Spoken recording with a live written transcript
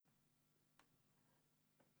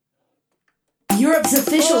Europe's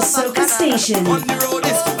official soca station. On the road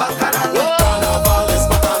is Bacchanal, Carnival is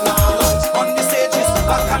Bacchanal. On the stage is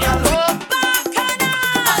Bacchanal.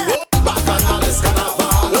 Bacchanal is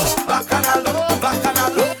Carnival. Bacchanal.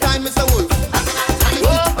 Time is the wolf.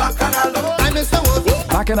 Bacchanal. Time is the wolf.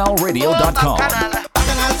 BacchanalRadio.com.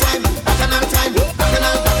 Bacchanal time. Bacchanal time.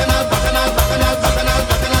 Bacchanal time.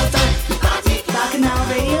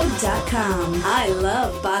 BacchanalRadio.com. I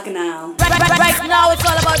love Bacchanal. Right now it's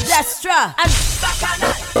all about Destra and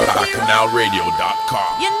Bacchanal.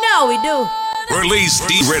 BacchanalRadio.com. You know we do. Release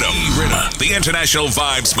D-Rhythm, the international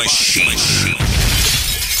vibes machine.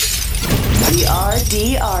 The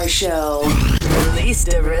RDR Show. Release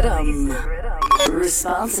the rhythm.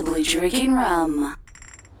 Responsibly drinking rum.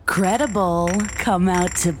 Credible, come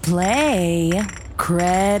out to play.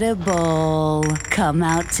 Credible, come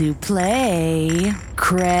out to play.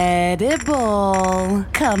 Credible,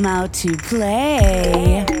 come out to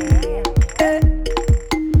play.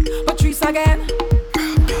 Patrice again.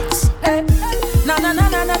 Hey. Na na na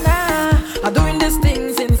na na na. I'm doing this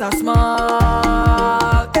thing since I'm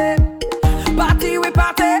small. Hey. Party we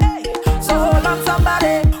party. So hold on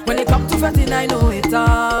somebody. When it come to 13, I know it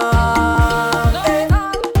all. Hey.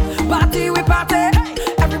 Party we party.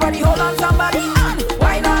 Everybody hold on somebody. And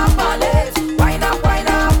wind up on it. Wind up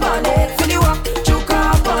on it. Feel you up, choke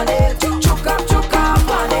up on it. Choke up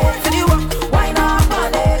on it. Feel you up, wind up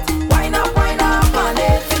on it. Wind up on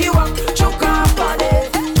it. Feel you up, choke up on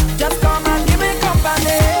it. Just come and give me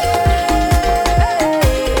company.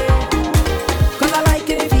 'Cause I like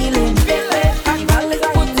the feeling. Carnival is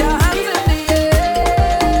like put your hands in the air.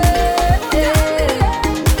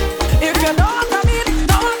 If you know what I mean,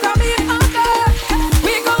 okay.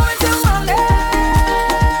 We going to Monday.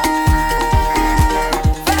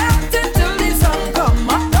 Fast until the sun come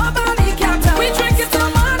up. Nobody can tell. We drink it till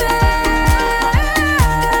Monday.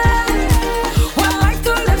 One life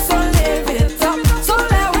to live, so live it up. So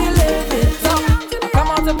let we live it up. I come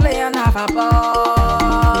out to play and have a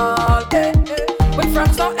ball. With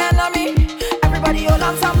friends, no enemy. Everybody hold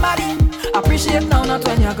on somebody. Appreciate now, not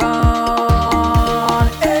when you're gone.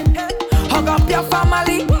 Hug up your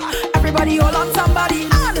family. Everybody hold on somebody.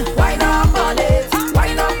 And wind up on it.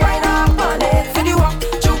 Wind up on it. Fill you up,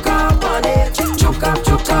 choke up on it. Choke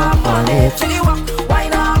up on it. Fill you up,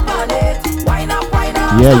 wind up on it. Wind up.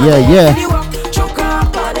 Yeah. Fill you up, choke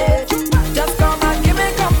up on it. Just come and give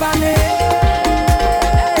me company.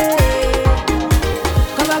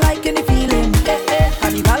 'Cause I like any feeling.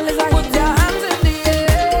 Carnival is like put your hands in the air.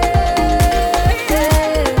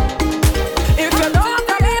 If you know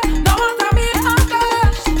what I mean, okay.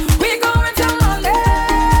 We going to Monday.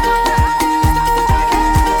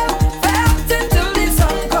 Fast until the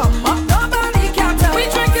sun come up. Nobody can tell. We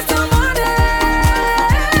drink it till Monday.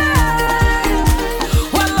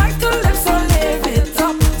 One life to live, so live it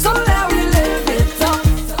up. So let we live it up.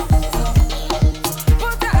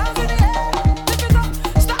 Put your hands in the air. Lift it up.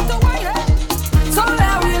 Stop the way. So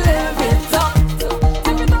let we live it up.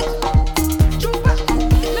 Lift it up. Juke back.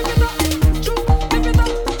 Lift it up. Juke. Lift it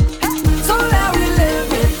up. So let we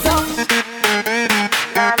live it up.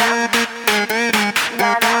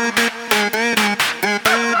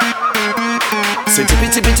 Say tippy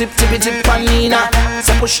tip on Nina.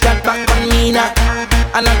 Say push that back on Nina.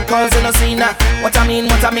 And I'm causing a scene. What I mean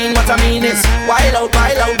is wild out.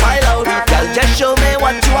 Girl, just show me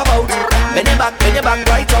what you about. Bend your back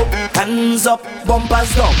right out. Hands up,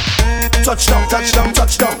 bumpers down. Touchdown.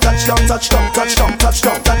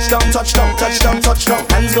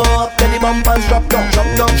 Hands go up, then the bumpers drop down.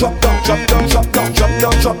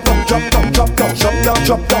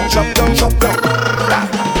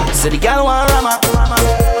 So the girl want rama.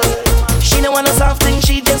 She don't want a soft thing,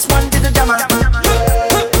 she just wanted a drama.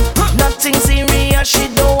 Nothing serious, she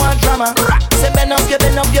don't want drama. Say bend up your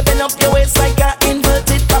waist like a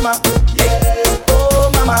inverted comma.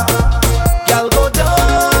 Oh mama, girl go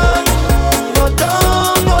down.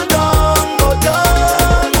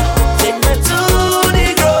 Take me to the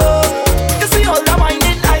ground. You see all the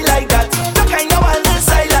whining, I like that. The kind of wildness,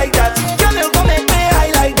 I like that. Girl, you go make me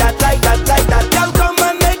high like that. Girl, come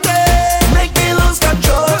and make me lose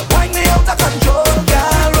control. Wind me out of control,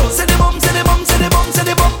 girl. Say the bum,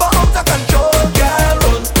 but out of control, girl.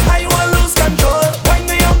 I want lose control. Wind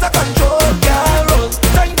me out of control, girl.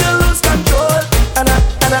 Time to lose control. And I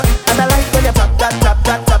like when you tap that.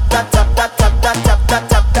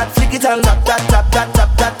 Flick it and tap that.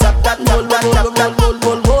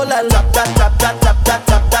 Roll and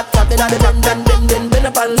bend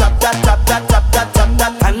up and tap.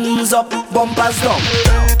 Hands up, bumpers down.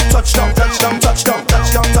 Touchdown.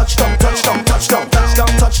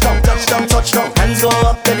 Hands go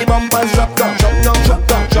up, then the bumpers drop down.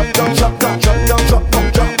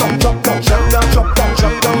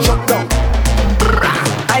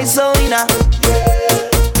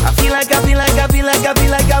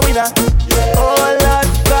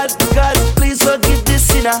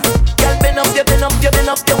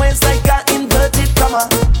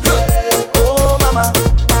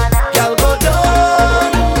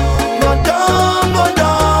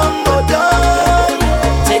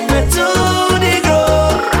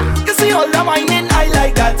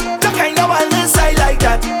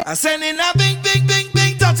 I'm sending a big, big, big,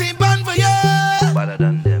 big dirty bun for you. Better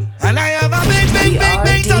than them. And I have a big, big, big,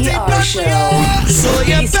 big dirty bun for you. So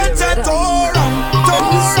you better turn on.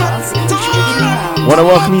 Want to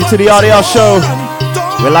welcome you to the RDR show.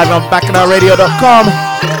 We're live on BacchanalRadio.com.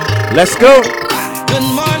 Let's go. Good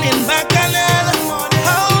morning, Bacchanal.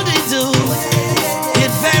 How do you do?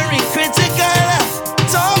 It's very critical.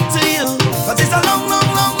 Talk to you, but it's a long,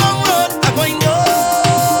 long, long, long road. I'm going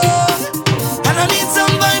on, and I need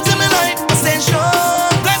some vibes in my life. I stay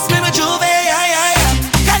strong. Bless me with Juve,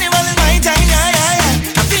 Carnival is my time,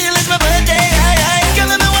 I feel it's my birthday, Girl,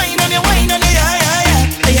 let me wine on you,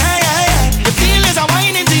 The feel is a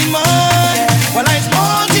whining demon. Well, I'm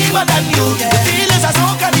more demon than you. The feel is a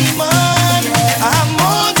soca demon. I'm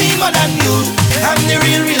more demon than you. I'm the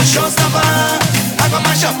real, real showstopper. I got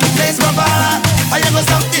my shop to place proper. I am gonna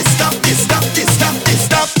stop this, stop this, stop this, stop this,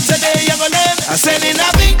 stop. Today I'm gonna live. I'm sending a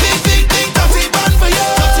big, big, big, big dirty bun for you.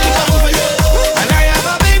 And I have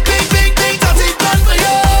a big, big, big, big dirty bun for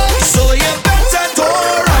you. So you better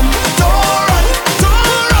door run.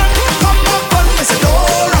 Come up on me, say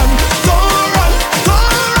door run.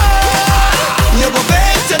 You go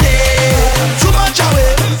beg today. Too much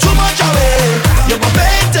away. You go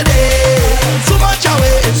beg today. Too much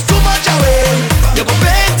away. It's too much away. You go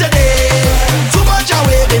beg today. Too much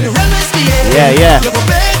away. Been real misbehaving. Yeah. You go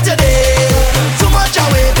beg today. Too much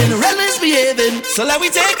away. Been real misbehaving. So let we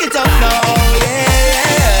take it up now.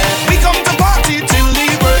 Yeah. We come to party till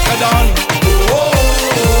the break of dawn. Oh,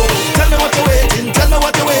 tell me what you're waiting. I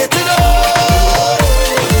got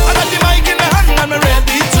the mic in my hand and I'm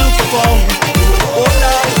ready to perform. Oh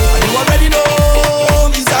Lord, and you already know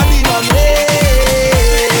these are demon rays.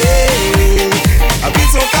 I've been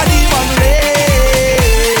so demon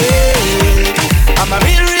rays. I'm a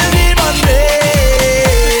real demon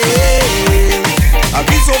rays. I've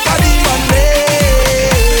been so demon rays.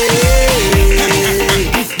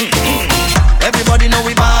 Everybody know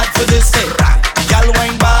we bad for this. Y'all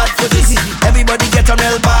wine bad for this. Everybody get on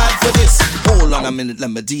hell bad for this. Hold on a minute,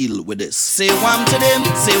 let me deal with this. Say wham to them.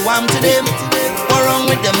 What wrong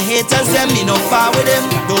with them haters? Them me no far with them.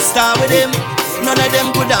 Don't start with them. None of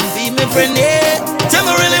them could have be my friend. Yeah. Them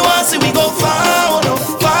no really want to see we go far. No.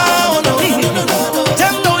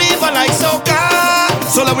 Them don't even like soca.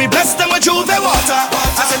 So let we bless them with Juve water.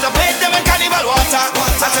 I said to bathe them in carnival water.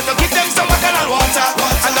 I said to give them some bacchanal water.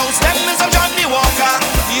 And those them is some Johnny Walker.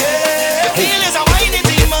 Yeah. The feel is a whiny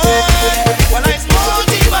demon. Well, I'm more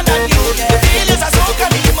demon than you. The feel is a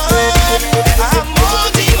soca demon. I'm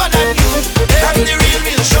more demon than you. I'm the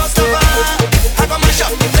real showstopper. I got my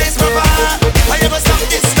shop in place proper. I ever stop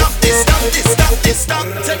this.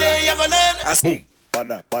 Today I'm gonna learn.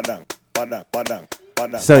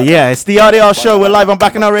 So yeah, it's the RDR show. We're live on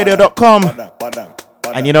BacchanalRadio.com.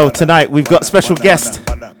 And you know, tonight we've got special guest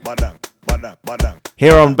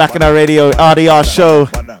here on Bacchanal Radio RDR show.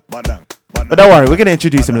 But don't worry, we're going to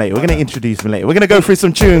introduce him later. We're going to go through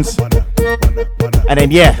some tunes. And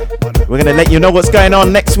then yeah, we're going to let you know what's going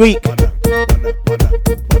on next week.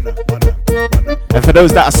 And for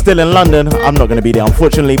those that are still in London, I'm not going to be there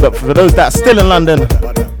unfortunately, but for those that are still in London,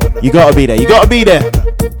 you got to be there.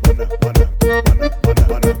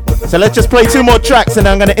 So let's just play 2 more tracks and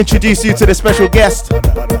then I'm going to introduce you to the special guest.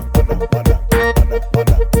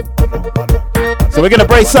 So we're going to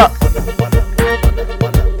brace up.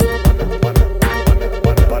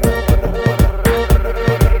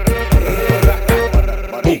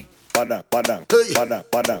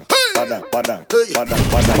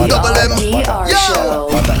 Double M. Yo,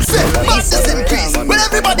 Madness increase. When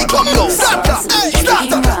everybody come now, start clap.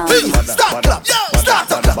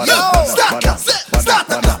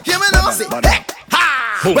 Hear me now?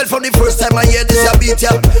 Well, from the first time I hear this, I beat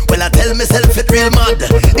ya. Well, I tell myself it real mad.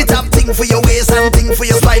 It have thing for your waist and thing for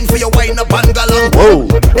your spine, for your wine up and galang. Whoa.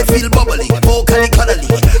 It feel bubbly, vocally cuddly,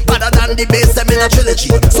 better than the bass them in a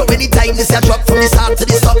trilogy. So anytime this ya drop from the start to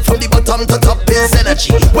the stop, from the bottom to top is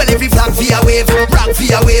energy. Well, every flag for your wave, rock for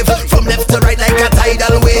your wave, from left to right like a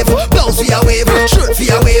tidal wave. Blouse for your wave, shirt for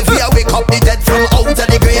your wave. We wake up the dead from out of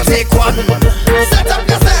the grave. Take 1, set up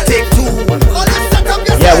yourself. Take 2, set up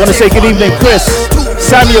yourself. Yeah, I want to say good evening, Chris,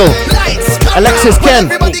 Samuel, Alexis, Ken.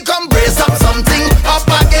 Everybody come brace up something up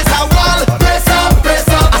against a wall. Brace up. I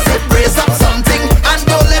said brace up something and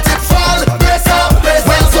don't let it fall. Brace up. When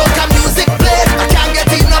soca music play, I can't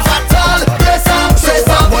get enough at all. Brace up.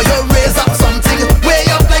 Boy, you raise up something way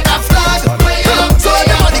up like a flag. So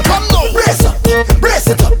everybody come now. Brace up.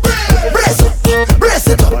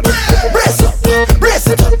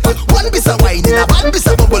 One piece of wine in a one piece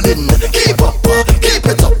of bubbling. Keep up. Keep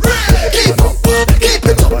it up.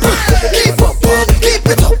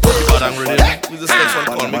 God, I'm ready. We just let one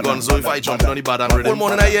call jumping on the bad and rhythm. One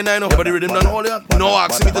morning I hear now, but the rhythm done all yet. No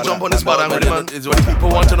asking me to jump on this bad and rhythm. It's what the people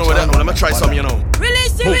want to know. Let me try some, you know.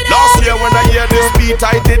 Release the rhythm. Last year when I hear this beat,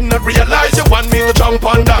 I did not realize you want me to jump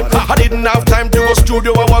on that. I didn't have time to go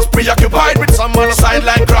studio, I was preoccupied with some on the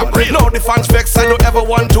sideline crap. Now the fans vex, I don't ever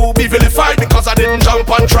want to be vilified because I didn't jump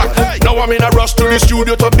on track. Now I'm in a rush to the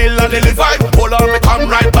studio to build a little vibe. Hold on, me come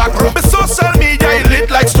right back. The social media is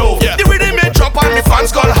lit like stove. The rhythm may drop and the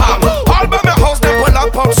fans gone ham. All by my house, them pull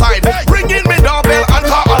up outside. Bring in me doorbell and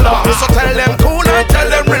call alarm. So tell them cool and tell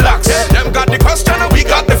them relax. Them got the question and we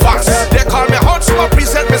got the facts. They call me hot, so I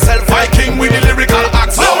present myself Viking with the lyrical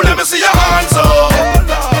acts. Now let me see your hands up.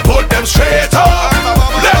 Put them straight up.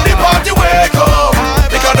 Let the party wake up.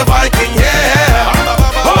 Because the Viking, yeah.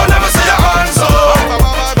 Oh, let me see your hands up.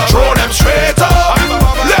 Throw them straight up.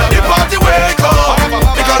 Let the party wake up.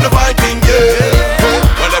 Because the Viking,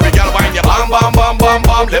 yeah. Well, every girl wind your bam, bam, bam, bam,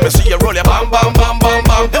 bam. Let me see you roll your bam, bam, bam, bam,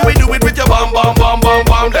 bam. Then we do it with your bam, bam, bam, bam,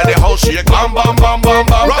 bam. Let the house shake, bam, bam, bam, bam,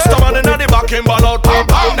 bam. Rastaman in the back and ball out, bam,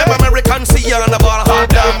 bam. Them Americans see you on the ball hard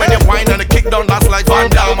down. When you whine and the kick down, that's like Van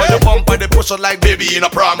Damme. When you bump and they push it like baby in a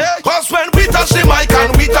prom. Cause when we touch the mic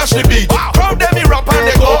and we touch the beat, crowd them erupt and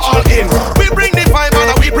they go all in. We bring the vibe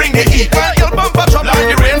and we bring the heat. When your bumper drop like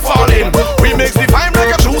the rain falling, we mix the vibe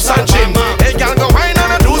like a juice and gin. Hey girl, go whine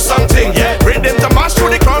and do something. Bring them to mash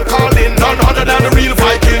through the crowd calling. None other than the real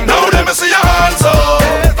Viking. Now let me see your hands up.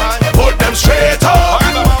 Put them straight up.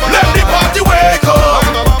 Let the party wake up.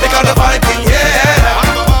 Because the Viking,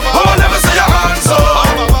 yeah. Oh, let me see your hands up.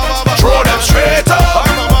 Throw them straight up.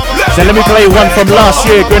 So let me play one from last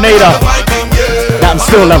year, Grenada, that I'm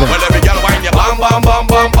still loving. Well, every girl wind your bam, bam, bam,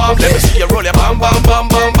 bam, bam. Let me see you roll your bam, bam, bam,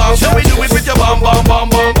 bam, bam. So we do it with your bam, bam, bam,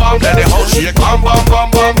 bam, bam. Let the house shake, bam, bam, bam,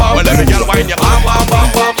 bam, bam. Well, every girl wind your bam, bam, bam,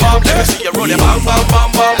 bam, bam. Let me see you roll your bam, bam, bam,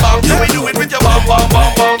 bam, bam. So we do it with your bam, bam,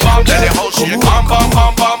 bam, bam, bam. Let the house shake, bam, bam,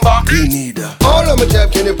 bam, bam, bam. All of my jab,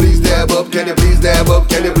 can you please dab up? Can you please dab up?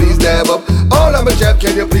 Can you please dab up? All of my jab,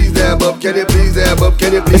 can you please dab up? Can you please dab up?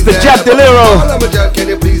 Can you please It's the dab Jab Deliro. All of my jab, can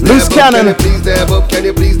you please Loose dab up? cannon. Can you please dab up? Can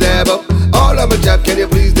you please dab up? All of my jab, can you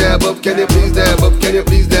please dab up? Can you please dab up? Can you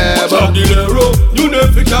please dab up? Jab Deliro, you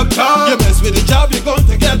never capture. You mess with the jab, you're going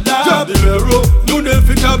to get that. Jab Deliro, you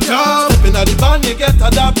never capture. Step in the van, you get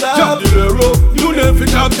adapted. Jab Deliro, you never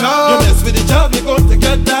capture. You mess with the jab, you're going to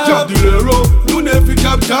get that. Jab Deliro, you never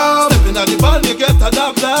capture. Step in the van, you get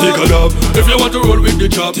adapted. Take a dub. If you want to roll with the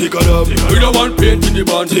job, take a dub. We don't want paint in the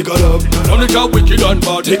band, take a dub. On the job wicked and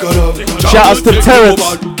bad, take a dub. Shout outs to Terrence,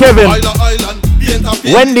 Kevin,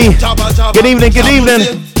 Wendy. Good evening, good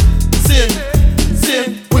evening.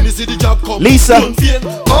 Lisa.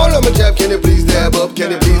 All of my jab, can you please dab up?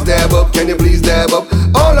 Can you please dab up? Can you please dab up?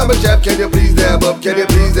 All of my jab, can you please dab up? Can you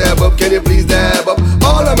please dab up? Can you please dab up?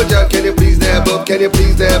 All of my jab, can you please dab up? Can you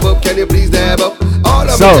please dab up? Can you please dab up? All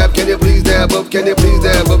of my jab, can you please dab up? Can you please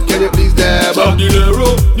dab up? Can you please dab up?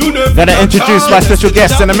 Gonna introduce my special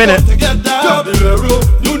guest in a minute.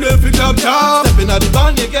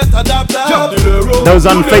 Those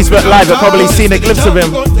on Facebook Live have probably seen a glimpse of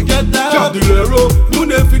him.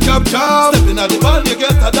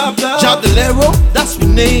 Jab Deliro, that's the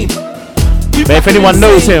name. But if anyone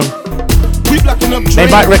knows him, they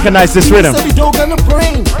might recognize this rhythm.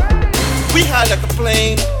 We high like a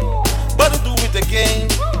plane, but I do it again.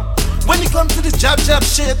 When it comes to this jab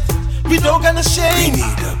shit, we don't gonna shame. We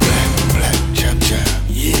need a black jab,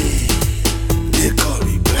 yeah. They call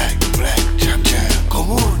me black jab.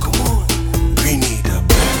 Come on. We need a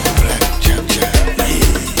black jab, yeah.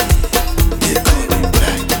 They call me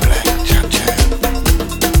black jab.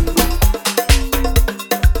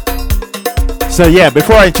 So yeah,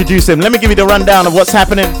 before I introduce him, let me give you the rundown of what's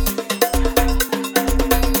happening.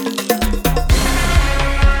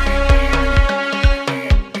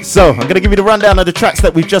 So, I'm going to give you the rundown of the tracks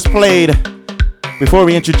that we just played before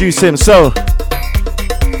we introduce him. So,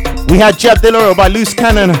 we had Jab Deliro by Loose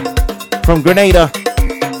Cannon from Grenada.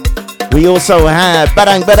 We also had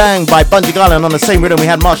Badang Badang by Bunji Garlin. On the same rhythm, we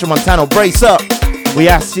had Marshall Montano, Brace Up. We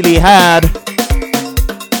actually had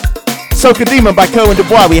Soca Demon by Cohen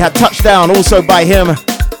Dubois. We had Touchdown also by him. I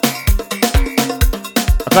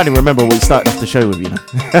can't even remember what we started off the show with, you know.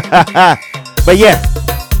 But yeah,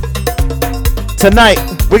 tonight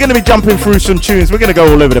we're going to be jumping through some tunes. We're going to go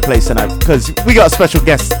all over the place tonight because we got a special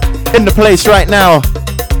guest in the place right now.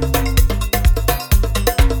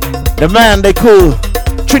 The man they call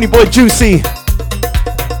Trini Boy Juicy.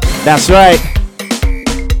 That's right.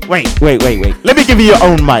 Wait. Let me give you your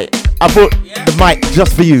own mic. I brought the mic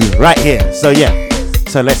just for you right here. So yeah.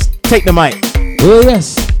 So let's take the mic. Oh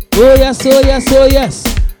yes. Yeah. Say,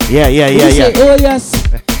 oh yes.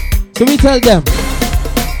 So we tell them.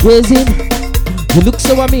 Praise him. You look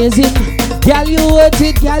so amazing. Girl, you worth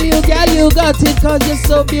it, girl, you got it, cause you're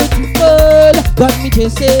so beautiful. Got me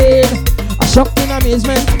chasing, a shocked in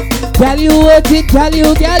amazement. Girl, you worth it, girl,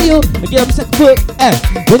 you. I give them second foot,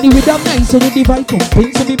 when the rhythm nice, so the device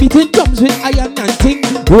pumping, so we beating drums with iron and ting.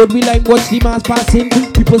 Road we like watch the mass passing,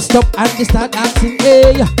 people stop and they start asking,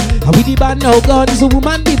 hey. How we the band now gone, so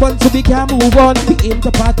woman be born, so we can move on. We aim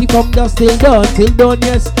to party from dusk till dawn,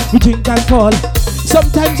 yes, we drink and call.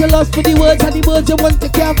 Sometimes you're lost for the words, and the words you want to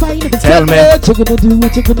can't find. Tell me what you gonna do,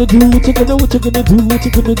 what you gonna do, what you gonna, what you gonna do, what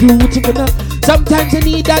you gonna do, what you gonna. Sometimes you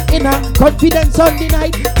need that inner confidence on the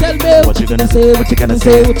night. Tell me what you gonna say, what you gonna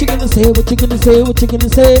say, what you gonna say, what you gonna say, what you gonna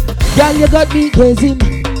say. Girl, you got me gazing,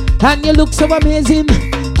 and you look so amazing.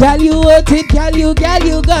 Girl, you worth it, girl, you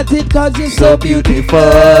got it, cause you're so beautiful.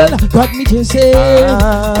 Got me just saying,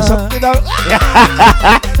 something out.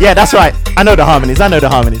 Yeah, that's right. I know the harmonies.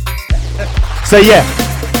 So yeah,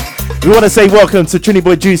 we want to say welcome to Trini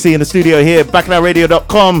Boy Juicy in the studio here,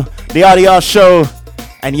 BacchanalRadio.com, the RDR show.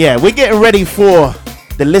 And yeah, we're getting ready for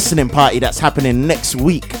the listening party that's happening next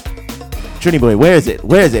week. Trini Boy, where is it?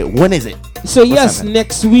 When is it? So yes,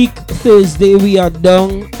 next week, Thursday, we are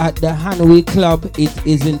down at the Hanway Club. It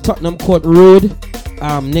is in Tottenham Court Road.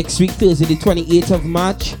 Next week, Thursday, the 28th of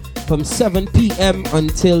March, from 7 p.m.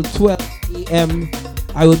 until 12 a.m.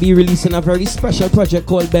 I will be releasing a very special project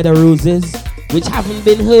called Better Roses, which haven't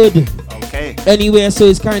been heard anywhere. So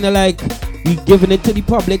it's kind of like we giving it to the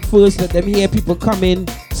public first, let them hear people come in.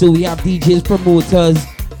 So we have DJs, promoters,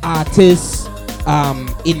 artists,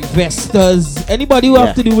 investors, anybody who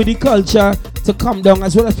have to do with the culture to come down,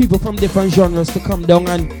 as well as people from different genres to come down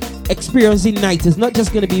and experience the night. It's not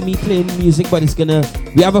just gonna be me playing music, but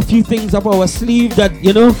we have a few things up our sleeve that,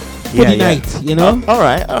 for the night, All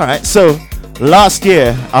right. So last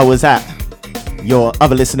year I was at your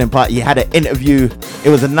other listening party. You had an interview. It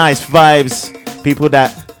was a nice vibes. People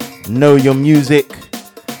that know your music,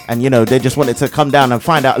 and they just wanted to come down and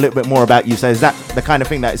find out a little bit more about you. So is that the kind of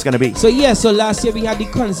thing that it's going to be? So yeah, so last year we had the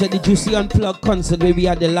concert, the Juicy Unplugged concert, where we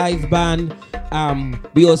had the live band.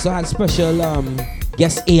 We also had special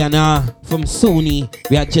guest A&R from Sony.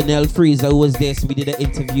 We had Janelle Fraser who was there, so we did an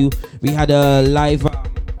interview. We had a live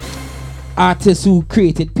artist who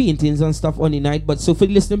created paintings and stuff on the night. But so for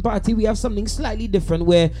the listening party, we have something slightly different,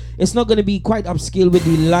 where it's not going to be quite upscale with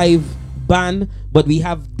the live band, but we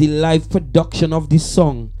have the live production of the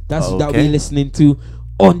song that we're listening to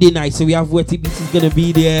on the night. So we have Wetty Beats is gonna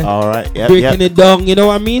be there, all right, breaking it down, you know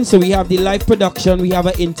what I mean? So we have the live production, we have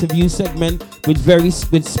an interview segment with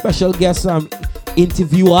special guests,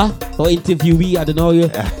 interviewer or interviewee, I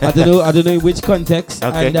don't know which context.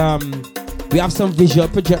 And we have some visual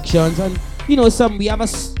projections, and we have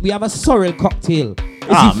a sorrel cocktail.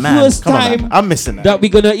 It's the first time I'm missing that we're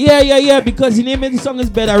gonna because the name of the song is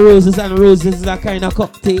Better Roses, and roses is that kind of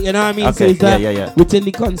cocktail, you know what I mean? Okay. So it's within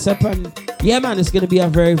the concept, and man, it's gonna be a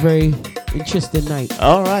very, very interesting night.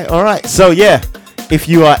 All right. So yeah, if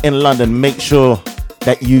you are in London, make sure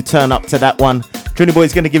that you turn up to that one. Trini Boy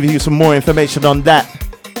is gonna give you some more information on that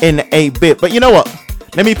in a bit. But you know what?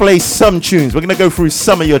 Let me play some tunes. We're gonna go through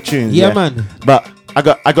some of your tunes. Yeah, man. But I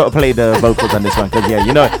got to play the vocals on this one, because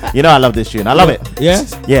you know I love this tune. I love it. Yeah.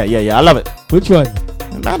 I love it. Which one?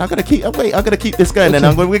 Man, I'm gonna keep this going,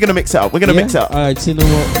 and we're gonna mix it up. We're gonna mix it up. All right, see no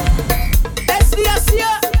more.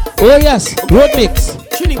 Oh yes, road mix.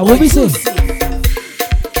 And what we say?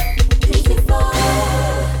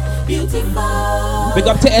 Big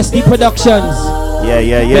up to SD Productions. Yeah.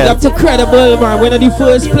 Big up to Credible, man. One of the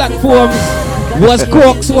first platforms was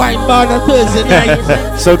Cork's Wine Bar on Thursday night.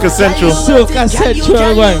 Soca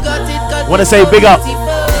Central, man. Want to say big up.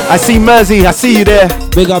 I see Mersey, I see you there.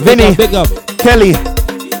 Big up, Vinny, big up. Kelly.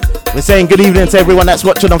 We're saying good evening to everyone that's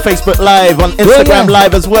watching on Facebook Live, on Instagram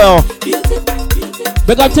Live as well.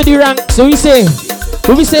 Big up to the rank. So we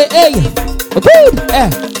say, hey, okay,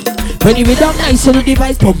 When you down nice, so the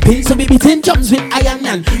device pumping, so we beating drums with iron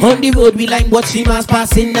man. On the road we line watch the mass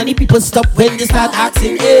passing, and the people stop when they start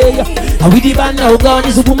asking, hey. And we the band now gone,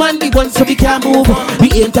 is a woman we want, so we can't move. We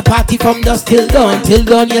aim to party from dusk till dawn,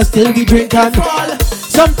 yes, till we drink and fall.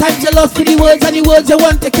 Sometimes you lost for the words, and the words you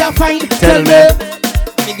want to can't find. Tell me,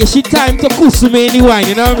 nigga, she time to kusume any wine,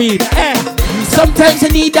 you know what I mean? Sometimes you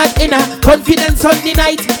need that inner confidence on the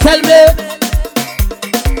night. Tell me.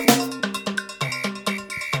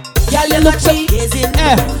 Girl, you look so amazing,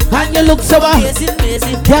 and you look so amazing.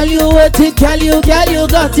 Girl, you worth it, girl, you got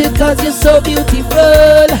it, cause you're so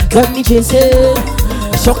beautiful. Got me chasing,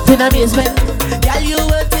 shocked in amazement. Girl, you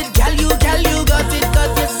worth it, girl, you got it,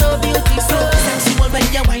 cause you're so beautiful. Sexy one when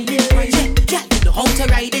you're whining, girl, you know how to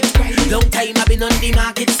ride it. Long time I've been on the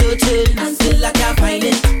market searching, and still I can't find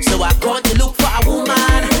it. So I've gone to look for a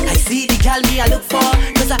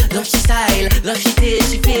Love she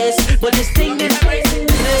taste, she face, but this thing is crazy.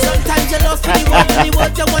 Sometimes you're lost in the world, and the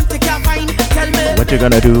word you want to can't find. Tell me what you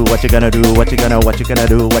gonna do, what you gonna do, what you gonna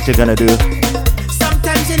do, what you gonna do.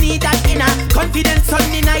 Sometimes you need that inner confidence on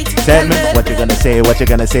the night. Tell me what you gonna say, what you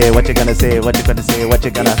gonna say, what you gonna say, what you gonna say, what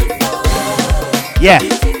you gonna. Yeah.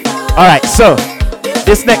 Alright, so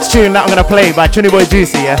this next tune that I'm gonna play by Trini Boy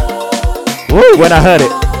Juicy, yeah. Woo, when I heard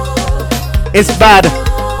it. It's bad.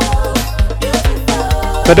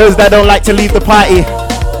 For those that don't like to leave the party.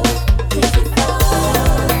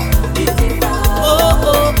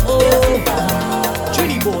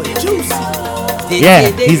 Yeah,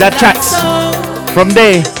 he's at tracks from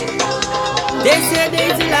day. They say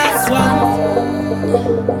they's the last one.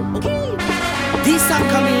 These are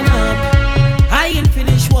coming up. I ain't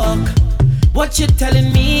finished work. What you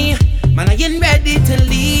telling me? Man, I ain't ready to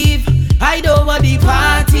leave. I don't want the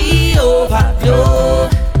party over. No,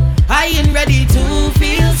 I ain't ready to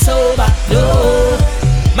feel sober. No,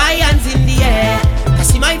 my hands in the air. I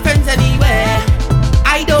see my friends anywhere.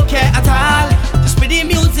 I don't care at all. Just play the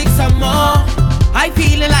music some more. I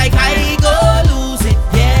feeling like I go lose it,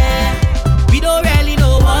 yeah. We don't really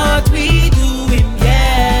know what we doing,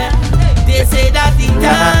 yeah. They say that the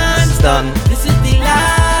dance done. This is the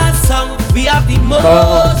last song. We have the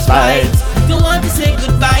most fights. Don't want to say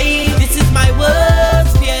goodbye. This is my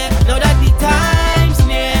worst fear. Now that the time's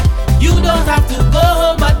near, you don't have to go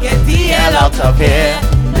home but get the hell out of here.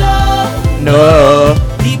 No, No,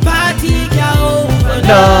 the party can't over.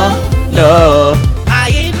 no, no,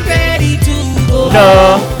 I ain't ready to go.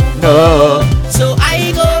 no, no. So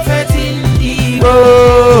I go first in the Oh,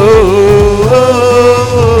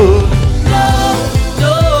 no,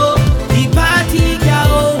 no, the party can't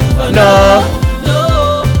over. no, no,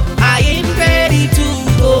 I ain't ready to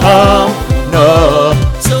go. oh, no.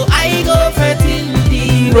 So I go first in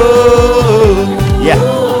the Oh, yeah,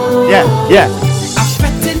 yeah, yeah. I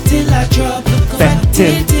fret until I drop.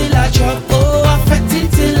 Fetting. Till I drop. Oh, I fret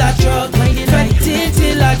until I drop. Fret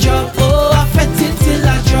till I drop. Oh, I fret till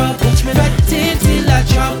I drop. Fret till I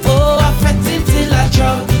drop. Oh, I fret till I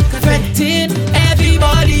drop. Fretting,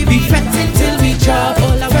 everybody be fretting till we drop.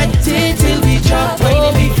 Oh, I fretting till we drop. Oh,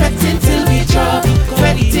 we fretting till we drop.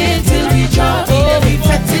 Fretting till we drop. Oh, we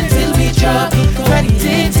fretting till we drop.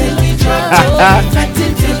 Fretting till we drop. Oh,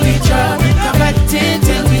 fretting till we drop. Fretting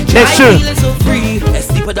till we drop. Next tune. I feel so free.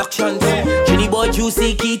 SD Productions. Trini Boy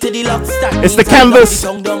Juicy, key to the lock. It's the canvas.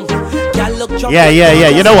 Yeah, yeah, yeah.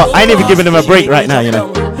 You know what? I ain't even giving him a break right now, you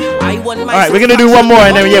know. Alright, we're gonna do one more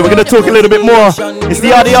and then yeah, we're gonna talk a little bit more. It's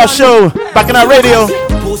the RDR show, back in our radio.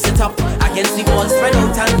 Post it up against the wall, spread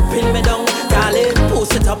out and pin me down. Darling,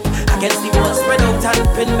 post it up against the wall, spread out and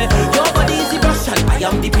pin me. Your body is the brush and I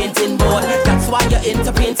am the painting board. That's why you're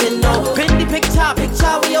into painting now. Print the picture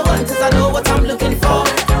what you want, cause I know what I'm looking for.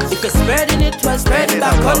 If you're spreading it, well spread it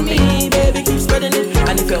back on me, baby, keep spreading it.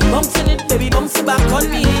 And if you're bouncing it, baby, bounce it back on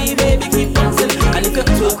me, baby, keep bouncing. And if you're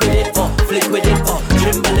talk with it, or flick with it, or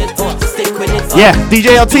dribble it, or stick with it. Yeah,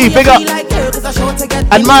 DJ LT, big up.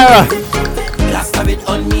 Admira. Last of it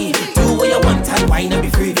on me. Do what you want and wine and be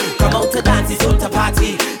free. Come out to dance, it's on to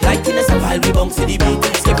party. Like in a while we bounce to the beat.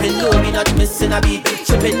 Skipping low, we not missing a beat.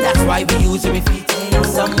 Tripping, that's why we using my feet.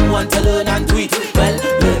 Someone to learn and do it. Well,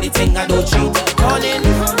 learn the thing I don't cheat. Calling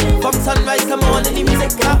from sunrise to morning, the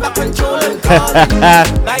music have a control and calling.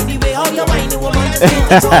 Like the way how you whine,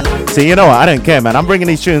 woman. See, you know what? I don't care, man. I'm bringing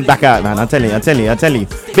these tunes back out, man. I'm telling you.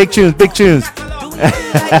 Big tunes, big tunes.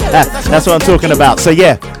 That's what I'm talking about. So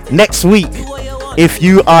yeah, next week, if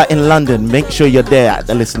you are in London, make sure you're there at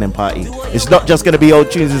the listening party. It's not just going to be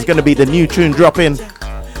old tunes. It's going to be the new tune dropping.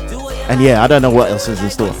 And yeah, I don't know what else is in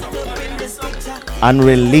store.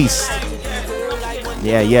 Unreleased.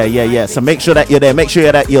 Yeah. So make sure that you're there. Make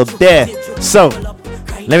sure that you're there. So,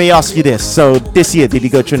 let me ask you this. So, this year, did you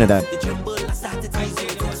go Trinidad?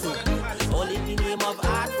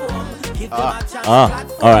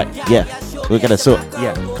 Alright. Yeah. We're going to sort.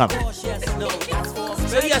 Yeah, come.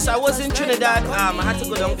 So yes, I was in Trinidad. I had to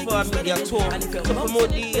go down for a media tour to promote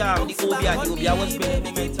the OBI. The OBI was being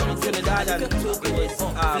implemented in Trinidad, and it was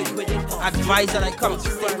advised that I come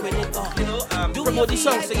to promote the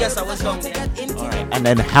song. So yes, I was down there. Alright. And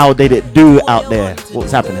then how did it do out there? What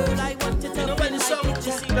was happening? When the song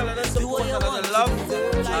received a lot of support, a lot of love,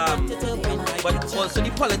 but also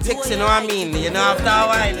the politics, you know what I mean? You know, after a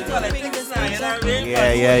while, the politics, you know what I mean?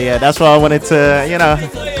 Yeah. That's why I wanted to, you know.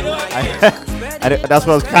 That's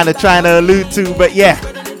what I was kind of trying to allude to, but yeah,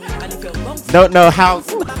 don't know how.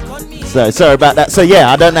 So sorry about that. So yeah,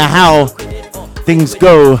 I don't know how things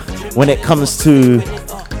go when it comes to,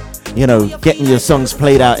 you know, getting your songs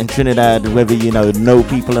played out in Trinidad, whether you know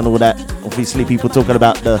people and all that, obviously people talking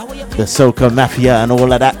about the soca mafia and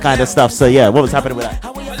all of that kind of stuff. So yeah, what was happening with that?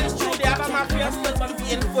 Well, it's true, they have a mafia still, but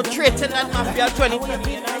being infiltrated that mafia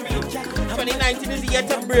 2019 is the year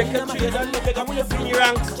to break a trade and pick up your senior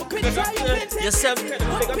ranks. Pick up yourself, pick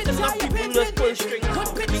up enough people who just pull strings.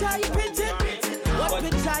 But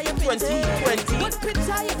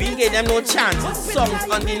 2020, we gave them no chance. Songs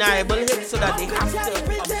undeniable hits so that they have to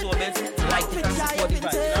absorb it like it's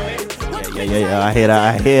 45. Yeah,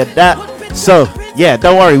 I hear that. So, yeah,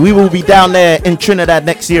 don't worry. We will be down there in Trinidad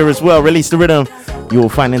next year as well. Release the Rhythm. You will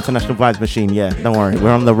find International Vibes Machine. Yeah, don't worry.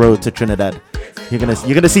 We're on the road to Trinidad. You're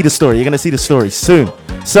gonna see the story. You're gonna see the story soon.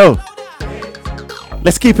 So,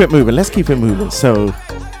 let's keep it moving. So,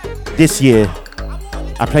 this year,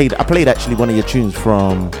 I played actually one of your tunes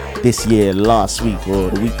from this year last week or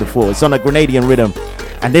the week before. It's on a Grenadian rhythm,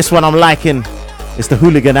 and this one I'm liking. It's the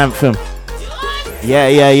Hooligan Anthem.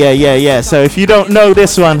 Yeah. So if you don't know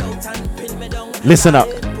this one, listen up.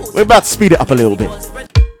 We're about to speed it up a little bit.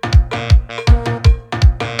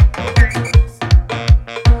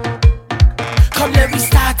 Come, let me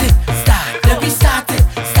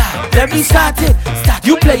start it.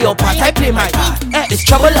 You play your part, I play my part. It's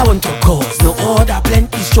trouble I want to cause, no order,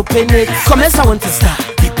 plenty stupid. Comments I want to start.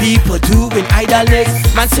 The people doing idleness,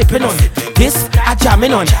 man sipping on it. This I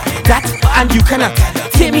jamming on that, and you cannot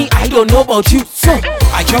tell me I don't know about you. So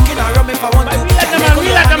I drunk in a rum if I want to. We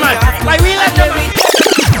let the man.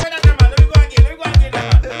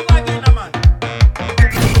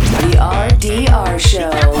 The RDR Show.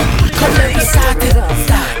 Come, let me start it.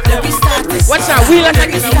 What's that? We let the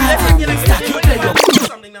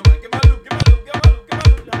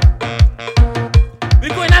we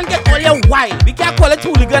going and get all your wild. We can't call it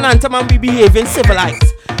hooligan anthem and be behaving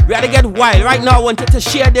civilized. We gotta get wild. Right now I wanted to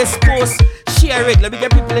share this post. Share it. Let me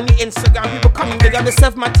get people in the Instagram. People coming. Big up the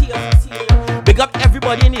self material. Big up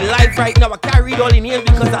everybody in the live right now. I can't read all in here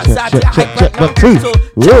because that's hype right now.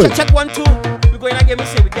 So check 1 2. We're going to get me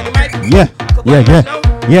say we get the mic.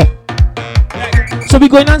 Yeah. So we're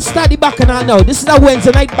going and start the Bacchanal now. This is a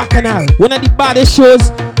Wednesday night Bacchanal. One of the baddest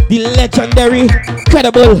shows, the legendary,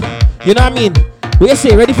 incredible. You know what I mean? What you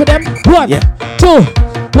say? Ready for them? 1 2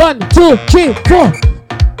 1 2 3 4.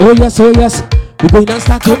 Oh yes. We're going and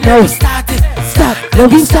start it now. Let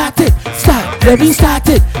me start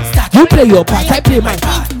it. You play your part, I play my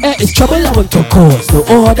part. It's trouble I want to cause, no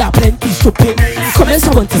order, plenty stupid. Comments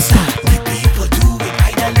I want to start.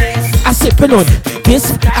 I sipping on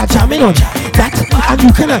this, I jamming on that, and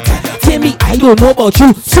you cannot tell me I don't know about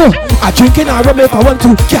you. So I drinking a rum if I want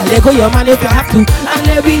to. Can't let go your man if you have to. And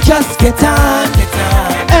let me just get on.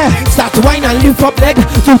 Start to whine and lift up leg.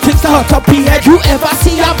 You think the hot up head. You ever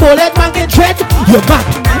see a bullet man get tread? You're mad.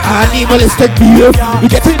 Animalistic behavior. You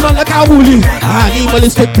getting on like a woolly.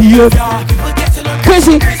 Animalistic behavior.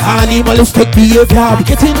 Crazy. Animalistic behavior. We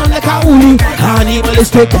getting on like a woolly.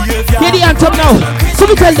 Animalistic. Hear the anthem now. So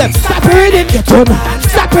we tell them, stop reading, get on.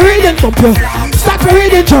 Stop reading, bump you. Stop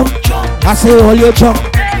reading, jump. I say all your jump.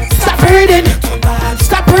 Stop reading.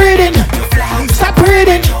 Stop reading. Stop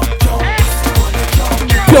reading.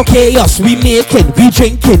 Pure chaos, we making, we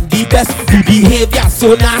drinking the best. We behavior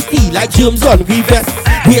so nasty, like germs on we vest.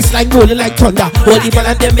 Waistline rolling like thunder, all the man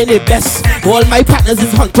and them in the best. All my partners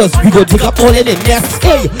is hunters, we go dig up all in the nest.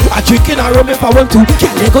 Hey, I drinking a rum if I want to.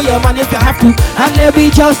 Can't let go your man if you have to. And let me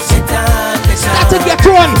just sit down. Start to get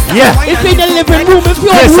on. Yeah. If in the living room, if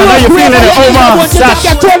you're yes, I know you're feeling it. Omar, Sash.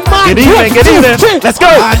 Good evening. Let's go.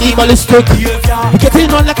 Animalistic. We getting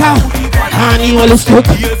on like a animalistic.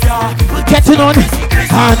 Getting on.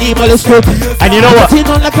 Animalistic. And you know what?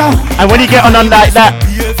 And when you get on like that,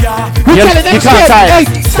 you can't tire.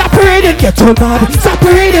 Stop reading, get on man. Stop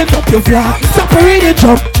reading, up your flag. Stop reading,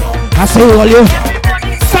 jump. I say all you.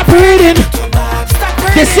 Stop reading.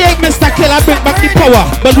 They say Mr. Killer bring back the power,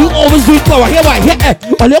 but we always do power. Here why? Here,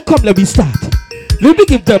 all you come, let me start. Let me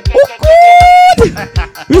give them. Oh good.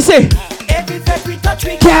 We say,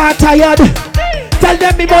 can't tired. Tell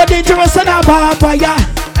them me more dangerous than a vampire.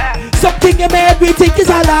 Something you made we think is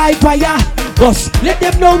a live fire. Boss, let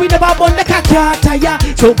them know we never burn the cat tire.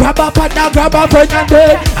 So grab up and now grab up and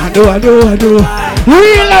then I know.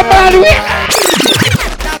 Real man,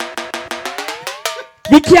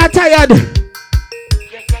 we can't tired.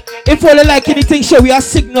 If all like anything, show we a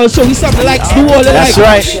signal, show we something like do all the like. That's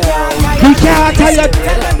right. We can't tired.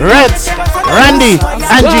 Reds, Randy,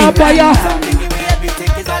 Angie.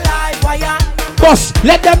 Boss,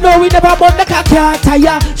 let them know we never burn the cat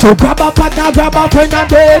tire. So grab up and now grab up and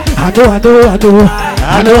then I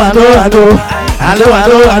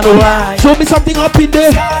know. Show me something up in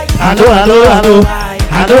there. I know.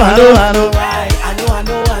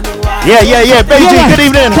 Yeah. Beijing, good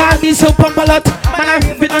evening. Call me so pump a lot. Man,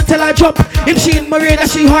 I've been until I drop. If she in my radar,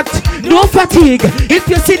 she hot. No fatigue. If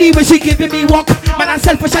you see the way she giving me walk, man, I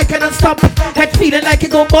selfish, I cannot stop. Head feeling like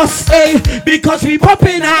it go bust, hey. Because we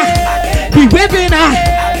popping her, we whipping her,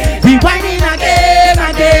 we whining again.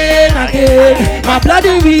 My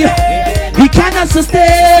bloody we cannot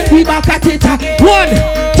sustain. We back at it. 1,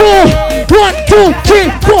 2, 3,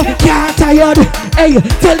 4. Can't tired. Hey,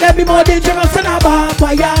 tell them be more dangerous than a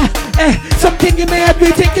vampire. Something in my head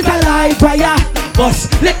we think is a lie fire. Boss,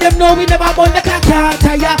 let them know we never born the can't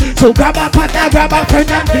tire. So grab a partner, grab a friend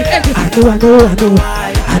and I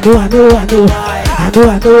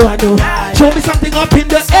know. Show me something up in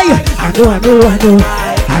the air. I know.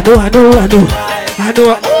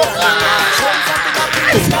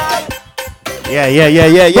 Yeah.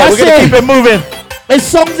 We're gonna keep it moving. It's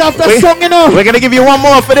songs after song, you know. We're gonna give you one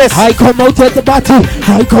more for this. I come out here to battle.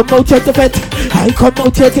 I come out here to vet. I come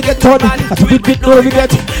out here to get done. At a bit no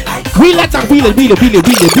regret. Wheel it. I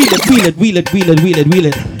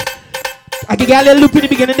can get a little loop in the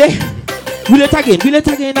beginning there. Wheel it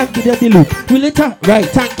again and give it the loop. Wheel it up. Right,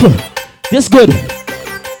 thank you. This good.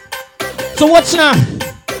 So watch now.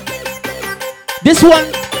 This one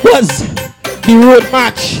was the road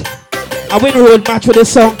match. I win a road match with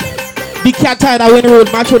this song. Big Cat Tide, I win a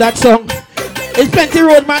road match with that song. It's plenty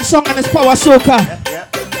road match song and it's power soca.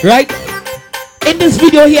 Right? In this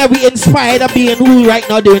video here, we inspired of being who right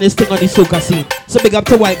now doing this thing on the soca scene. So big up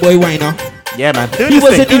to White Boy Winer. Yeah, man. He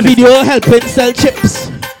was in the video helping sell chips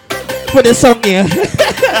for the song here. You know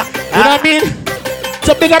what I mean?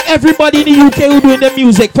 So big up everybody in the UK who doing the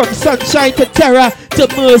music, from Sunshine to Terra to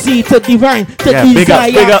Mercy to Divine to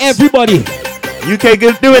Desire. Big everybody. UK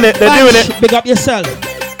good doing it. They're doing it. Big up yourself.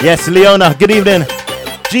 Yes, Leona. Good evening.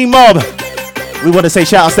 G-Mob. We want to say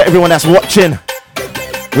shout outs to everyone that's watching.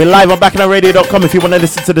 We're live on BacchanalRadio.com. If you want to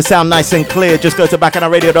listen to the sound nice and clear, just go to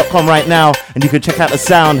BacchanalRadio.com right now and you can check out the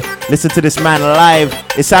sound. Listen to this man live.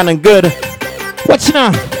 It's sounding good. Watch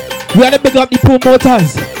now. We gotta big up the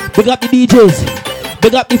promoters, big up the DJs,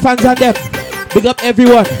 big up the fans and them, big up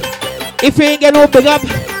everyone. If you ain't get no big up,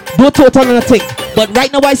 don't total on a thing. But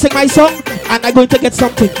right now I sing my song and I'm going to get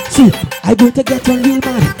something. See, I'm going to get on real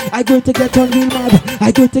mad. I'm going to get on real mad.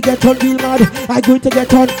 I'm going to get on real mad. I'm going to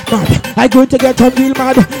get on mad. I'm going to get on real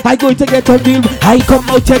mad. I'm going to get on real. I come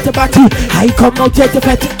out here to battle. I come out here to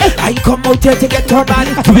pet. I come out here to get on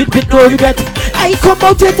mad. With no regret. I come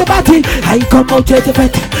out here to battle. I come out here to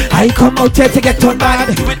pet. I come out here to get on mad.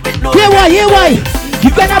 Here why? You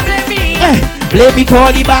gonna blame me? Blame me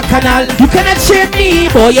for the bacchanal. You cannot shame me,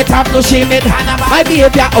 boy. You have no shame in my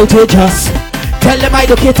behavior outrageous. Tell them I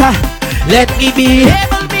don't cater. Let me be.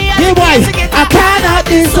 Hey, why? I cannot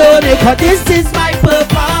disown it, cause this is my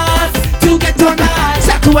purpose. To get on that,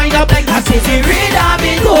 start to wind up like that. Since you read I'm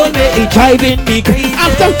in hold me, it's driving me crazy.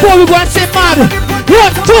 After 4 we go and say mad. 1,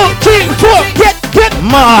 2, 3, 4, get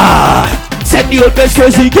mad. Send the old best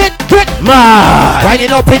crazy, get mad.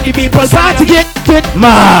 Winding up in the people's party, get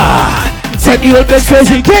mad. Send the old best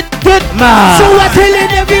crazy, get mad. So I'm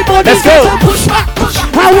telling everybody, let's go. Push back.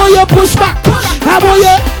 How will you push back? How will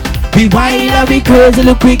you be wild and be crazy?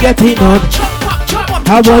 Look, we getting on.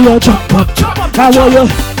 How will you jump up? How will you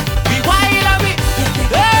be wild and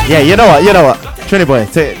be? Yeah, you know what? Trini boy,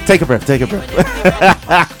 take a breath.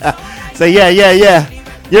 So yeah.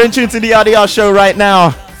 You're in tune to the RDR show right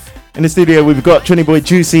now. In the studio, we've got Trini Boy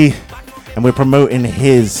Juicy, and we're promoting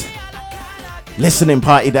his listening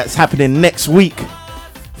party that's happening next week.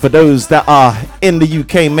 For those that are in the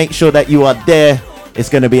UK, make sure that you are there. It's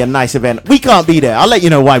going to be a nice event. We can't be there. I'll let you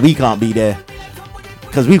know why we can't be there,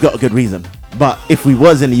 because we've got a good reason. But if we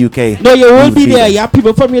was in the UK, no, you won't be there. Yeah,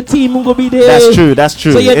 people from your team will be there. That's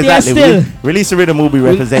true. So you're exactly. there still. Release a Rhythm will be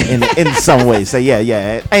representing in some way. So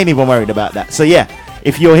yeah, I ain't even worried about that. So yeah,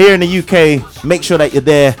 if you're here in the UK, make sure that you're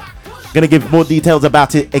there. Gonna give more details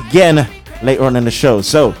about it again later on in the show.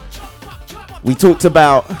 So we talked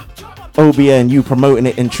about Obia and you promoting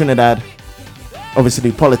it in Trinidad,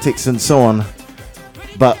 obviously politics and so on.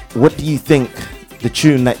 But what do you think the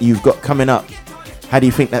tune that you've got coming up, how do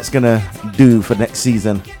you think that's gonna do for next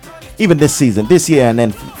season, even this season, this year, and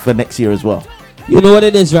then for next year as well? You know what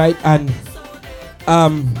it is, right? And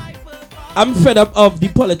I'm fed up of the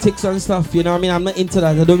politics and stuff, you know what I mean? I'm not into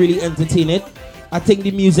that. I don't really entertain it. I think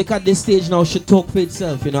the music at this stage now should talk for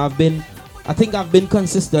itself. You know, I think I've been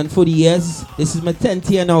consistent for the years. This is my 10th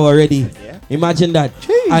year now already. Yeah. Imagine that.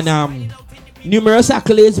 Jeez. And numerous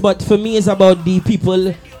accolades, but for me it's about the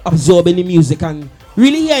people absorbing the music and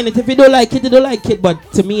really hearing it. If you don't like it, you don't like it.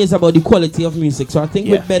 But to me it's about the quality of music. So I think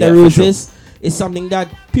with Better Roses, it's something that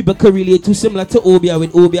people could relate to, similar to Obia.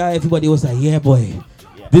 With Obia, everybody was like, yeah boy.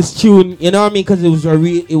 Yeah. this tune, you know what I mean? Because it was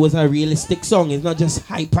a realistic song. It's not just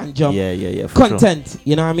hype and jump. Yeah. Content, sure.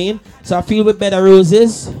 You know what I mean? So I feel with Bed of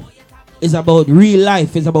Roses, it's about real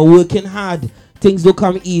life. It's about working hard. Things don't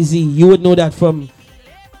come easy. You would know that from.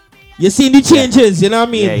 You seen the changes, you know what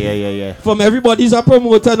I mean? Yeah. From everybody's a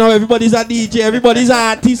promoter now, everybody's a DJ, everybody's an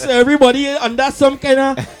artist, everybody under some kind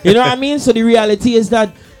of, you know what I mean? So the reality is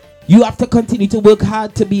that you have to continue to work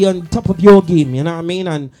hard to be on top of your game, you know what I mean?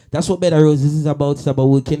 And that's what Bed of Roses is about. It's about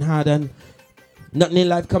working hard, and nothing in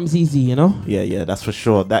life comes easy, you know? Yeah, that's for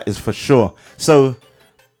sure. That is for sure. So,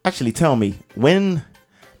 actually tell me, when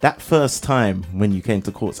that first time when you came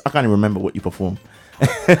to Courts, I can't even remember what you performed.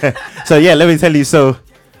 So yeah, let me tell you. So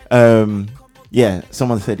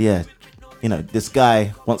someone said, this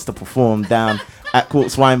guy wants to perform down at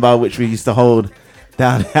Courts Wine Bar, which we used to hold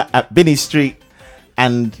down at Binney Street.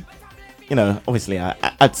 And, obviously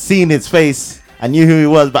I'd seen his face. I knew who he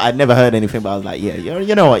was, but I'd never heard anything. But I was like,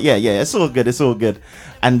 you know what? Yeah, it's all good.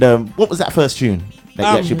 And what was that first tune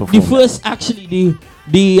that you actually performed?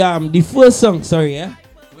 The first song, sorry, yeah?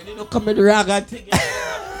 When you don't come in the rag and thing,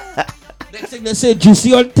 next thing they say,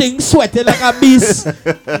 juicy on thing, sweating like a beast.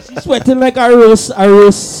 She's sweating like a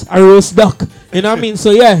roast duck. You know what I mean?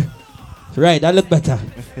 So yeah. Right, that look better.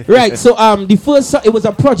 Right, so the first song, it was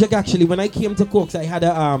a project actually. When I came to Courts, I had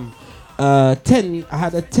a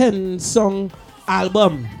 10 song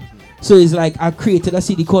album. So it's like I created a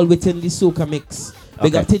CD called Within the Soca Mix.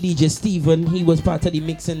 Big up to DJ Steven, he was part of the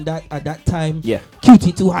mixing that at that time. Yeah.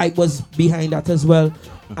 QT2 Hype was behind that as well.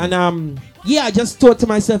 And I just thought to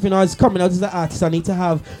myself, I was coming out as an artist, I need to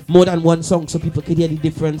have more than one song so people could hear the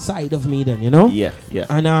different side of me then, Yeah.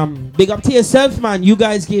 And big up to yourself, man. You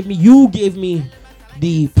gave me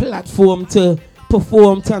the platform to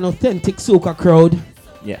perform to an authentic soca crowd.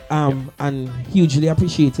 Yeah. And hugely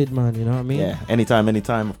appreciated, man, you know what I mean? Yeah, anytime,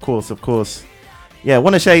 of course. Yeah, I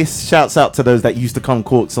want to say shouts out to those that used to come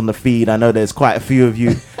Courts on the feed. I know there's quite a few of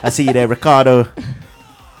you. I see you there, Ricardo.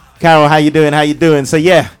 Carol, how you doing? So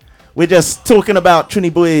yeah, we're just talking about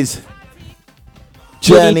Trini Boy's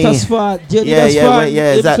journey. Thus far,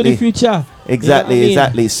 exactly. To the future.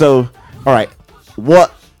 Exactly. So, all right,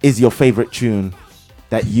 what is your favorite tune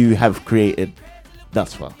that you have created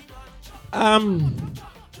thus far?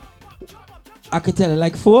 I could tell you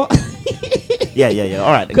like 4. Yeah.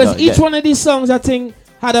 All right. Because each one of these songs, I think,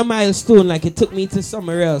 had a milestone. Like it took me to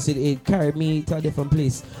somewhere else. It carried me to a different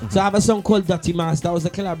place. So I have a song called Dirty Mass. That was a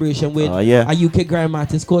collaboration with a UK grime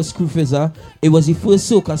artist called Screw Fizzer. It was the first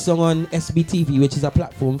soca song on SBTV, which is a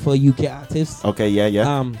platform for UK artists. Okay,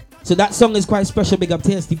 yeah. So that song is quite special. Big up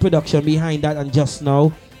to SD production behind that, and Just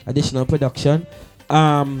Now additional production.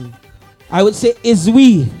 I would say Is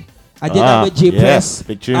We. I did that with J Press.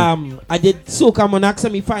 Big tune. I did Soca Monarch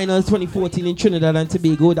semi-finals 2014 in Trinidad and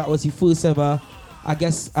Tobago. That was the first ever, I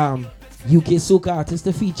guess, UK soca artist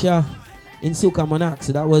to feature in Soca Monarch.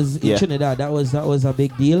 So that was in Trinidad. That was a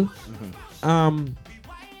big deal.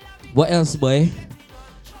 What else, boy?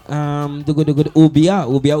 The good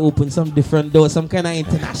Obia opened some different doors, some kind of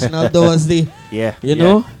international doors. You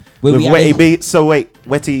know. With Wetty Beats. So wait,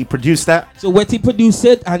 Wetty produced that? So Wetty produced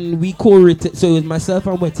it and we co-wrote it. So it was myself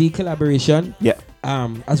and Wetty collaboration. Yeah.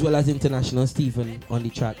 As well as international Stephen on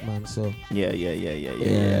the track, man. So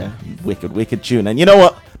yeah. Wicked tune. And you know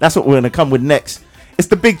what? That's what we're gonna come with next. It's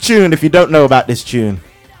the big tune. If you don't know about this tune,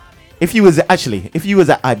 if you was at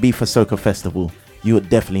Ibiza Soca Festival, you would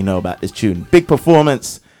definitely know about this tune. Big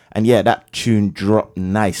performance, and yeah, that tune dropped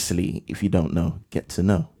nicely. If you don't know, get to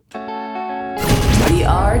know. The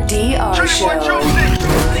RDR Show.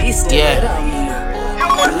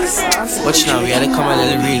 Watch now, we had to come a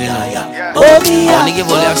little reading now. I want to give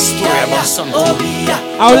all that story about something.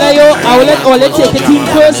 I'll let take the team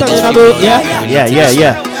first and then I'll go,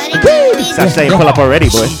 Yeah. Stop saying pull up already,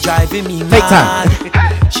 boy. Take time.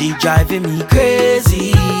 She driving me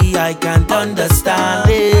crazy. I can't understand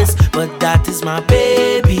this, but that is my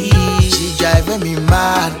baby. She driving me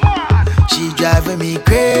mad. She driving me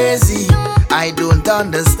crazy. I don't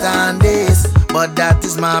understand this, but that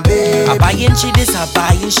is my baby. I buying she this, I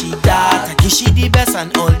buying she that. I give she the best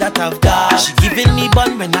and all that I've got. She giving me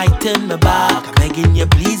bun when I turn my back. I'm begging you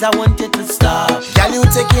please, I want you to stop. Girl, you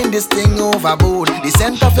taking this thing overboard. The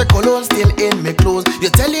scent of your cologne still in me clothes.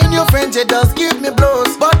 You're telling your friends you just give me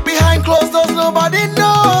blows, but behind closed doors nobody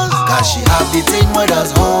knows. Cause she have the thing where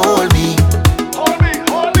does hold me.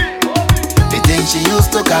 The thing she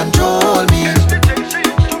used to control me.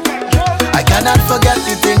 I cannot forget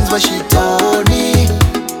the things where she told me.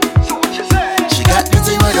 She got the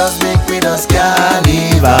thing where does make me just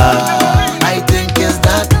carnival. I think is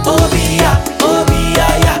that Obia.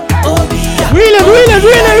 Really.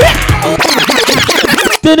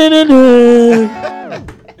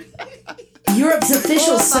 Europe's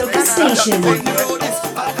official soca station.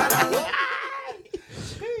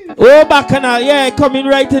 Oh, Bacchanal, yeah, coming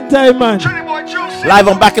right in time, man. Live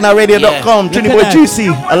on BacchanalRadio.com, Trini Boy Juicy,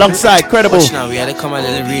 alongside Credible. Now we had to come a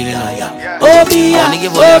little really now. OBI,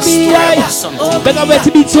 better way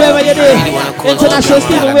to beat wherever you're there. International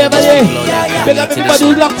Stephen, wherever you're there. Better everybody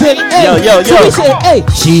who's locked in. Hey, yo. So we say, hey,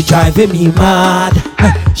 she driving me mad.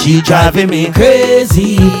 She driving me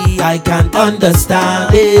crazy. I can't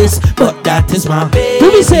understand this, but that is my baby.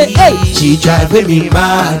 We say, hey, she driving me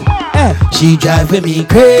mad. She driving me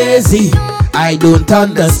crazy. I don't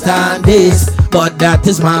understand this, but that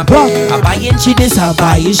is my baby. I buying she this, I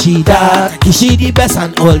buying she that. She the best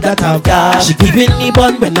and all that I've got. She giving me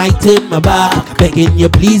bun when I turn my back. Begging you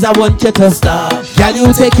please, I want you to stop. Can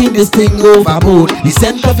you taking this thing overboard? The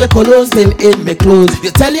scent of your cologne still in me clothes.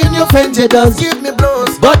 You're telling your friends you does give me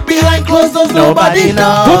blows, but behind closed doors nobody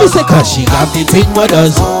knows. Don't be say cause she got the thing what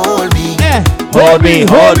does hold me. Hold me.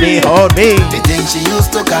 The thing she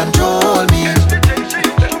used to control me.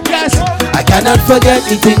 Yes, I cannot forget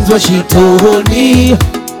the things what she told me.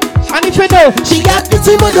 and if you know, She got the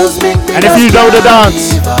thing what does make me. And if you know the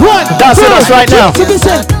dance, one, dance with us right now. So we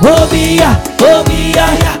say, Obia,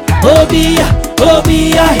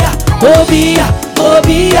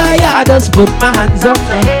 I just put my hands up.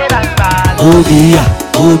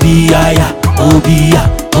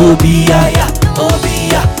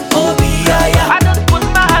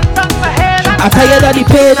 I tired of the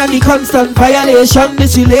pain and the constant violation.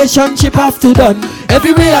 This relationship have to done.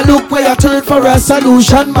 Everywhere I look, where I turn for a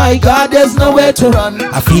solution. My God, there's nowhere to run.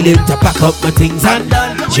 I feel it to pack up my things and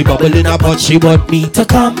done. She bubbling up, but she want me to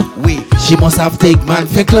come. She must have take man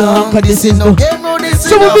for clung. Cause this is no game, no this.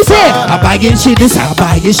 So what we say? I buying she this, I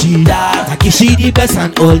buying she that. I give she the best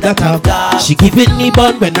and all that I've got. She giving me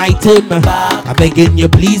bun when I turn my back. I begging you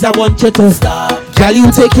please, I want you to stop. Girl,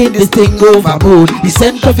 you taking this thing overboard. The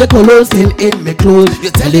scent of your cologne still in me clothes.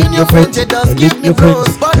 You're telling your friends, you just give me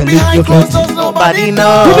blows, but behind closed doors nobody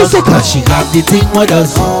knows. Let me say, cause she got the thing what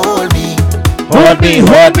does hold me.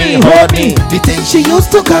 The thing she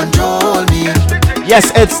used to control me.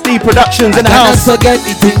 Yes, Ed Steve Productions in the I house. cannot forget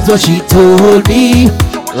the things what she told me.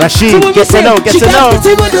 Rashid, get to know. She got the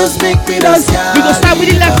thing what does make me does. We gonna start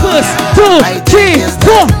with the left first. 2, 3,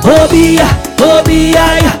 4. Obia.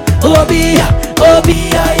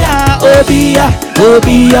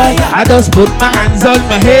 I just put my hands on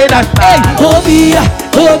my head and hey, Obia.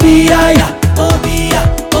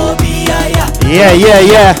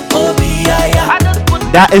 Yeah.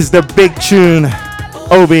 That is the big tune,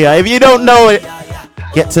 Obia. If you don't know it,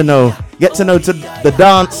 get to know to the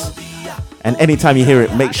dance. And anytime you hear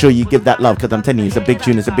it, make sure you give that love, because I'm telling you, it's a big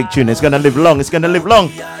tune. It's gonna live long.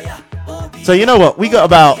 So you know what? We got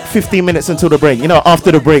about 15 minutes until the break. You know,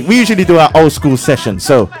 after the break, we usually do our old school session.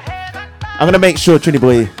 So I'm gonna make sure Trini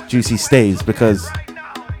Boy Juicy stays, because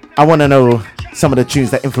I want to know some of the tunes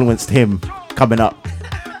that influenced him coming up,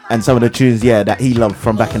 and some of the tunes, that he loved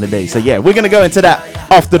from back in the day. So we're gonna go into that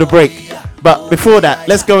after the break. But before that,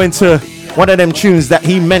 let's go into one of them tunes that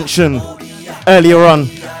he mentioned earlier on.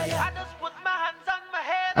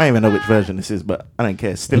 I don't even know which version this is, but I don't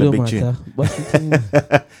care. It's still a big tune.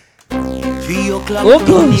 3 o'clock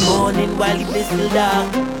in the morning while it is still dark.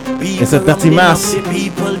 It's a dirty mass.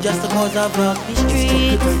 People just cause of rock the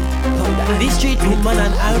streets. The street woman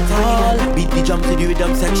and alcohol. Beat the drum to the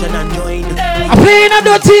rhythm section and join. I'm playing a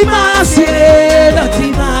dirty mass,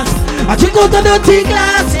 dirty mass. I drink out a dirty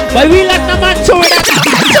glass, but we let no man show it.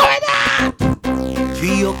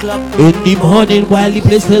 3 o'clock in the morning while the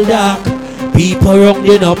place still dark. People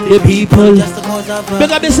rounding up the people.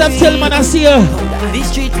 Big up yourself, tell man I see you.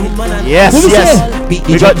 Yes. We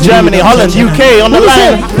got Germany, Holland, UK on the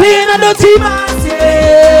line. Playing a dirty mass.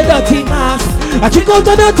 I drink out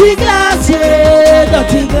a dirty glass,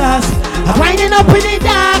 dirty glass. I'm winding up in the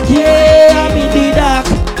dark, I'm in the dark.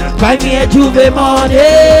 Buy me a Juve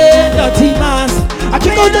morning, dirty mass. I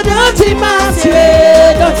drink out a dirty mass,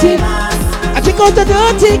 dirty mass. I drink out a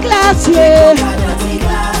dirty glass,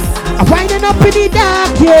 I'm winding up in the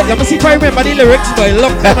dark, Let me see if I remember the lyrics, boy.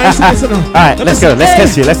 Look, alright, let's go.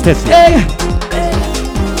 Let's test you.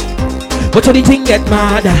 But when you think get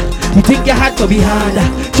mad, you think your heart to be harder.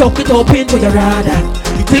 Choke it up into your radar.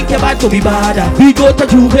 You think your bad to be badder. We go to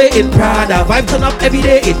Juve in Prada. Vibe turn up every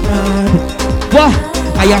day, it's mad. What?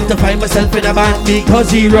 I have to find myself in a band, because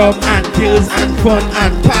the rum and pills and fun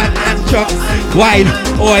and pan and trucks. Wine,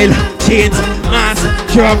 oil, chains, mass,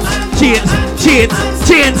 drums, chains.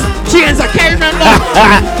 I can't remember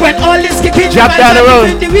when all this kicking. Drop down the road.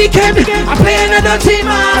 In the weekend, I'm playing a dirty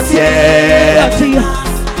mass, dirty mass.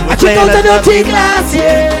 we're I check playing out the that dirty glass,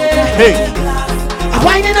 yeah. Hey. I'm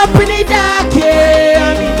winding up in the dark, yeah.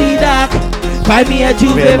 I'm in the dark. Find me a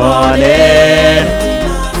Juve morning.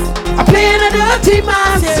 I'm playing a dirty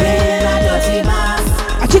mass.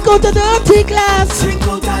 I check out the dirty glass.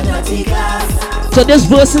 So this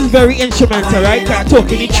verse is very instrumental, right? Can't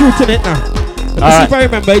talk any truth in it now. Let me see if I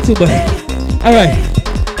remember it too, but alright.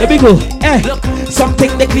 Here we go.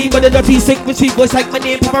 Something they clean but the dirty sick with sweet voice like my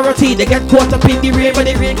name Pavarotti. They get caught up in the rain but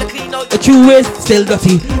the rain can clean out. The true is still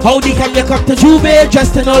dirty. How they can you come to Juve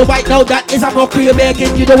dressed in all white now? That is a mockery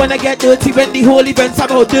begging. You don't wanna get dirty when the whole event's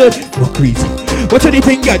about dirt. Mockeries. What do you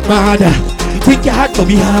think get mad? You think you had to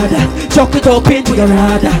be harder? Chocolate or paint to your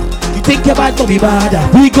radar. You think you're bad, but we bad.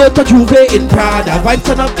 We go to Juve in Prada. Vibes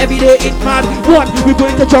turn up every day in mad. One, we're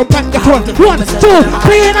going to jump and get one. 1, 2,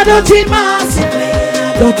 playing a dirty mass.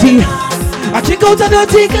 Dirty. I check out a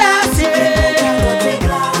dirty glass.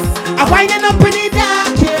 I'm winding up in the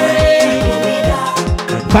dark.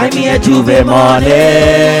 Find me a Juve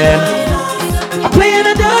morning. I'm playing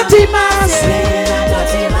a dirty mass.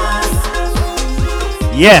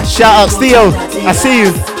 Yeah, shout out Theo. I see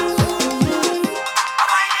you.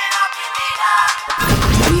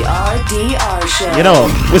 You know,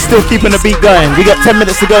 we're still keeping the beat going. We got 10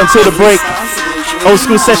 minutes to go until the break. Old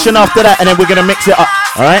school session after that, and then we're gonna mix it up.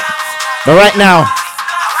 Alright? But right now,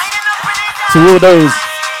 to all those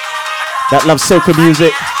that love soca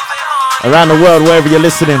music around the world, wherever you're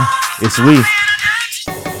listening, it's we.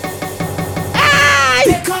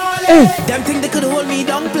 Them think they could hold me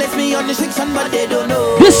down, place me on the section, but they don't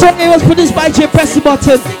know. This song was produced by J. Press the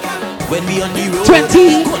Button. When we on the road,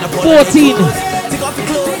 2014.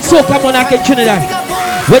 Soca Monarch in Trinidad.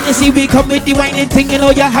 When you see we come with the whining thing, you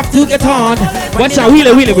know you have to get on. Watch out,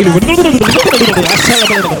 wheelie.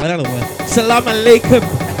 Salam alaikum.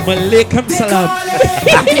 Malaikum salam.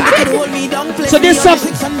 So this song,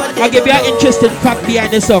 I'll give you an interesting fact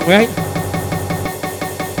behind this song, right?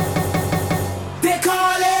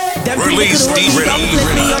 Release D-Rhythm,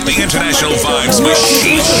 the international vibes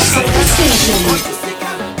machine.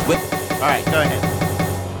 Alright, go ahead.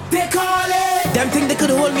 Them think they could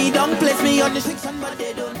hold me down, place me on the section, but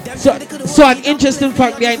they don't. So an interesting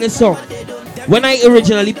fact behind this song. When I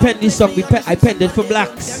originally penned this song, I penned it for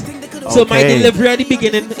blacks. So my delivery at the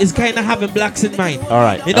beginning is kind of having blacks in mind.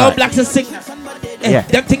 Alright. You know, blacks are sing.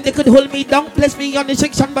 Them think they could hold me down, place me on the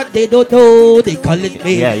section, but they don't know. They calling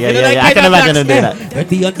me. Yeah. You know, I can imagine them doing that. When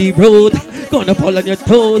we on the road, gonna pull on your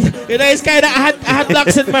toes. You know, it's kind of I had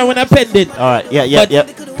blacks in mind when I penned it. Alright, yeah.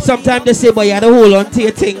 Sometimes they say, boy, you gotta hold on to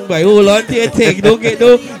your thing, boy. Hold on to your thing.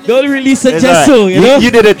 Don't release it It's just right. so, you know. You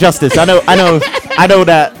did it justice. I know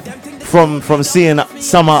that from seeing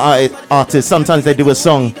some artists, sometimes they do a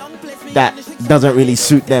song that doesn't really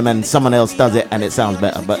suit them and someone else does it and it sounds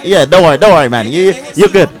better. But yeah, don't worry, man. You're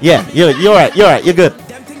good. Yeah, you're alright. You're good.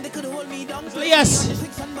 So yes,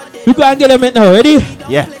 you go and get them in now. Ready?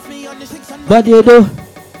 Yeah. But they do.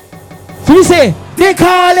 So we say, they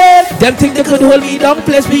call it. Them think they could hold me down,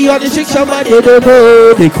 place me on the section, but they don't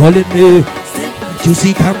know. They calling me.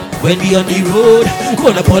 Juicy camp when we on the road.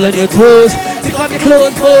 Gonna pull on your toes. Take off your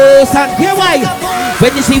clothes first and hear why.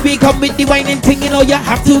 When you see we come with the whining thing, you know you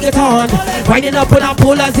have to get on. Winding up on our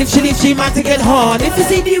pole as if she leaves, she man to get on. If you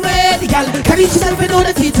see the way the girl carry herself and know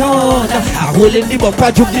that it's on. I hold in the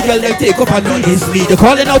bumper, jump the girl, then take up and it's me. They're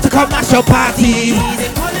calling out to come mash your party.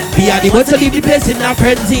 We are the ones to leave the place in a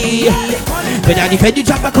frenzy. When I defend you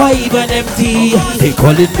drop a car even empty. They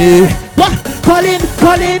calling me. What? Calling.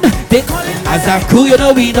 They calling. As a crew, you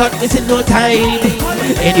know we not missing no time.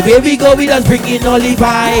 Anywhere we go, we just bring in all the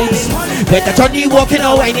vibes. Better turn the walking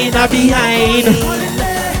or whining or behind.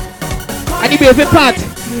 And the baby part.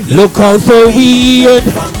 Look out for weird.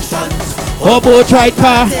 Hobo tried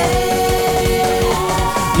pa.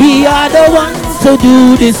 We are the ones to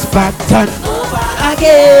do this pattern.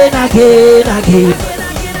 Again.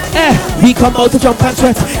 We come out to jump and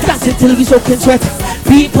sweat, dancing till we soaking sweat.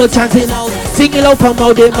 People chanting out, singing out from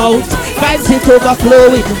out their mouth. Vibes it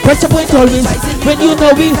overflowing, pressure point always. When you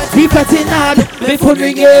know we petting hard, we phone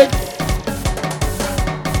ringing.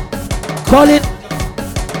 Calling.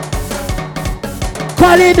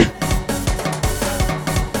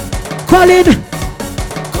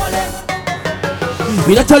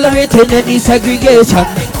 We not tolerating any segregation.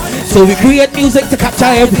 So we create music to capture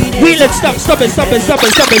every. Wheel it, stop it.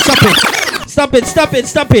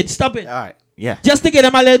 Alright, yeah. Just to get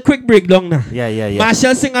them a little quick breakdown now. Yeah.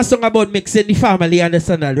 Marshall sing a song about mixing the family,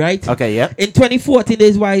 understand that, right? Okay, yeah. In 2014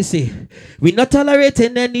 is why I say we not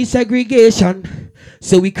tolerating any segregation.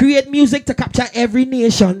 So we create music to capture every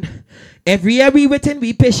nation. Every year we waiting,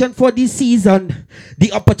 we patient for this season.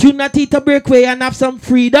 The opportunity to break away and have some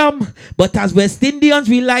freedom. But as West Indians,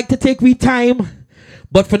 we like to take we time.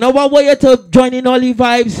 But for now, I want you to join in all the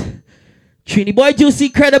vibes. Trini Boy Juicy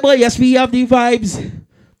Credible, yes, we have the vibes.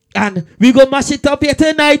 And we go mash it up here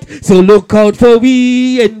tonight. So look out for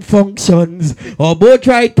we in functions or boat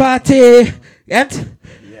ride party. And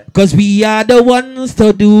cause we are the ones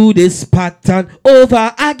to do this pattern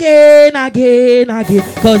over again.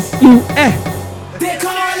 Cause you They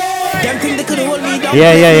call it. Them think they could hold me down.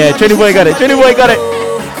 Yeah. Trini Boy got it.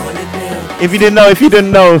 If you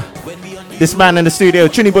didn't know, this man in the studio,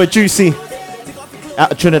 Trini Boy Juicy,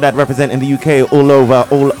 out of Trinidad, representing the UK all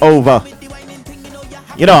over.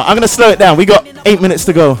 You know, I'm gonna slow it down. We got 8 minutes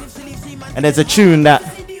to go, and there's a tune that,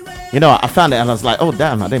 you know, I found it and I was like, oh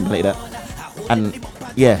damn, I didn't play that. And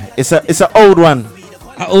yeah, it's an old one.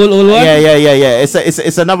 An old one? Yeah.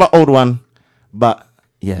 It's another old one, but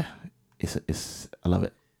yeah, it's I love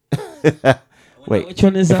it. Wait, which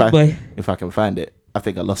one is that, boy? If I can find it, I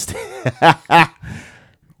think I lost it.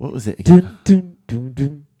 What was it again?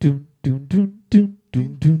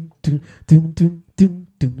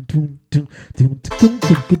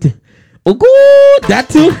 Oh, good, that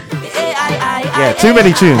too. Yeah, too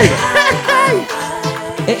many tunes.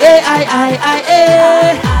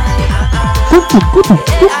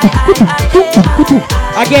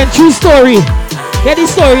 Again, true story. Hear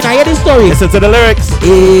this story. Listen to the lyrics.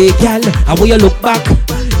 Hey, girl, I want you look back.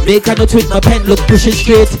 Make a note with my pen, look, push it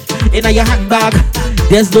straight in your handbag.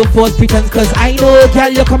 There's no false pretense, cause I know, girl,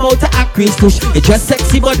 you come out to act Chris Tush. It's just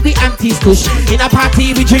sexy, but we anti-stush. In a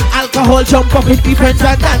party, we drink alcohol, jump up with we friends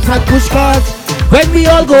and dance and push. Cause when we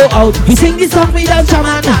all go out, we sing this song with us,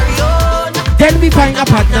 shaman. Then we find a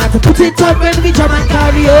partner to put it on when we jam and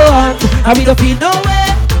carry on. And we don't feel no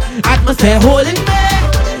way, atmosphere holding me.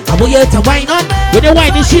 I want you to whine on. When you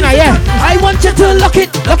whine in Sheena, yeah. I want you to lock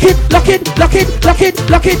it.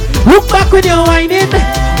 Look back when you're whining.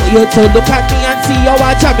 I want you to look at me and see how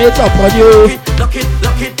I jam it up on you. Lock it.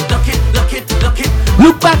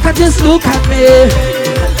 Look back and just look at me.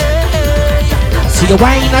 See you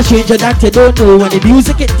whine a stranger that you don't know. When the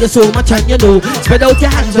music hit you so much and you know. Spread out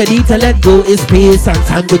your hands ready to let go. It's space and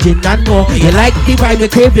sandwiching and more. You like the vibe,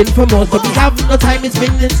 we're craving for more. So we have no time, it's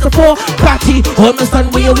minutes to 4. Party, almost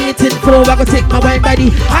done what you're waiting for. I go take my wine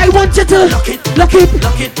buddy. I want you to lock it.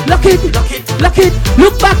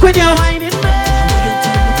 Look back when you're whining.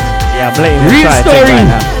 Yeah, blatant. Real story.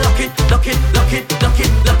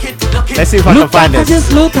 Let's see if I can find this.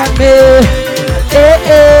 Just look at me.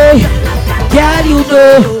 Hey. Girl, you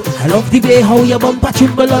know, I love the way how your bumper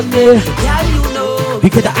tremble on me. Girl, you know, we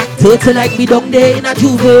could act dirty like me down there in a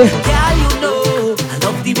juve. Girl, you know, I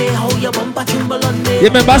love the way how your bumper tremble on me.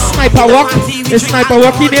 You remember Sniper Walk? Is Sniper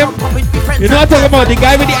Walk in him? You know what I'm talking about? The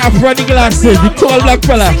guy with the afro and the glasses, the tall black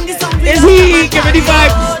fella. Is he? Give me the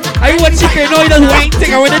vibes. I watch it, you know he does wine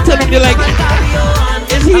thing. I want to tell him, they're like,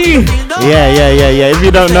 is he? Yeah. If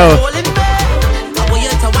you don't know,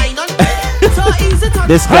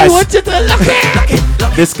 this guy,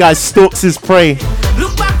 this guy stalks his prey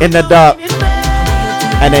in the dark,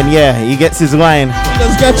 and then he gets his wine.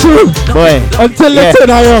 Let's get through, boy. Until they turn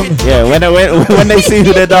around. Yeah, when they see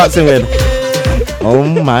who they're dancing with. Oh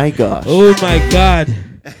my gosh. Oh my God.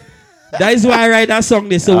 That is why I write that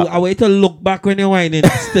song. So I wait to look back when you're whining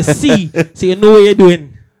to see, so you know what you're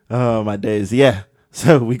doing. Oh my days. Yeah.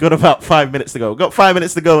 So we got about 5 minutes to go. We've got 5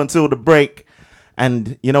 minutes to go until the break.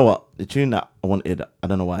 And you know what? The tune that I wanted, I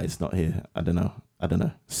don't know why it's not here. I don't know.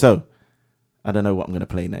 So, I don't know what I'm going to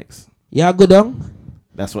play next. Yeah, go down.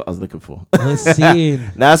 That's what I was looking for. Let's see.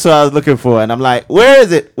 That's what I was looking for. And I'm like, where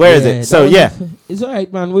is it? Where is it? So, It's all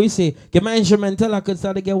right, man. What you say? Get my instrumental. I could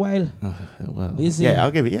start to get wild. Well, I'll give it. Yeah,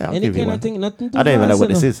 I'll give you one. Nothing I don't even know what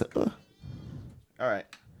this is. All right.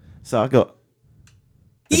 So, I got...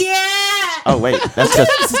 Yeah! Oh, wait. That's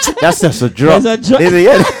just a drop. There's a drop.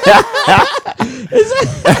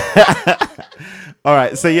 All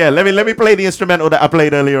right, so let me play the instrumental that I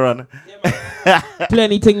played earlier on. Play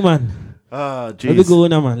anything, man. Oh, jeez. Let me go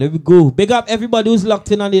now, man. Let me go. Big up everybody who's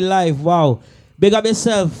locked in on the live. Wow. Big up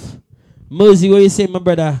yourself. Mosey, what you say, my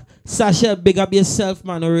brother? Sasha, big up yourself,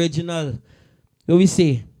 man. Original. What we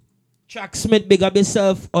say? Tracksmith, big up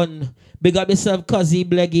yourself. Big up yourself, Cuzzy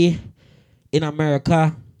Bleggy in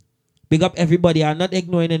America. Big up everybody. I'm not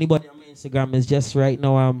ignoring anybody on my Instagram. It's just right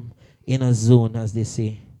now I'm in a zone, as they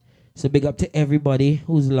say. So big up to everybody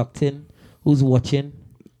who's locked in, who's watching,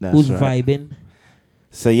 who's vibing.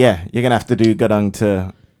 So you're gonna have to go down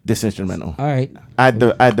to this instrumental. All right. I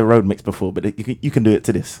had the road mix before, but you can do it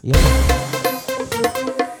to this. Yeah.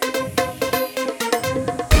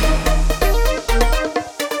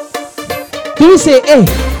 we say, hey,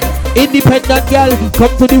 independent girl,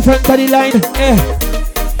 come to the front of the line. Hey,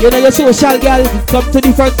 you know your social girl, come to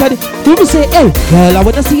the front of the. Do we say, hey, girl, I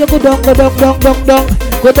wanna see you go down, go down, down, down, down,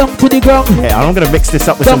 go down to the ground. Yeah, I'm gonna mix this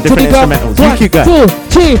up with down some different instrumentals. One, You guys.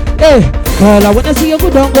 2, 3, hey, girl, I wanna see you go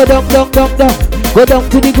down, go down, down, down, down, go down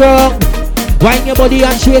to the ground. Wind your body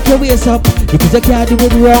and shake your waist up because I can't do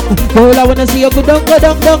it wrong. Girl, I wanna see you go down, go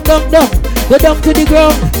down, down, down, down, go down to the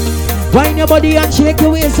ground. Wind your body and shake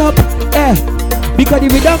your waist up, eh? Because the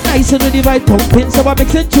rhythm nice and the vibe pumping, so I'm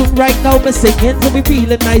mixing tune right now. Me singing, so we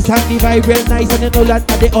feeling nice and the vibe real nice, and you know that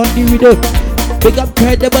they on the rhythm. Big up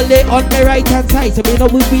Credible, they on my right hand side, so we know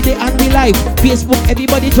we'll be there on the live. Facebook,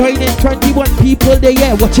 everybody joining, 21 people there,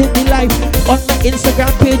 yeah, watching the live. On my Instagram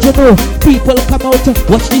page, you know, people come out to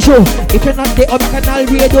watch the show. If you're not there on my canal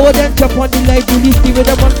radio, then jump on the live, release the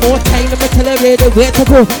rhythm one more time, and me tell you where to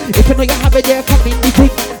go. If you know you have it there, come in the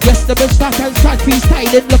thing. Yes, the best start and start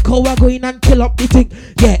freestyling. Look how we're going and kill up the thing.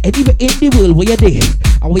 Yeah, anywhere in the world where you're there,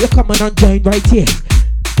 and where you're coming and join right here.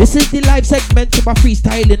 This is the live segment of my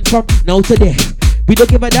freestyling from now to there. We don't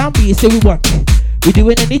give a damn, we say we want. We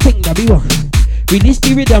doing anything that we want. Release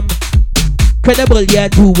the rhythm. Credible, yeah,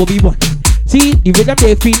 do what we want. See, the rhythm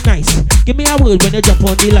they feel nice. Give me a word when you jump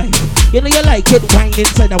on the line. You know you like it, wine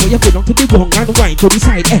inside. That way you go down to the ground and wine to the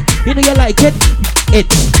side. Eh, you know you like it. It.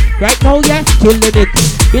 Right now, yeah, killing it.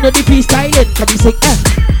 You know the freestyling, come and sing, eh.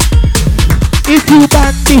 If you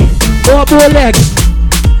bandy, or bow leg.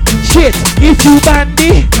 Shit, if you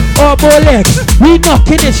bandy or bow leg, we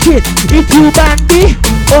knocking it straight. If you bandy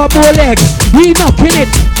or bow leg, we knocking it.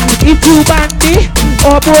 If you bandy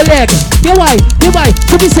or bow leg, yeah why?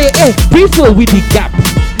 So we say, hey, people with the gap.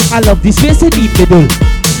 I love this face in the middle.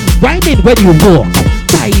 Whining when you walk,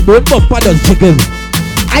 time on bumper does jiggle.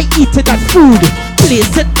 I eat that food,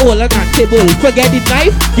 place it all on a table. Forget the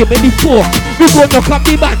knife, give me the fork. We go knock up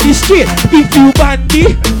the bandy straight. If you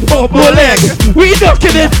bandy or bow leg, we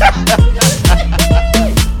knocking it.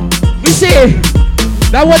 We say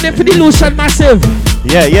that one there for the Lucian Massive.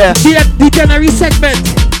 Yeah. The January segment.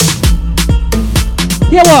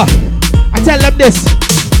 Hear what? I tell them this.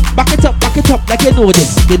 Back it up like you know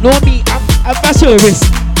this. You know me, I'm a service.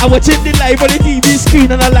 I'm watching the live on the TV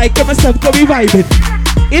screen and I like myself to be vibing.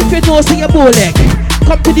 If you know see a bow leg,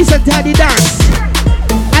 come to this and the dance.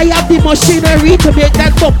 I have the machinery to make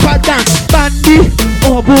that bumper dance. Bandy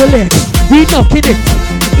or bow leg, we knocking it.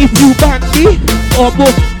 If you bandy or bow,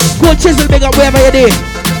 go chisel big up wherever you're there.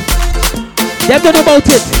 They've done about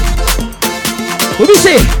it. What we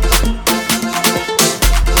say?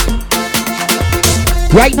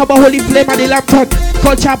 Right now, my holy flame on the laptop.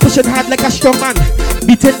 Culture pushing hard like a strong man.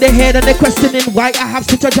 Beating the head and they questioning why I have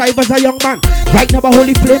such a drive as a young man. Right now, my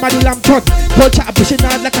holy flame on the laptop. Culture pushing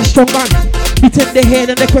hard like a strong man. Beating the head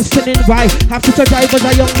and they questioning why I have such a drive as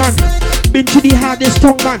a young man. Been to the hardest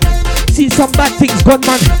strong man. See some bad things gone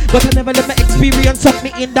man, but I never let my experience up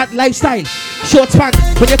me in that lifestyle. Short span,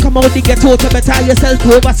 when you come out the ghetto to better yourself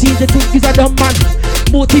overseas, the thing is a dumb man.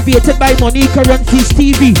 Motivated by money, currency,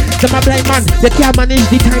 TV. Them a blind man, they can't manage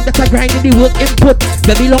the time that I grind in the work input.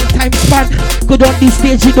 Very long time span, good on the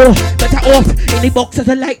stage you know. Better off in the box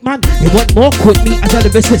as a light man. They want more, quote me as a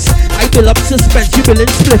lyricist. I build up suspense, you build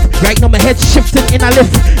in split. Right now my head shifting in a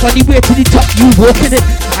lift. On the way to the top, you walking it.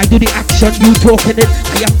 I do the action, you talking it.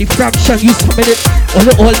 I have the fraction, you summon it.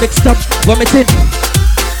 All mixed up, vomiting.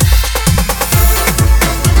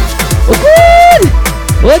 Oh good!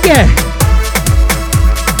 Okay.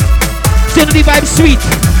 Still the vibe sweet.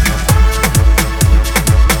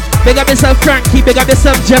 Big up yourself Frankie, big up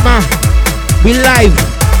yourself Gemma. We live.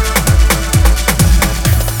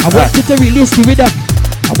 I want you to release the rhythm.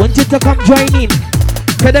 I want you to come join in.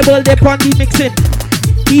 Credible they on the mixing.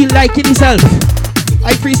 He liking himself.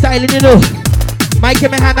 I freestyling, you know. Mike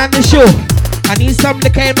in my hand on the show. I need some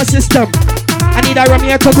liquor in my system. I need a rum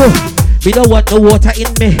here to go. We don't want no water in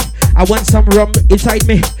me. I want some rum inside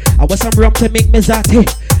me. I want some rum to make me zati.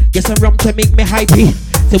 Get some rum to make me hypey.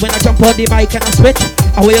 So when I jump on the mic and I sweat,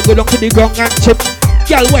 I will go down to the ground and chip.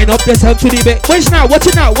 Girl, wind up yourself to the bed. Watch now, watch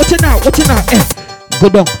it now, watch it now, watch it now. Eh. Go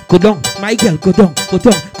down, my girl, go down.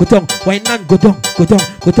 Wine and go down.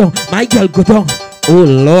 My girl, go down. Oh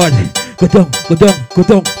Lord, go down.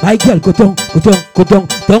 My girl, go down.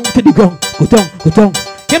 Down to the ground, go down.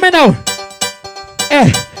 Hear me now.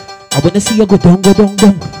 Eh, I wanna see you go down.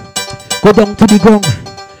 Go down to the ground.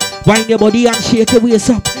 Wind your body and shake your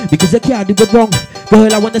waist up because you can't do it wrong.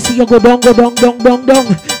 Girl, I wanna see you go down. Go down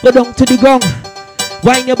to the ground.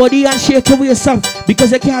 Wind your body and shake your waist up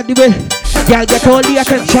because you can't do it. Girl, get all the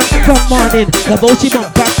attention from morning. The bouncy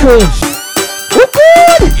bumper cool. Woo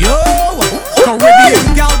good! Yo,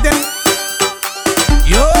 Caribbean gal them.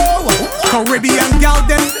 Yo, Caribbean Caribbean gal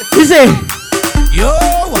them. You see? Yo.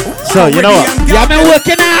 So you know what? Yeah, been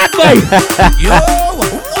working hard, boy. Yo.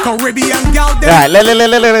 Caribbean gal them. All right,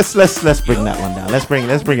 let's bring that one down. Let's bring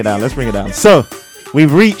it down. So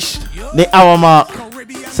we've reached the hour mark.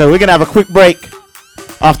 So we're gonna have a quick break.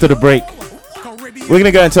 After the break, we're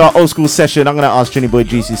gonna go into our old school session. I'm gonna ask Jenny Boy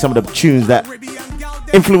GC some of the tunes that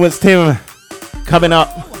influenced him coming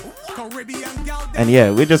up. And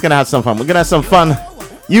yeah, we're just gonna have some fun. We're gonna have some fun.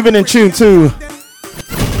 You've been in tune to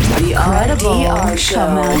The RDR Show.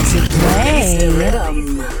 Come out to play.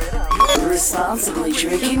 Responsibly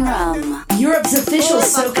drinking rum. Europe's official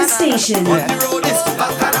soca station.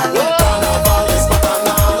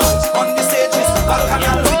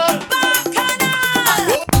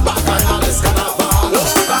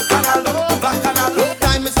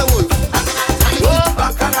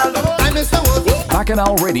 BacchanalRadio.com.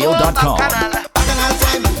 BacchanalRadio.com.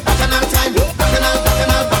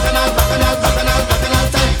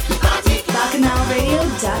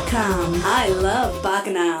 I love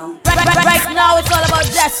Bacchanal. Right now it's all about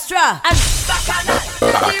Destra and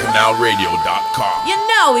BacchanalRadio.com. You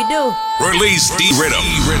know we do. Release D Rhythm,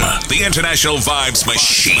 the international vibes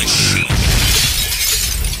machine.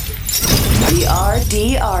 The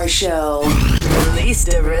RDR Show. Release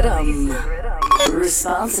the rhythm.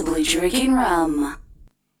 Responsibly drinking rum.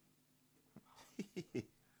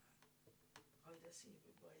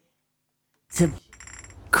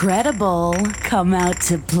 Credible, come out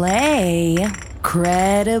to play.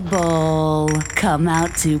 Credible, come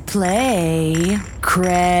out to play.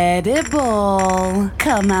 Credible,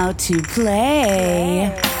 come out to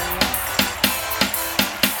play.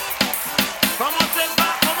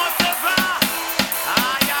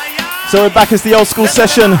 So we're back as the old school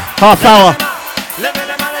session, half hour.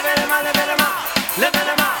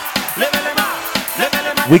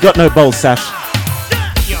 We got no bowl, Sash.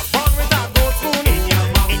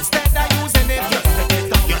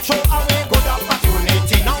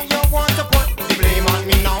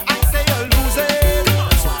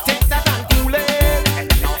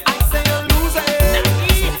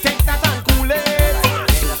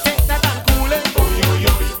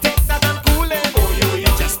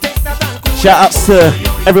 Shout outs to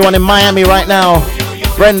everyone in Miami right now.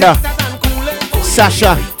 Brenda,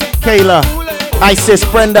 Sasha, Kayla, Isis,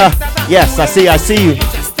 Brenda. Yes, I see you.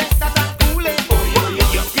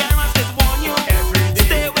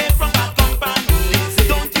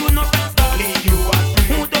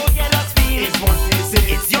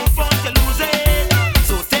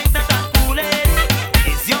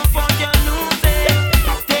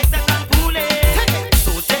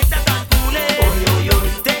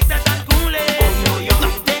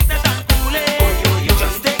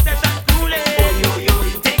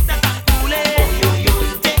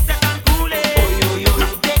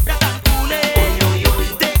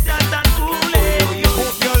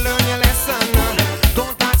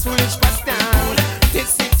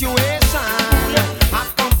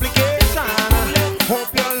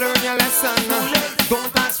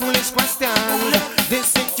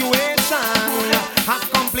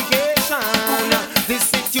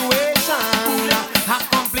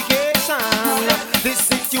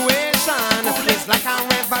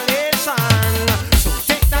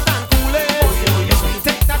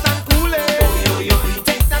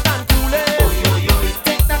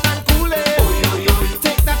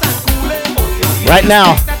 Right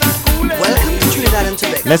now, welcome to Trinidad and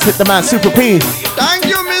Tobago. Let's hit the man, Super P. Thank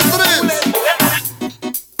you, mistress.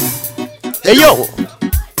 Hey yo,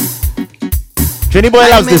 Jenny Boy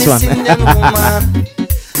loves this one.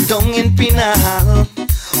 Down in Pinal,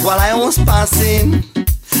 while I was passing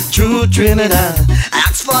through Trinidad, I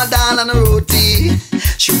asked for a dal and a roti.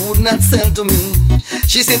 She would not sell to me.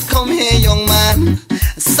 She said, "Come here, young man,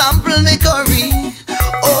 sample me curry."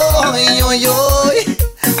 Oh, yo, yo.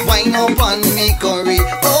 Wine up on me curry,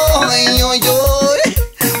 oh yo yo.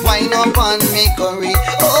 Wine up on me curry,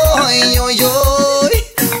 oh yo yo.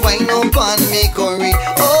 Wine up on me curry,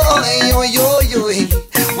 oh yo yo yo.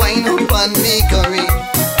 Wine up on me curry,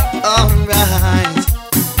 alright.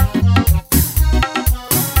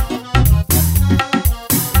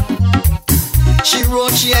 She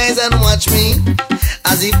rolled she eyes and watched me,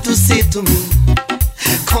 as if to say to me,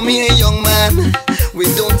 "Come here, young man, we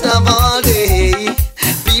don't have all day."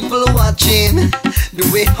 People watching the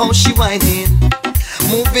way how she whining,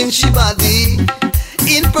 moving she body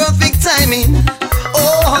in perfect timing.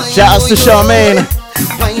 Oh, shout outs to Charmaine,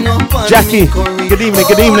 Jackie. Good evening,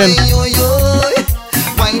 good evening.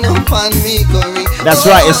 That's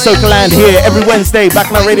right, it's Soca Land here every Wednesday.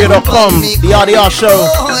 BacchanalRadio.com, the RDR Show.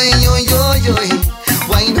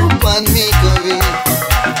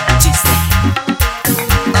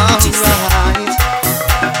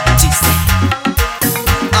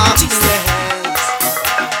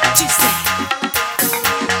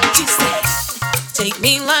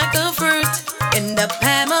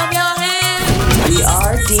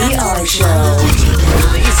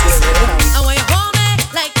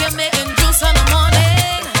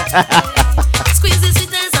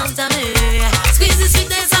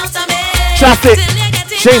 Traffic,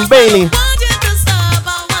 Shane Bailey.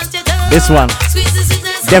 This one,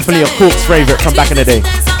 definitely a Cork's favorite from back in the day.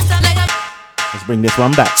 Let's bring this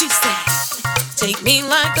one back. Take me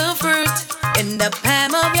like a fruit in the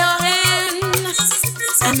palm of your hand.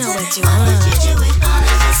 I know what you want.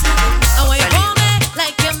 Oh, you hold me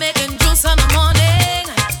like you're making juice on the morning.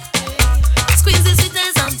 Squeeze the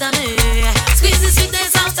sweetness out of me. Squeeze the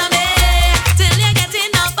sweetness out of me. Till you get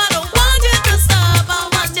enough. I don't want you to stop. I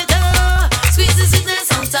want you to squeeze the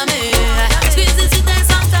sweetness out of me. Squeeze the sweetness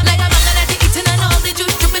out of me. Like a mango that you're eating and all the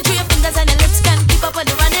juice dripping through your fingers and your lips can't keep up with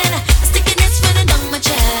the running. Stickiness running down my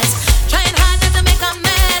chest. Trying hard not to make a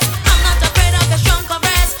mess. I'm not afraid of your strong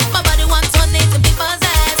caress. My body wants one need to be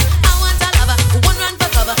possessed. I want a lover who won't run for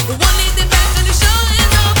cover, who won't leave the best till the show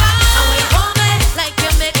is over. I want you hold me like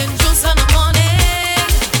you're making juice on the morning.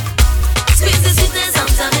 Squeeze the sweetness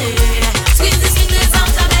out of me. Squeeze the sweetness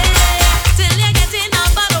out of me. Till you get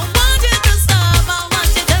enough. I don't want you to stop. I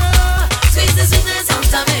want you to squeeze the sweetness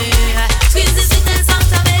out of me. Squeeze the sweetness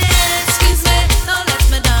out of me. Squeeze me, don't let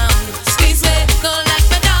me down. Squeeze me, don't let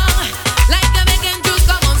me down. Like you're making juice,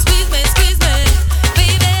 come on, squeeze me,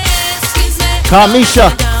 baby. Squeeze me. Carmisha,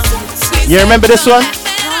 you remember this one?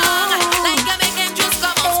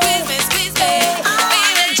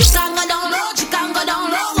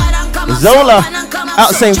 Zola,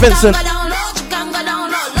 out St. Vincent.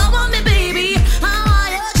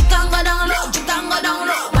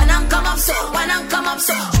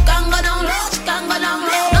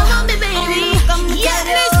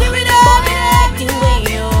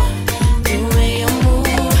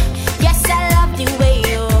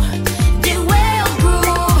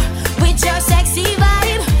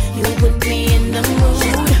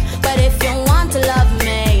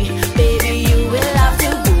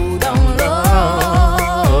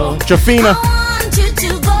 Trafina.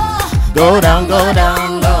 Go down, go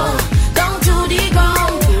down low. Down to the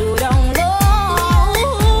ground, go down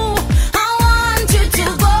low. I want you to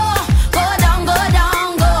go down, go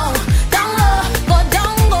down, go down low,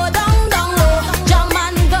 go down low. Jump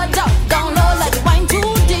and go down low, like wine to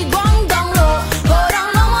the ground, down low. Go down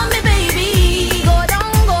low on me, baby. Go down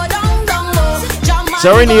low. Jump. So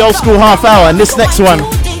we're in the old school half hour, and this next one,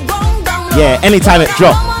 yeah, anytime it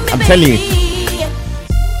drop, I'm telling you.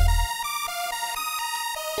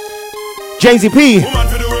 Jay-Z P,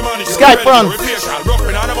 Skype on.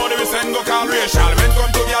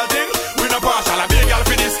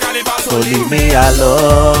 So leave me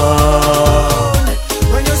alone.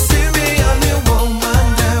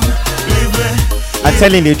 I'm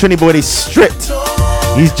telling you, Trini Boy is stripped.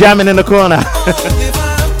 He's jamming in the corner.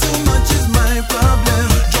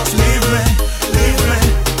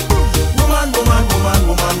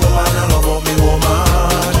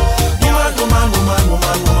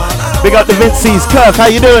 Big up the Vinci's. Kirk, how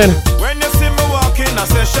you doing? When you see me walk in a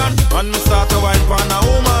session and me start to wine for a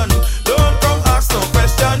woman, don't come ask no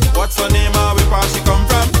question. What's her name or where she come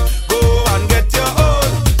from? Go and get your own.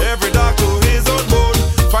 Every dog to his own bone.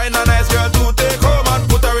 Find a nice girl to take home and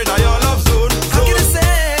put her in your love zone. How can I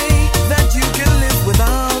say that you can live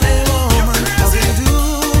without a woman? How can you do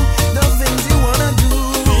the things you wanna do?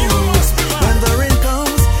 When the rain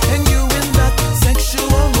comes and you in that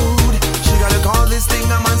sexual mood, she gotta call this thing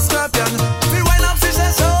a man scorpion.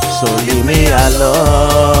 So leave me alone.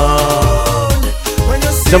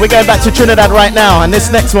 So we're going back to Trinidad right now, and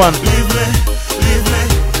this next one,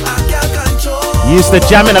 you used to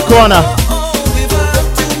jam in a corner,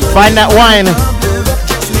 find that wine.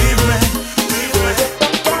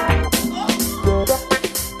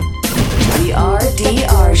 The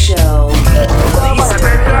RDR Show.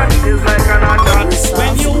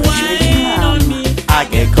 When you whine on me, I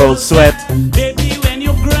get cold sweat. baby, when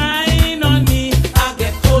you grind on me, I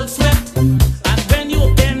get cold sweat. And when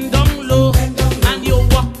you bend down low and you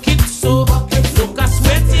walk it so, look a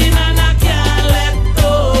sweating and I can't let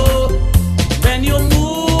go. When you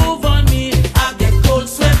move on me, I get cold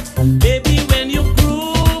sweat. Baby, when you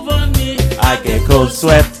groove on me, I get cold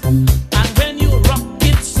sweat. and when you rock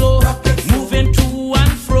it so, moving to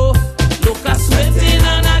and fro, look a sweating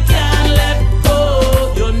and I can't let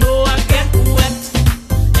go. You know I get wet.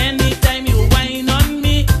 Anytime you whine on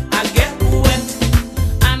me, I get wet.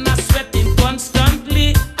 And I'm sweating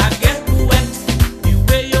constantly, I get wet. The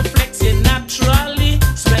way you're flexing naturally,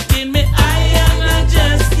 sweating me eye and I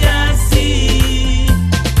just can't see.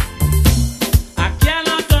 I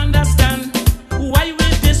cannot understand why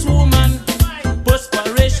with this woman,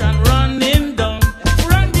 perspiration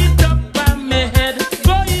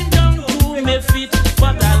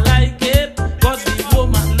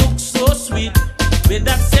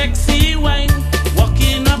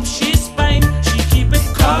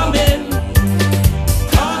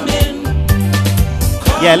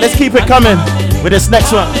Yeah, let's keep it coming with this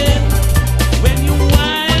next one.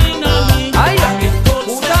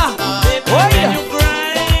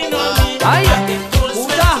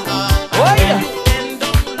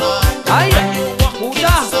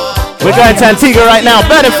 We're going to Antigua right now.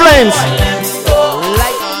 Burning Flames.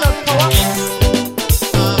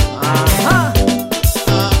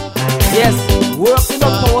 Yes, working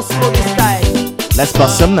up power slow this time. Let's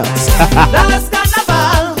bust some nuts. Last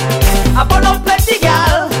carnival, I bought up plenty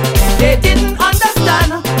gal. They didn't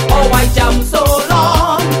understand how I jammed so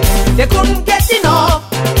long. They couldn't get enough.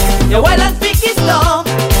 The well and speaking stuff.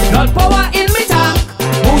 Blood power in me tank,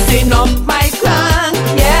 boosting up my clan.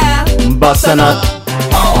 Yeah, Bust a nut.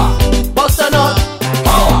 power, bust a nut,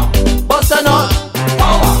 power, bust a nut,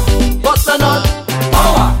 power, bust a nut,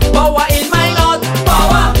 power, power in my nut,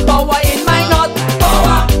 power, power in my nut,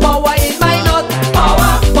 power, power in my nut,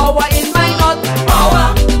 power, power in my nut, power.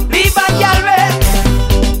 Leave a girl red,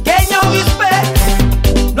 gain your respect,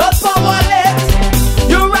 not power left.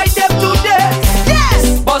 You write them to death.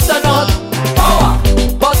 Yes, bust a nut, power,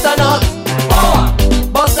 bust a nut, power,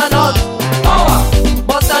 bust a nut, power,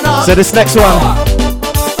 bust a nut. So this next one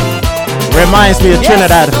reminds me of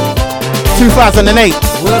Trinidad, 2008.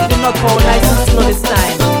 Working up all nice and slow this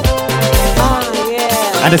time. Oh,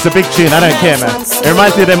 yeah. And it's a big tune, I don't care, man. It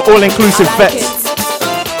reminds me of them all-inclusive fets.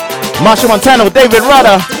 Marshall Montano, David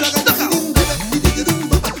Rudder.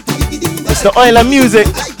 It's the oil and music.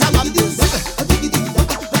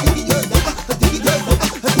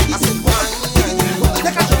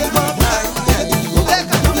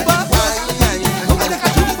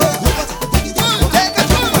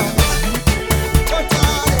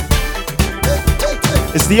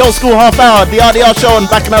 It's the old school half hour, the RDR show on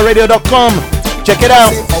BacchanalRadio.com. Check it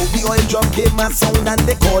out. How the oil drum came a sound and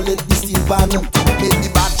they call it the steel pan. Make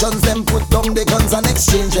the bad guns them put down the guns and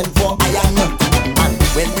exchange them for iron. And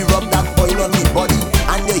when we rub that oil on the body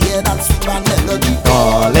and you hear that sweet band melody,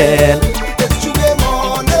 Calling. it's Tuesday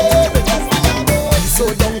morning.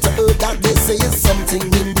 So down to earth that they say it's something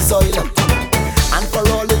in the soil. And for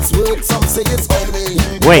all its worth, some say it's always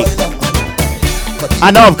in the Wait. oil.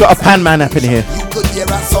 I know I've got a pan man up in here.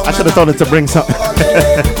 I should have told him to bring something.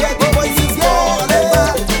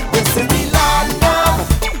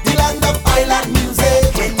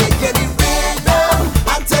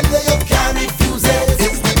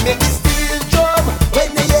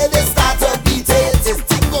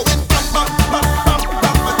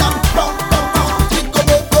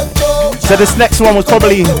 So this next one was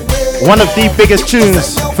probably one of the biggest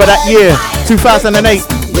tunes for that year,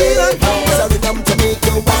 2008.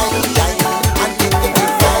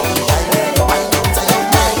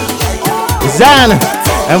 Zan,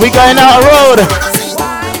 and we going out a road.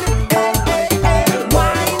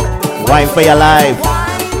 Wine for your life.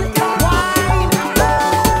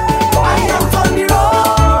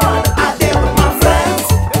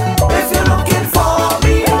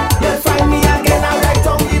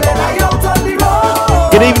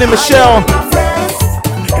 Good evening, Michelle.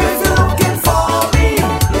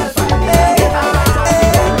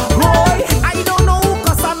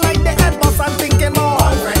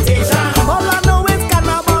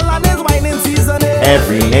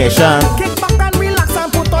 Every nation. Kick back and relax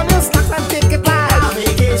and put on your slacks and take it like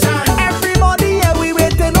vacation. Everybody here we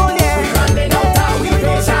waiting on you. We running out of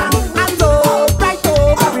vacation. And so bright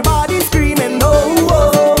up, everybody screaming no.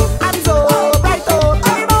 And so bright up,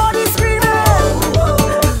 everybody screaming.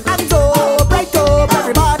 And so bright up,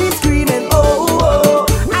 everybody screaming oh.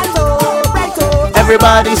 And so bright up,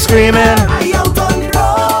 Everybody screaming. I out on the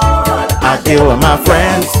road. I deal with my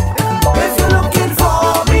friends. If you're looking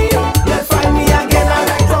for me, you'll find me again. I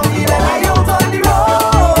right on the line, I out on the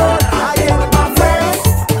road. I am with my friends.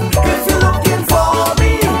 If you're looking for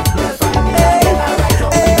me, you'll find me again. I right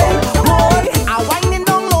on the line. Boy, I'm winding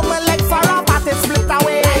down low, my leg for a party split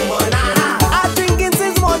away. I'm drinking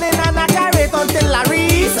since morning and I carry it until I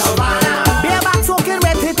reach Savannah. Bareback smoking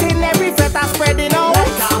wet, hitting every fret and spreading out.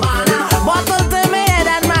 Bottle to me head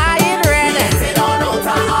and my eye red. Sit on out of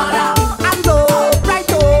order. I'm so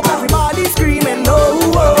bright up, everybody screaming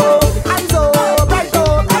no. I'm so bright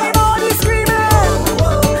up, everybody screaming.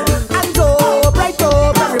 I'm so bright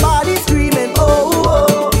up, everybody screaming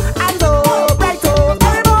oh. I'm so bright up,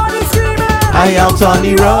 everybody screaming. I out on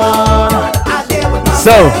the road. I deal with my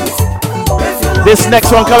So, friends. this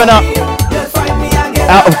next one coming up You'll find me again.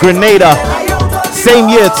 out of Grenada, same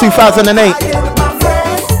year, 2008.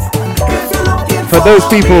 For those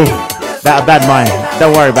people that are bad mind,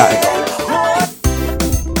 don't worry about it.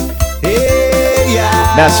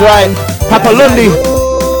 That's right, Papa Lundi.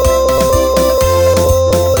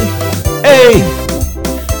 Hey,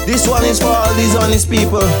 This This one is for all these honest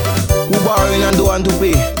people who borrowing and don't want to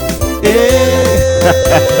pay.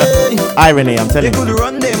 Hey. Irony, I'm telling They you. could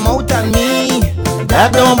run their mouth on me.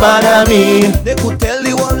 That don't bother me. They could tell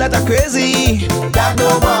the world that I'm crazy. That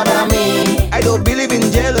don't bother me. I don't believe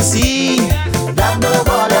in jealousy. That don't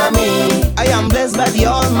bother me. I am blessed by the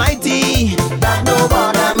Almighty. That don't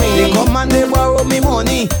bother me. They come and they borrow me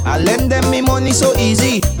money. I lend them me money so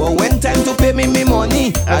easy. But when time to pay me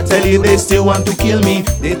money, I tell you they still want to kill me.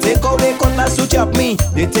 They take out their cutlass to chop me.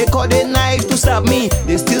 They take out their knife to stab me.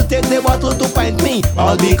 They still take the bottle to pint me.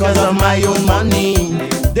 All because of my own money.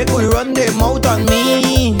 They could run their mouth on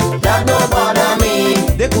me. That don't bother me.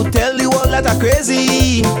 They could tell the world that I'm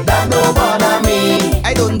crazy. That don't bother me.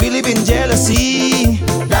 I don't believe in jealousy.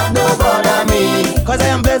 That don't bother me. Cause I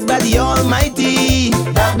am blessed by the Almighty.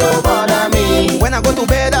 That don't bother me. When I go to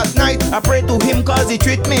bed at night, I pray to Him cause He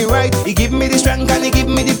treat me right. He give me the strength and He give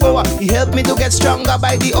me the power. He help me to get stronger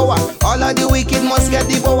by the hour. All of the wicked must get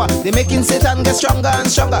devoured. They making Satan get stronger and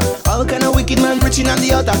stronger. All kind of wicked men preaching on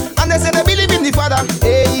the altar. And they say they believe in the Father.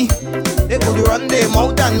 Hey, they could run their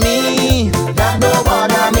mouth on me. That don't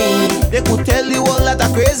bother me. They could tell the world that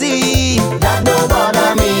I'm crazy. That don't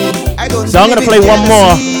bother me. I don't So I'm gonna play one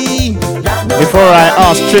more before I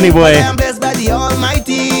ask Trini Boy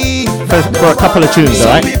for a couple of tunes,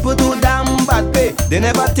 alright? So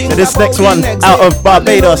this next one out of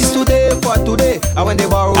Barbados. I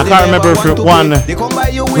can't remember if it won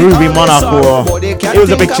Ruby Monarch or it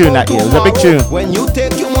was a big tune that year. It was a big tune. When you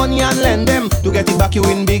take your money and lend them to get it back, you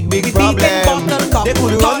in big problem. They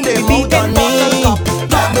could run their mouth on me.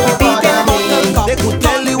 They could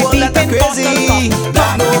tell the world that I'm crazy.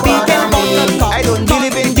 I don't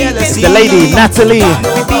believe in jealousy. The lady Natalie.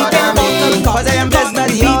 Cause I am blessed by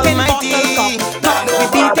the Almighty.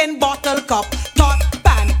 Beating bottle cup, top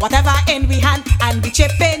pan, whatever in we hand, and we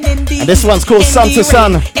chipping in the. And this one's called Sun to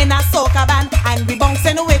Sun. In a soca band, and we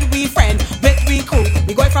bouncing with we friend, with we crew.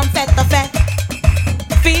 We going from fete to fete,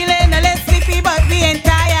 feeling a little sleepy, but we ain't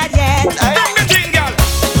tired yet.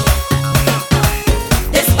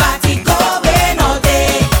 This party going all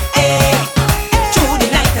day, through the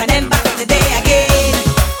night and then back the day again.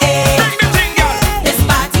 This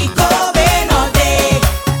party going all day,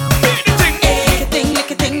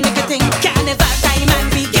 lick a ting, carnival time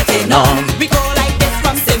and we getting on. We go like this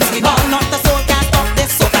from since we born. Not the soul can't stop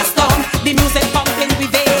this soca storm. The music pumping we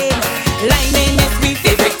vein, lining is we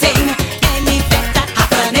favorite thing. Any event that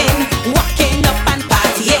happening, walking up and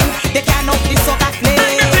partying, they can't off the soca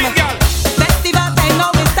flame. Festival time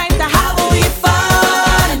now, it's time to have we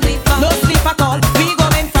fun. No sleep at all, we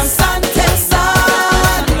going from sun till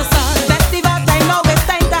sun. Festival time now, it's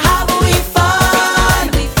time to have we fun.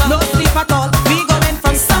 No sleep at all, we going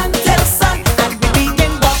from sun till sun. And we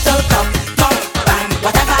beating bottle cup, top band,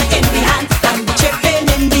 whatever in we hand, and we chipping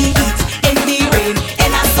in the heat, in the rain,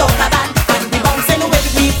 in a soca band, and we bouncing with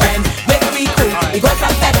we friend, with we crew. We go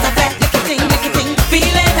from fete to fete, lick a ting,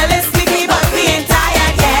 feeling a little sleepy, but we ain't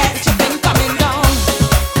tired yet. Chipping coming down.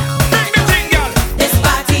 This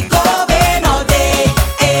party going all day,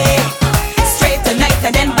 straight tonight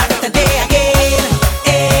and then back the day again.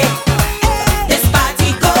 This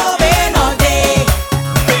party going all day,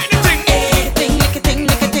 lick a ting,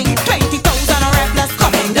 20,000 revelers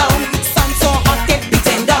coming down. Sun so hot it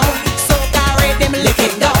beating down, soca rhythm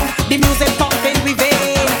licking down. The music pumping we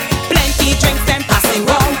vein, plenty drinks them passing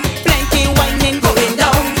round, plenty whining going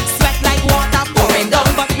down, sweat like water pouring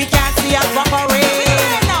down, but we can't see a drop of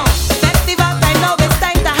rain. Festival time now, it's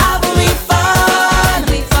time to have we fun.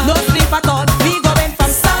 No sleep at all, we going from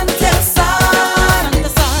sun till sun.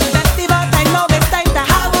 Festival time now, it's time to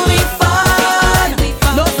have we fun.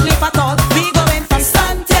 No sleep at all, we going from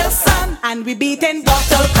sun till sun. And we beating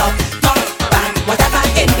bottle cup, top band, whatever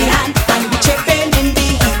in the hand, and we chipping in the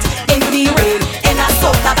heat, in the rain, in a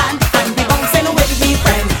soca band, and we bouncing with we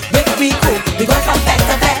friend, with we crew. We go from fete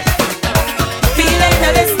to fete, feeling a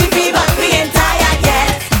little sleepy, but we ain't tired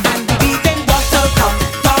yet. And we beating bottle cup,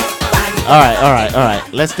 top band. All right.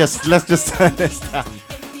 Let's just turn this down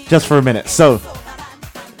just for a minute. So,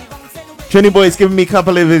 Trini Boy's giving me a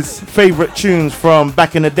couple of his favorite tunes from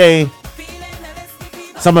back in the day.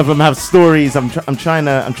 Some of them have stories. I'm trying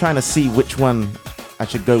to see which one I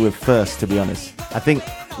should go with first. To be honest, I think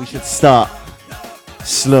we should start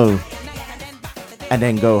slow and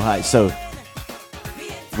then go high. So,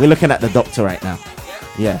 we're looking at the Doctor right now.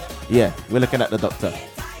 Yeah, we're looking at the Doctor.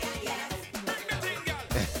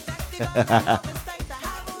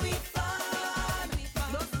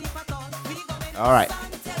 All right,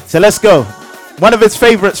 so let's go. One of his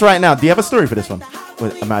favorites right now. Do you have a story for this one?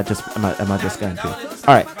 Or am I just going to?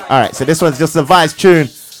 All right. So this one's just a Vice tune.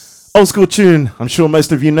 Old school tune. I'm sure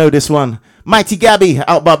most of you know this one. Mighty Gabby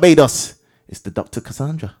out Barbados. It's the Dr.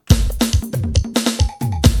 Cassandra.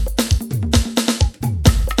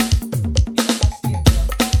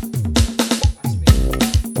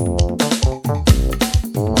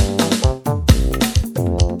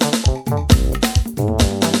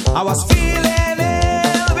 I was feeling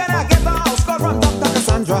ill when I get the house call from Dr.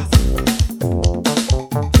 Cassandra.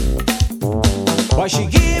 But she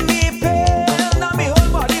gave me pain, now me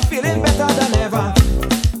whole body feeling better than ever.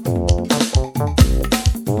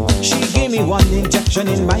 She gave me one injection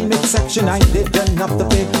in my midsection, I didn't have to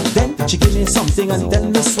pay. Then she gave me something and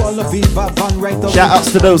then me swallow fever van right away. Shout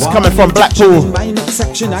outs to those coming from Blackpool.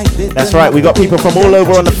 That's right, we got people from all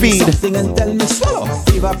over on the feed. Something and tell me swallow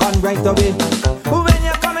fever van right away. When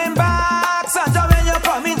you're coming back, Santa, when you're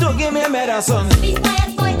coming to give me a medicine. Be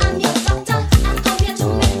quiet, boy, I'm your doctor. I'm coming to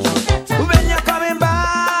make you better. When you're coming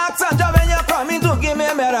back, Santa, when you're coming to give me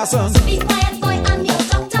a medicine. Be quiet, boy, I'm your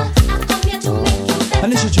doctor. I'm coming to make you better.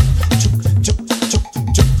 And she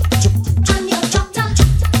I'm your doctor.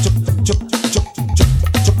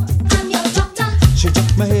 I'm your doctor. She took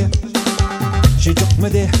my hair. She took my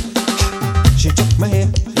there. She took my hair.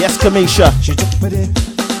 Yes, Kamisha. She took my there.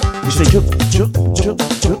 You say juk, juk, juk,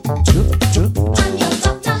 juk, juk, juk.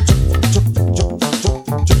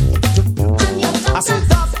 I said,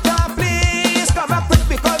 doctor, please come up quick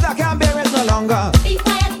because I can't bear it no longer. Be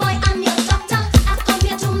quiet, boy, I'm your doctor. I've come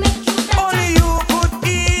here to make you better. Only you could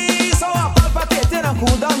ease so I'm palpitating and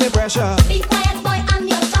cool down my pressure. Be quiet, boy, I'm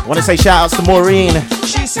your doctor. Want to say shout outs to Maureen.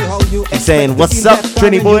 She's saying, what's up,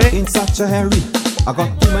 Trini boy? In such a hurry. I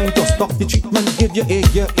got to mind to stop the treatment, give you a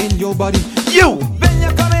year in your body. You! When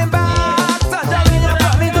you're coming back, Santa, when you're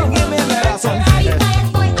coming to give me a medicine. Be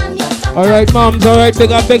quiet, boy, I'm your doctor. Alright, moms, alright,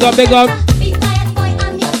 big up, big up, big up. Be quiet, boy,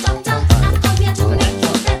 I'm your doctor. I'm come here to make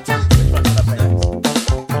you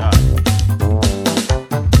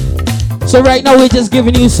better. So right now we're just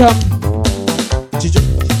giving you some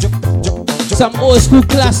old school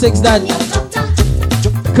classics that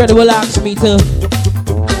Credible asked me to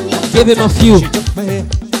give him a few.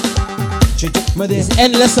 It's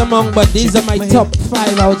endless among, but these are my top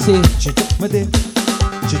 5, I would say.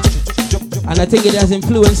 And I think it has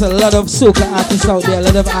influenced a lot of soca artists out there, a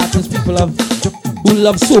lot of artists, people who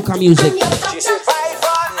love soca music.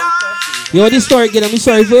 You know this story again, I'm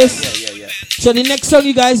sorry first. So the next song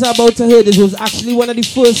you guys are about to hear, this was actually one of the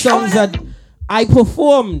first songs that I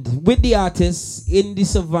performed with the artist in the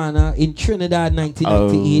Savannah in Trinidad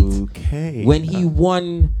 1998. Okay. When he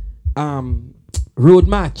won Road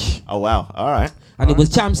Match. Oh wow, alright. And it was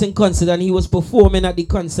Champs in concert and he was performing at the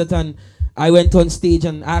concert and I went on stage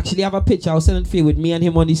and I actually have a picture I was sending for you with me and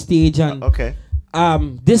him on the stage and okay.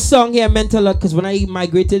 This song here meant a lot because when I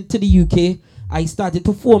migrated to the UK I started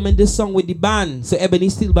performing this song with the band. So Ebony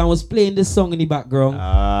Steel Band was playing this song in the background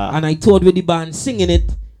and I toured with the band singing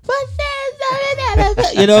it.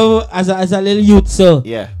 You know, as a little youth. So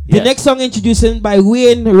yeah. The next song introducing by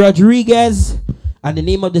Wayne Rodriguez, and the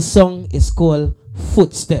name of the song is called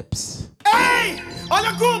Footsteps. Hey! All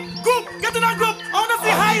your group, get in that group. I wanna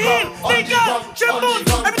see high heel, sneakers, chimbos,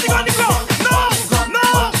 everything on the ground.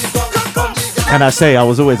 No, come. And I say I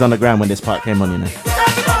was always on the ground when this part came on, you know.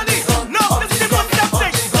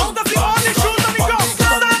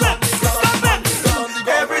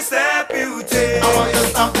 Every step you take, I want you to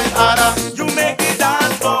stamp it harder. You make it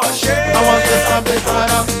dance for shame. I want you to stamp it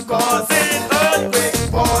harder, cause it earthquake.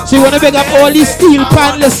 So you wanna big up all these steel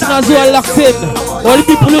pan listeners who are locked in, all the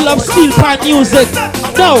people who love steel pan music.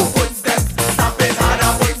 No.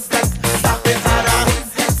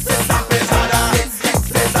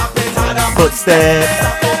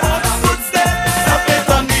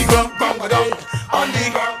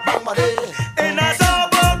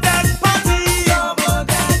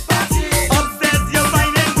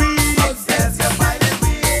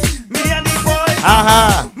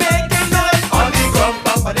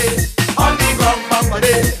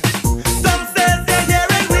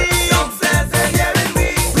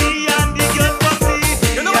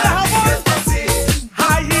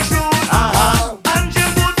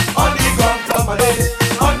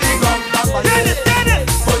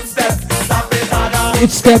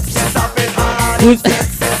 Footsteps.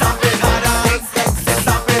 Footsteps.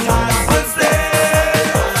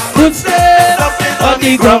 Footsteps on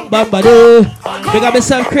the ground, bambado. Big up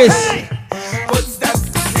yourself, Chris.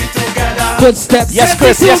 Footsteps. Yes,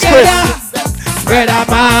 Chris. Yes, Chris. Spreader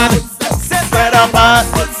man.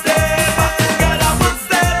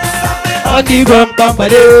 On the ground,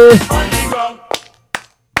 bambado.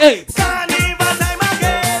 Hey.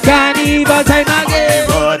 Carnival time again.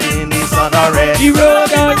 Road in the sun already. The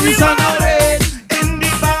road on the sun already.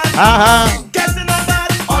 Getting up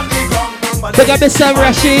bad on the ground. Pick up yourself,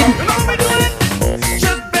 Rashid.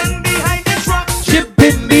 Chipping behind the truck.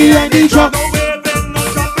 Chipping behind the truck.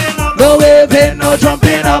 No waving, no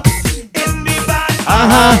jumping up. In the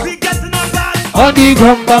back. We getting up bad On the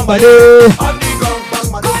ground, bambado. on the ground.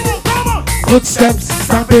 Come on. Footsteps,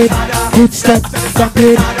 stamp it. Footsteps, stamp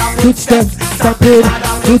it. Footsteps, stamp it.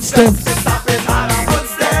 Footsteps.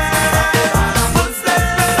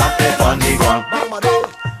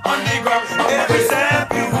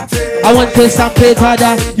 I want to stamp it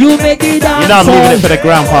harder. You make it dance. You know I'm leaving it for the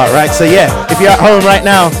ground part, right? So yeah, if you're at home right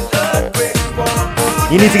now,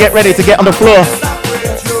 you need to get ready to get on the floor.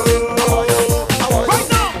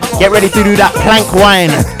 Get ready to do that plank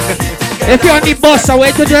whine. If you're on the bus, I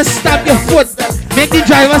want you to just stamp your foot. Make the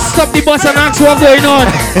driver stop the bus and ask what's going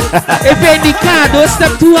on. If you're in the car, don't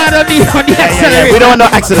step too hard on the accelerator. Yeah. We don't want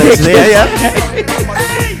no accidents. Yeah.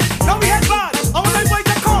 Now we head back. I want everybody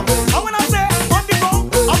to come. I want to say on the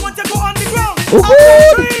ground. I want you to go on the ground.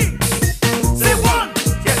 Woohoo! 3. Say 1.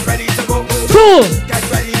 Get ready to go. 2. Get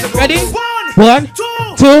ready to go. Ready? 1. 1,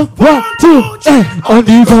 2, 1, 2. On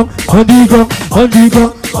the ground, on the ground, on the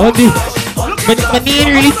ground, on the. My knee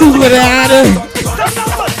ain't really too good at it.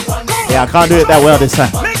 Yeah, I can't do it that well this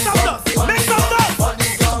time.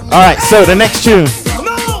 Alright, so the next tune.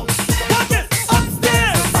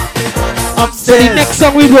 So the next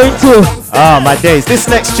song we're going to. Oh my days. This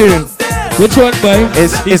next tune. Which one, boy?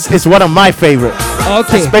 It's one of my favorite.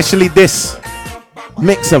 Okay. Especially this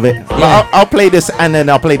mix of it. Yeah. But I'll play this and then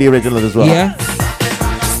I'll play the original as well. Yeah.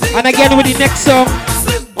 And again with the next song,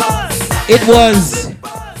 it was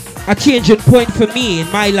a changing point for me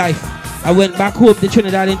in my life. I went back home to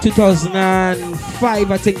Trinidad in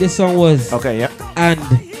 2005, I think this song was. Okay, yeah. And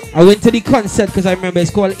I went to the concert because I remember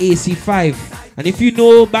it's called AC5. And if you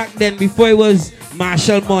know back then, before it was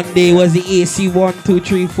Marshall Monday, it was the AC 1, 2,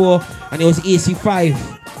 3, 4, and it was AC5.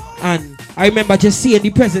 And I remember just seeing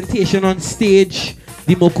the presentation on stage,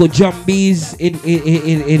 the Moko Jumbies.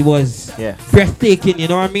 It was breathtaking, you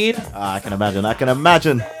know what I mean? I can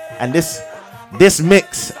imagine. And this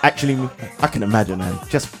mix, actually, I can imagine, man.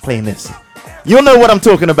 Just playing this. You'll know what I'm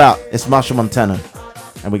talking about. It's Marshall Montana.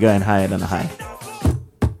 And we're going higher than a high.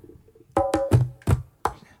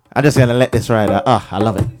 I'm just going to let this ride out. Oh, I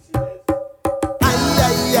love it.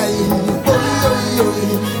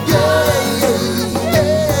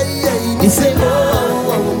 He said,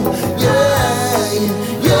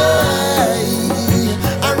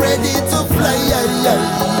 I'm ready to fly.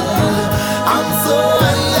 I'm so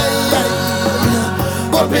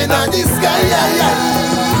up in the sky.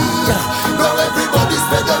 Now everybody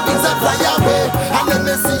spread their wings and fly away. And let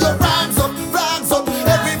me see your flags up,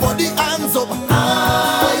 everybody hands up.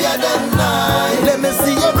 Higher than I. Let me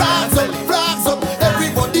see your flags up,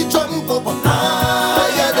 everybody jump up.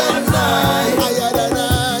 Higher than I. Higher than I.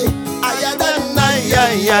 Higher than I.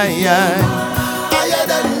 Higher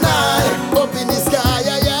than I. Up in the sky.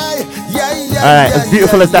 Alright, as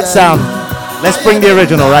beautiful as that sound, let's bring the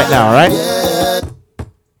original right now, alright?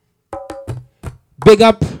 Big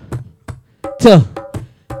up to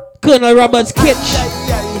Colonel Roberts Kitch,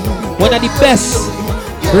 one of the best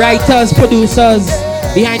writers, producers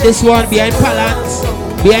behind this one, behind Palance,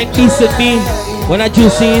 behind Decent Me, one of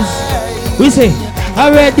Juicy's. We say,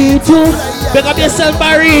 I'm ready to pick up yourself,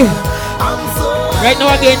 Barry. Right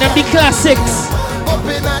now again, I'm the classics.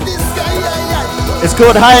 It's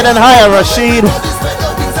called Higher Than Higher, Rashid.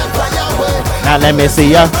 Now let me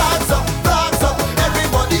see ya.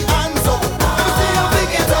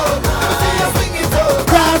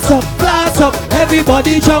 Blast up,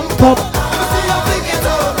 everybody jump up.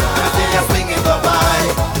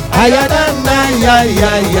 Higher than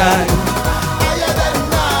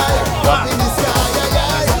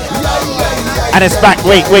And it's back.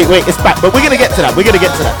 Wait, it's back. But we're gonna get to that.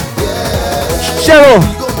 Cheryl.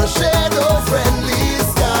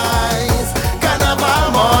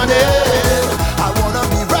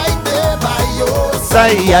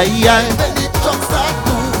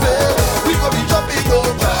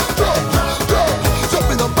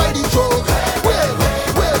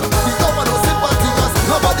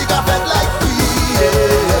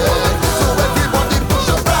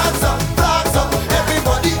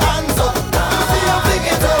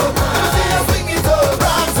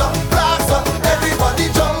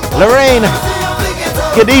 Lorraine,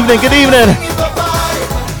 good evening.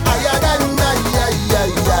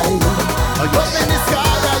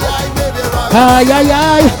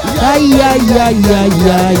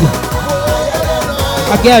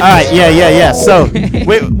 Again. All right, yeah. So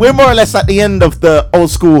we're more or less at the end of the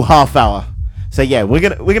old school half hour. So yeah, we're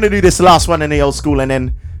gonna do this last one in the old school, and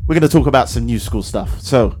then we're gonna talk about some new school stuff.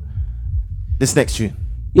 So this next tune?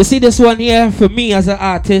 You see this one here, for me as an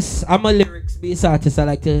artist, I'm a lyrics-based artist. I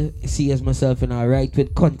like to see as myself and I write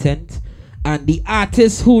with content. And the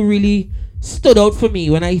artist who really stood out for me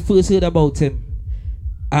when I first heard about him,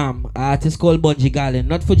 an artist called Bunji Garlin.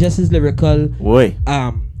 Not for just his lyrical,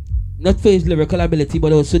 not for his lyrical ability,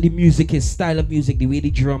 but also the music, his style of music, the way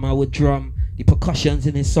the drummer would drum, the percussions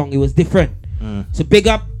in his song, it was different. So big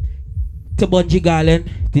up to Bunji Garlin.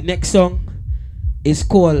 The next song is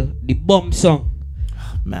called The Bomb Song.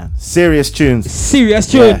 Man, serious tunes. Serious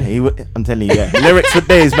tune. Yeah, I'm telling you, lyrics for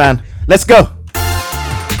days, man. Let's go.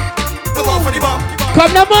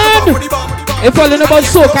 Come now, man. If you know about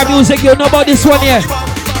soca music, you know about this one here.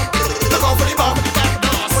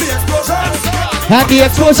 And the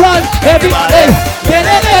explosion, everybody.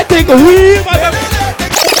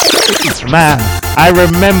 Man, I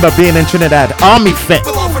remember being in Trinidad, Army Fet.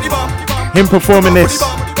 Him performing this.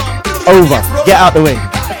 Over. Get out the way.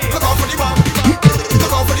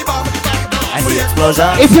 And the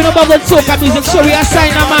explosion. If you know about that soca music, so we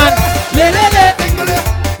assign a man.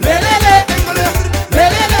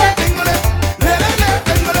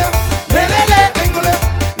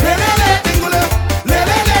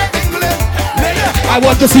 I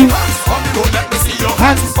want to see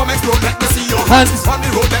hands.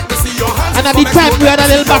 And at the time we had a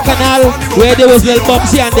little bacchanal where there was little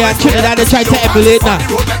bumps here and there, and Trinidad they tried to emulate that.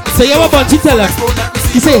 So you have a bunch of tell us.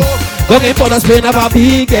 He say, looking for the spin of a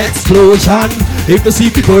big explosion. If you see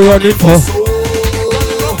people running for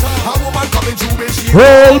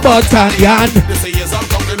whole battalion,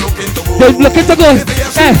 they're looking to go.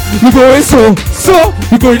 We're going so,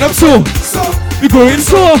 we're going up so, we're going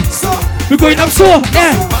so. We're going up so. 4,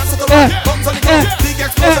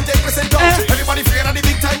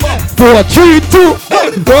 3, 2.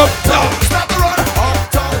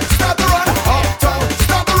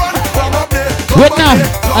 Wait now,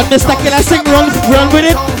 and Mr. Killer sing run with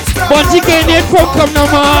it. Bunji Garlin from come now,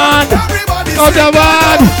 man. Out the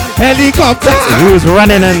man. Helicopter. He was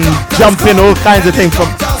running and jumping, all kinds of things from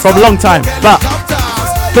a long time. But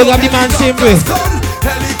look at the man same way.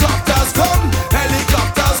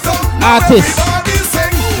 Artist.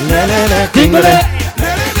 Dingle it.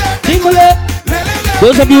 Dingle it.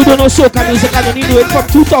 Those of you who don't know soca music and you need to do it from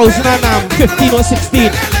 2015 or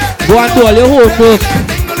 16. Go and do all your homework.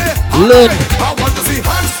 Learn.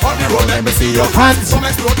 Hands.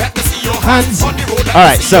 Hands.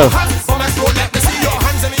 Alright, so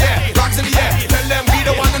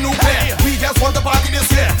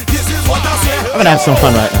I'm gonna have some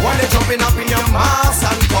fun right now.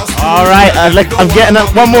 Alright, I'm getting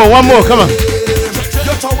up. One more, come on.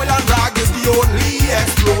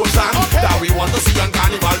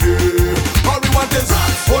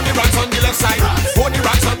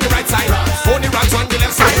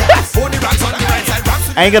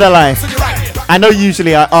 I ain't gonna lie. I know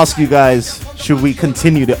usually I ask you guys, should we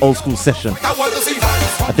continue the old school session?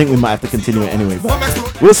 I think we might have to continue it anyway,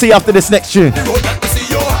 but we'll see after this next tune.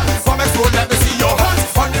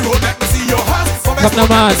 Come now,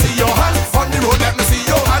 man.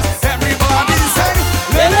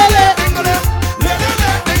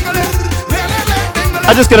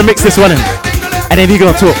 I'm just gonna mix this one in, and then you're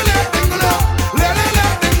gonna talk.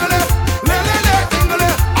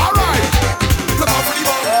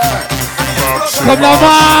 Come now,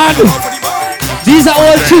 man. These are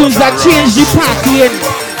all tunes that change the party and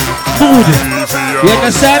mood. You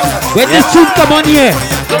understand? When this tune come on here,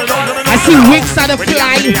 I see wings at the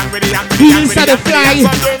fly, heels at the fly.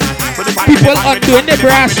 People are doing the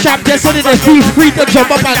brass trap just so that they feel free to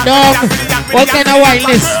jump up and down. All kind of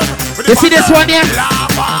wildness. You see this one here?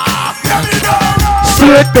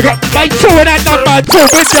 Straight by throwing at the man,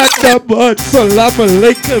 throwing at the man. Salam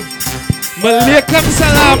alaikum. Malaikum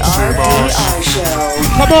salam.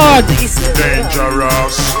 Come on.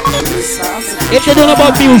 Dangerous. If they don't know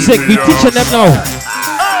about music, we teaching them now.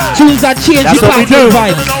 Tunes that change the party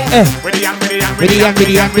vibe.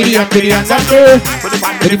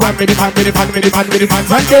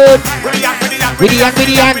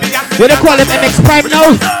 What they call him MX Prime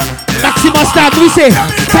now? Maximus Star, we say,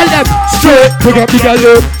 tell them straight, pick up the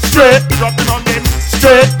girl, straight, pick up the man them,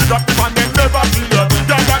 straight, pick up the man them, never feel your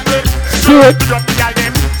straight, pick up the girl them,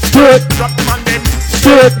 straight, pick up the man them,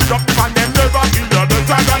 straight, pick up the man them, never feel your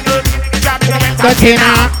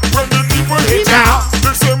when the people hit now, the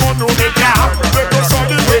same one know they can, they go on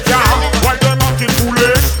the way down, while them acting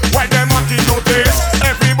foolish, while them acting notice,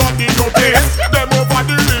 everybody notice, them over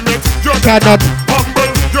the limit, you cannot humble,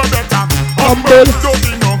 you better humble, don't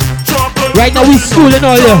be no trouble. Right now we schooling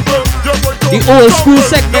all you. The old school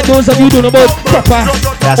segment, those of you don't know about proper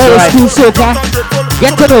old school soca,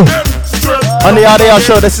 get to know. On the RDR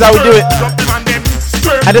show, this is how we do it.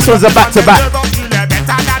 And this one's a back-to-back.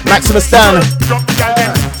 Maximus Dan.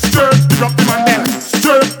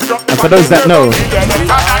 And for those that know,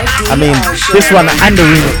 I mean, this one and the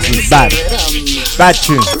remix is bad. Bad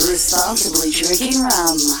tune. Responsibly drinking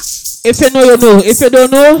rum. If you know, you know. If you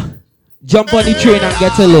don't know, jump on the train and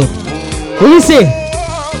get a look. What do you say?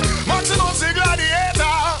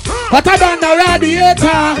 Hotter than the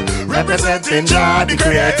radiator. Representing God the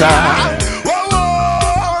Creator.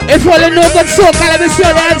 If you only know good soul, let me see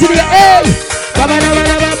your hands in the air.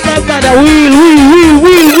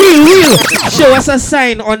 Wheel. Show us a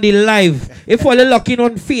sign on the live. If you're looking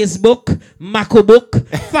on Facebook, MacBook,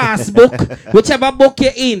 Fastbook, whichever book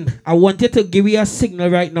you're in, I want you to give you a signal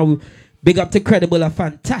right now. Big up to Credible, a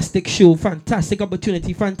fantastic show, fantastic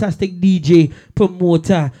opportunity, fantastic DJ,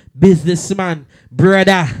 promoter, businessman,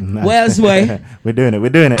 brother. Where's boy? We're doing it. You're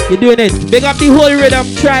doing it. Big up the whole Rhythm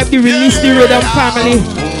tribe, the Release the Rhythm family,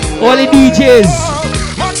 all the DJs.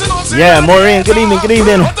 Yeah, Maureen, good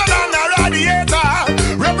evening.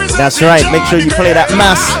 That's right, make sure you play that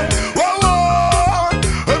mass.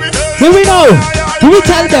 Here we know. Who we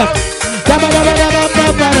tell them?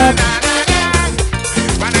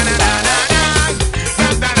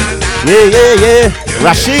 Yeah.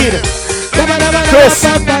 Rashid. Chris.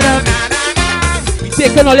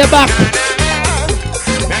 Taking all your back.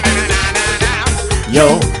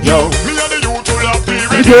 Yo.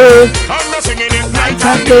 Night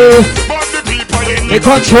and day. They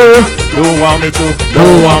control. Don't want me to.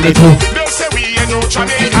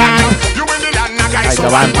 Like the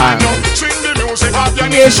one pan.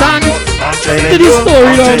 Nation. To the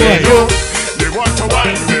story of it. They want to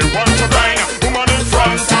wine, they want to grind. Woman in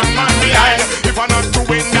front and man behind. If I'm not to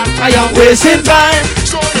win that, I am wasting time.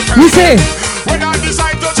 We say, when I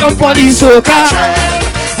decide to jump on the soca.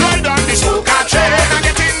 ride on the soca train, I'm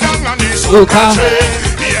getting down on the Soca. train.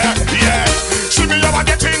 Yeah. See me over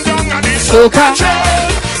getting down on the Soca. train.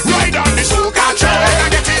 Ride on the soca train,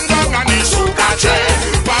 I'm getting down on the soca train.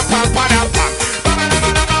 Pam pam pam pam.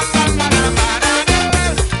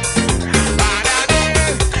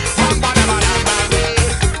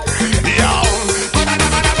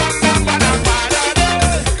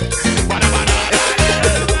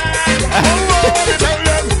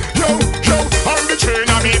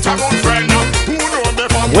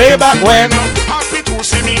 Way back when. Happy to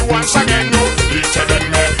see me once again. He telling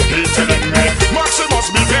me. Maximus,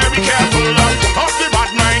 be very careful of the bad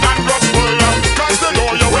mind and lustful, cause they know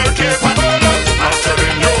you're well capable. I'm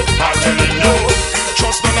telling you.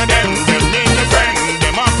 Trust none of them mean the friend.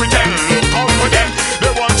 Them a pretend, look out for them.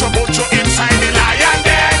 They want to put you inside the lion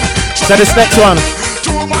den. So this next one,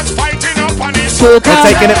 Too much fighting up on the Soca. we're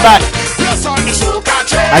taking it back. Yes, on the soca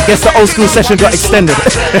train. I guess the old school session got extended.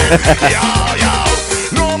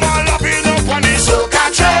 No more loving up on the soca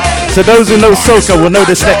train. So those who know soca will know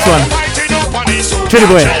this next one. Trinity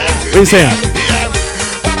boy, what are you saying?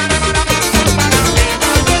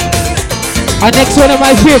 Our next one of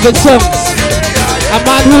my favorite songs. A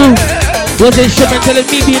man who was instrumental in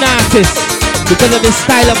me being an artist because of the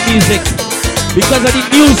style of music, because of the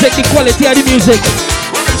music, the quality of the music.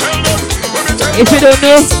 If you don't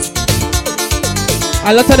know,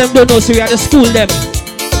 a lot of them don't know, so we have to school them.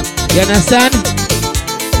 You understand?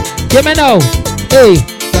 Give me now. Hey.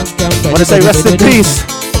 I want to say rest in peace.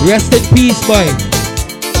 Rest in peace, boy.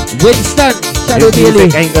 Winston, Shadow This Bailey.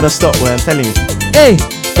 music ain't gonna stop, boy, I'm telling you. Hey,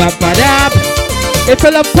 ba-ba-dab. If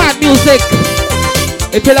you love pop music,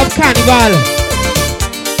 if you love carnival,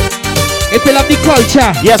 if you love the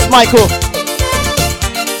culture, yes, Michael.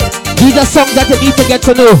 These are songs that you need to get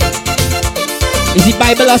to know. Is it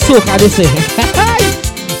Bible or soca, they say?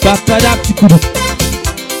 Ba-ba-dab.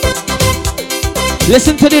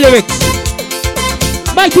 Listen to the lyrics.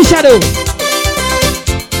 Mighty Shadow.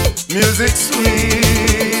 Music sweet.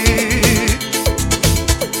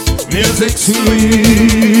 Music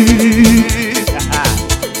sweet.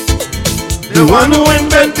 The one who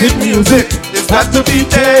invented music has got to be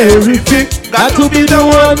terrific. Got to be the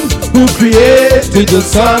one who created the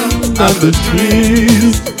sun and the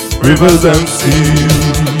trees, rivers and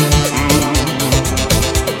seas.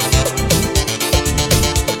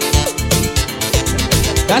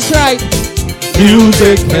 That's right.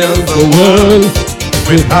 Music fills the world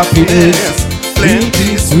with happiness,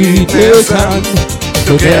 plenty sweetness and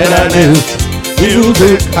togetherness.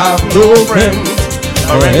 Music have no friends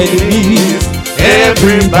or enemies.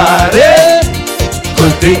 Everybody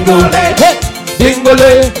could dingole,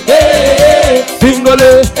 dingole,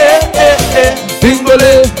 dingole,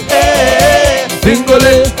 dingole,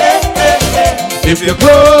 dingole. If your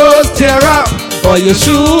clothes tear up or your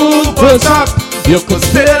shoes burst up, you could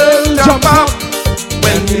still jump up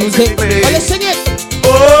when music plays. Oh, you sing it.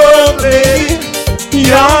 Oh,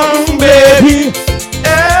 young baby.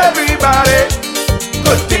 Everybody,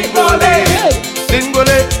 good dingole,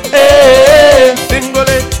 dingole,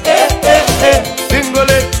 dingole,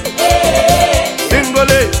 dingole,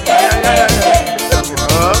 dingole.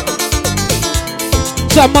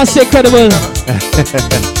 So I must say, Credible.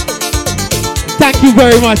 Thank you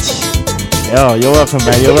very much. Yo, you're welcome,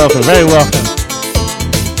 man. You're welcome. Very welcome.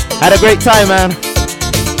 Had a great time, man.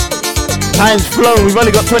 Time's flown. We've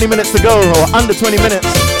only got 20 minutes to go, or under 20 minutes.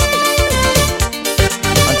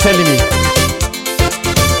 I'm telling you.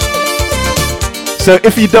 So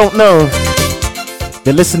if you don't know,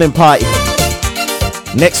 the listening party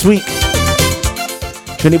next week.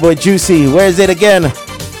 Trini Boy Juicy, where is it again?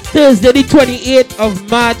 Thursday the 28th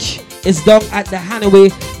of March is down at the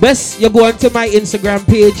Hanaway. Best you go onto my Instagram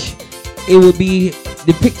page. It will be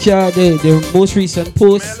the picture, the most recent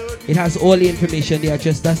post. It has all the information there.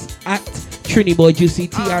 Just that's at Trini Boy Juicy,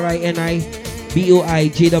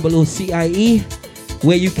 TriniBoyJoocie,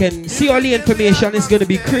 where you can see all the information. It's gonna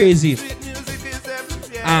be crazy.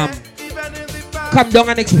 Come down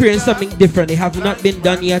and experience something different. They have not been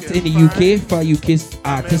done yet in the UK for UK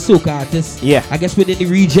artists, soca artists. Yeah. I guess within the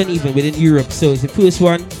region, even within Europe. So it's the first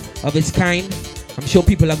one of its kind. I'm sure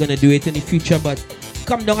people are gonna do it in the future, but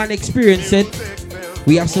come down and experience it.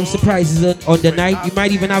 We have some surprises on the night. You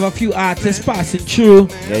might even have a few artists passing through.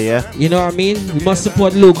 Yeah. You know what I mean? We must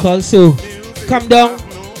support local. So come down.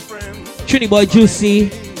 Trini Boy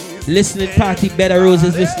Juicy listening party, Bed of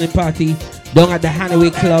Roses listening party down at the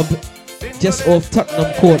Hanaway Club, just off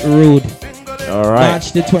Tottenham Court Road. All right.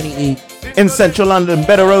 March the 28th. In Central London,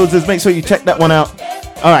 Bed of Roses. Make sure you check that one out.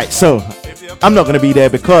 All right. So I'm not going to be there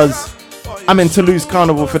because I'm in Toulouse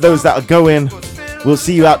Carnival. For those that are going, we'll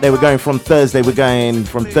see you out there. We're going from Thursday. We're going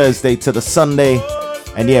from Thursday to the Sunday.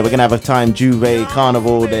 And yeah, we're going to have a time. Juve,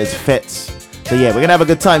 Carnival, there's fêtes. So yeah, we're going to have a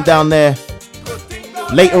good time down there.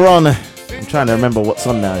 Later on, I'm trying to remember what's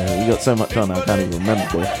on now. We got so much on now, I can't even remember,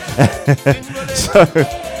 boy. So,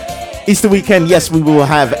 Easter weekend, yes, we will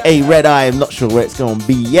have a red eye. I'm not sure where it's going to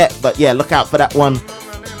be yet, but yeah, look out for that one.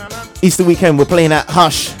 Easter weekend, we're playing at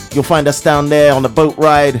Hush. You'll find us down there on the boat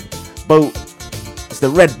ride. It's the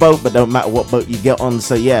red boat, but don't matter what boat you get on.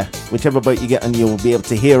 So yeah, whichever boat you get on, you'll be able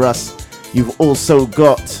to hear us. You've also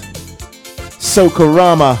got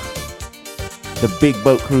Socorama, the big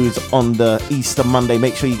boat cruise on the Easter Monday.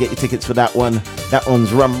 Make sure you get your tickets for that one. That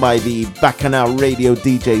one's run by the Bacchanal Radio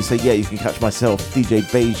DJ. So yeah, you can catch myself, DJ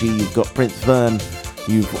Beiji. You've got Prince Vern.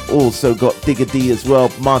 You've also got Digger D as well,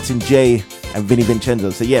 Martin J, and Vinny Vincenzo.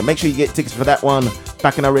 So yeah, make sure you get tickets for that one.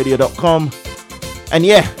 Bacchanalradio.com. And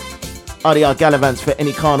yeah, RDR Gallivants for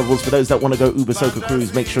any carnivals. For those that want to go Uber Soca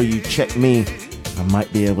Cruise, make sure you check me. I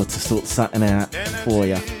might be able to sort something out for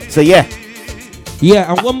you. So yeah.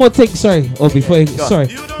 Yeah, and one more thing, one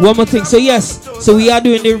more thing. So yes, so we are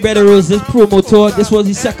doing the Bed of Roses promo tour. This was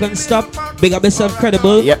the second stop. Big up yourself,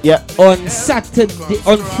 Credible. Yep. On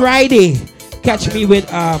Friday, catch me with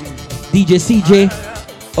DJ CJ.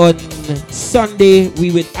 On Sunday,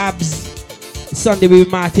 we with Abs. Sunday, we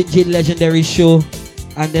with Martin J, Legendary Show.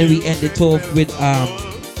 And then we end it off with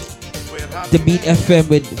the Beat FM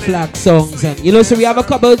with flag songs. And you know, so we have a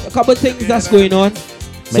couple things that's going on.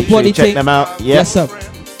 Make sure you check them out. Yeah. Yes, sir.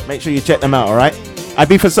 Make sure you check them out, all right?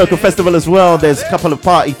 Ibiza Soca Festival as well. There's a couple of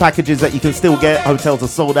party packages that you can still get. Hotels are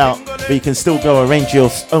sold out, but you can still go arrange your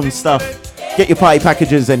own stuff. Get your party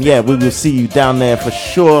packages, and yeah, we will see you down there for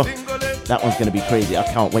sure. That one's going to be crazy. I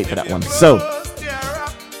can't wait for that one. So,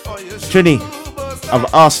 Trini, I've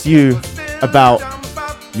asked you about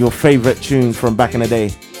your favorite tune from back in the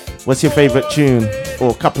day. What's your favorite tune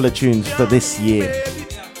or a couple of tunes for this year?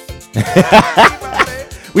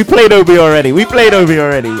 We played Obi already.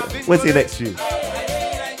 What's your next tune?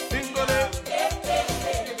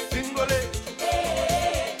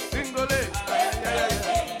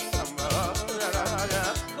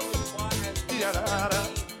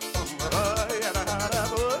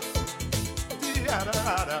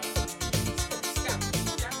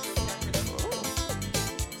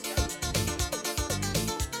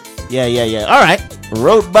 Yeah. All right.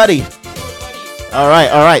 Road Buddy. All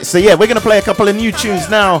right. So yeah, we're going to play a couple of new tunes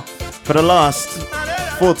now for the last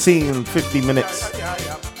 14, 50 minutes.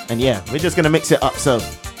 And yeah, we're just going to mix it up. So,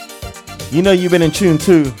 you know you've been in tune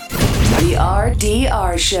too. The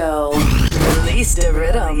RDR Show. Release the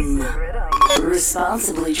rhythm.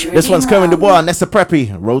 Responsibly drinking. This one's Cohen Dubois, Nessa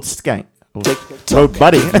Preppy, Road Skank. Road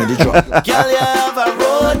Buddy. Girl, you have a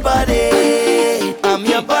road buddy. I'm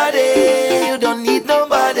your buddy. You don't need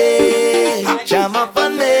nobody. Jam up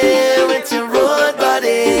on me with your road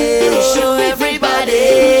buddy. Show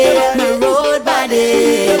everybody my road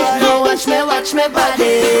body. Now watch me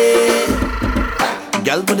body.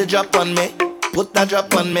 put a drop on me. Put that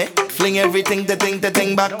drop on me. Fling everything, the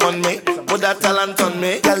thing back on me. Put that talent on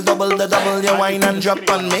me. Girl, double the double, your wine and drop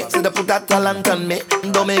on me. See the put that talent on me.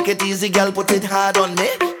 Don't make it easy, girl, put it hard on me.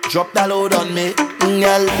 Drop that load on me,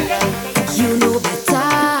 girl. You know better.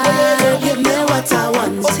 Give me what I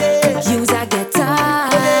want. Use a guitar,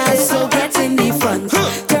 so get in the front.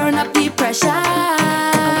 Turn up the pressure.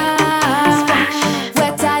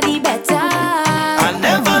 Wetter the better. I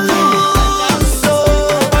never lose, so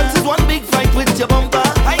but it's one big fight with your bumper.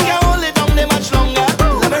 I can't hold it down there much longer.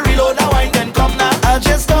 Let me reload the wine and come now. I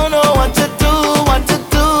just don't know what to do, what to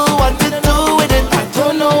do, what to do with it. I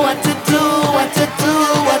don't know what to do, what to do,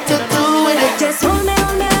 what to do with it. Just hold me,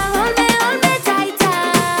 hold me, hold me, hold me tighter.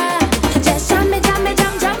 Just jam me, jam me,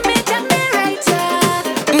 jam, jam me, jam me righter.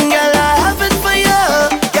 Girl, I have it for you.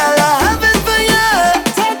 Girl, I have it for you.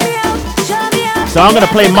 Take me out, show me out. So I'm gonna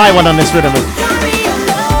play my one on this rhythm.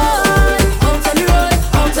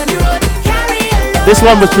 This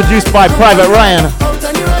one was produced by Private Ryan.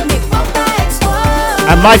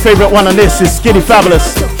 And my favorite one on this is Skinny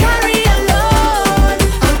Fabulous.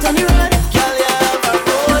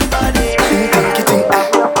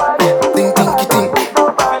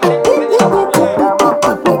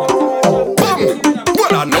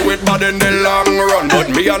 Well, I know it bad in the long run, but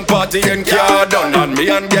me and partying car done, and me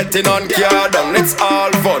and getting on car done. It's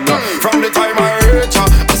all fun. From the time I reach, I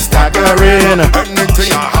staggering.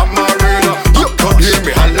 Anything I hammering, you could hear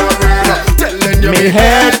me hollering, telling you me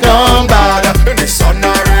head gone bad. In the sun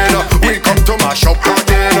arena, we come to mash up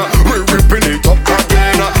again. We ripping it up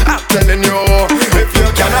again. I'm telling you, if you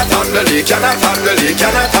cannot handle it, cannot handle it,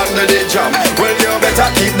 cannot handle it, jam. Well, you better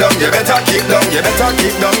keep down, you better keep down, you better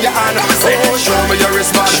keep down your hand. Oh, show me your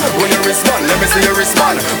wristband, when you respond, let me see your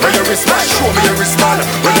wristband. When you respond, show me your wristband,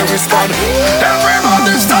 when you respond.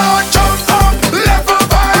 Everybody start jump up, level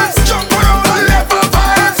vibes, jump around the level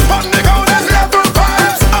vibes. On the ground is level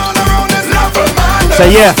vibes, all around is level vibes. So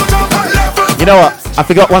yeah, you know what? I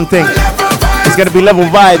forgot one thing. It's gonna be level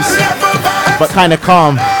vibes, but kind of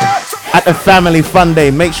calm at the Family Fun Day.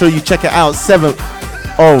 Make sure you check it out. 7th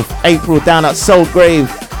of April down at Soul Grave.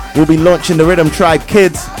 We'll be launching the Rhythm Tribe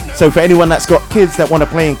Kids. So for anyone that's got kids that want to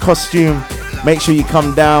play in costume, make sure you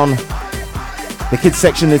come down. The kids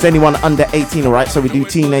section is anyone under 18, alright? So we do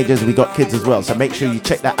teenagers, we got kids as well. So make sure you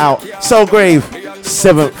check that out. Soul Grave,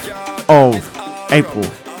 7th of April.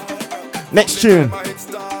 Next tune,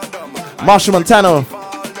 Marshall Montano.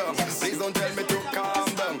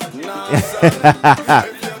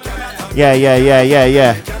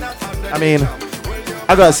 Yeah. I mean,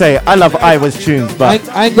 I gotta say, I love Ivar's tunes, but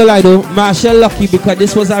I ain't gonna lie though, Marshall lucky because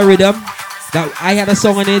this was a rhythm that I had a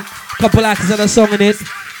song on it, couple artists had a song on it,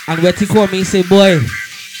 and when he called me, he said, boy,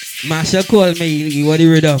 Marshall called me, you want the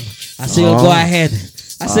rhythm? I said, go ahead.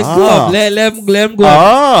 I said, go up, let him go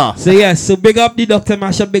up. So yes, so big up the Dr.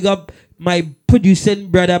 Marshall, big up my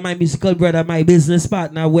producing brother, my musical brother, my business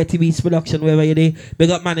partner, Wetty Beats Production, wherever you're there.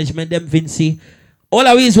 Big up management, them Vincy. All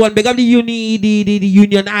I is one, big up the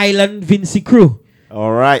Union Island Vincy crew.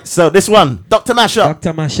 All right, so this one, Dr. Mashup.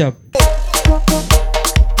 Dr. Mashup.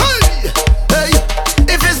 Hey,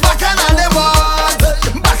 if it's bacchanal they want,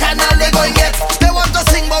 bacchanal they going get. They want to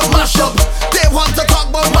sing about mashup, they want to talk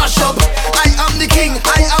about mashup. I am the king,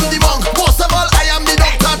 I am the monk. Most of all, I am the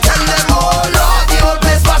doctor. Tell them, oh Lord, the whole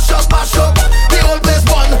place mash up, the whole place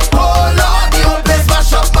one. Oh Lord, the whole place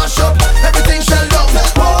mash up, everything shall down.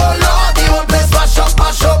 Oh Lord, the whole place mash up,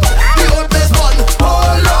 the whole place one.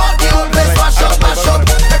 Oh Lord, the whole place mash up,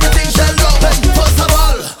 everything shall down. First of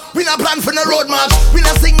all, we not plan for the road march. We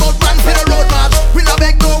not sing about plan for the road march. We not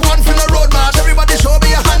beg no one for the road march. Everybody show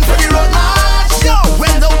me a hand for the road march. Yo,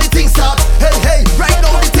 when down the things start, hey, right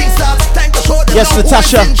now the things start. Time to show them. Yes,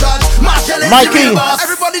 Natasha. Mikey.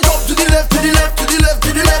 Everybody jump to the left, to the left, to the left,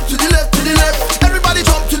 to the left, to the left, to the left. Everybody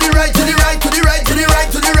jump to the right, to the right, to the right, to the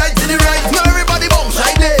right, to the right, to the right. Now everybody bounce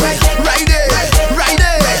right there, right there, right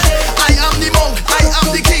there. I am the monk, I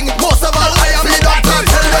am the king. Most of all, I am the doctor.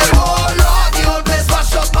 Tell them, oh Lord, the whole place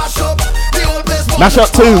mash up, the whole place mash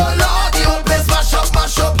up too. Oh Lord, the whole place mash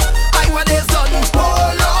up. I want his son.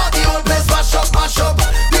 Oh Lord, the whole place mash up,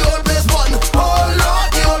 the whole place one. Oh Lord,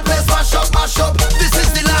 the whole place mash up. This is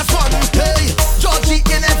the last one. Hey, Georgie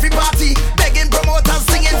in every party, begging promoters,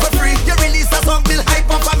 singing for free. You release a song, Bill hype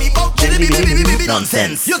up for me. Oh,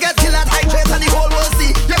 nonsense. You get killed at high trade and the whole world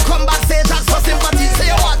see. You come backstage, ask for sympathy.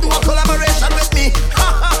 Say you want to do a collaboration with me.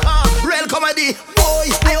 Real comedy.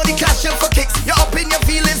 Boy, I only cash you for kicks. You're up in your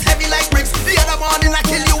feelings, heavy like bricks. The other morning I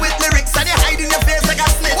kill you with lyrics and you hide in your face like a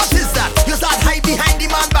snitch. What is that? You start hide behind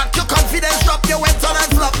the man back. Your confidence drop, you went on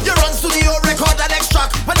and flop. You run studio, record and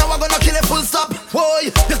extract. But now I'm gonna kill it full stop.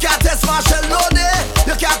 Boy, you can't test Marshall, no day.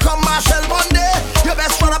 You can't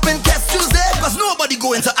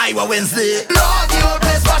Iowa Wednesday. Lord, the old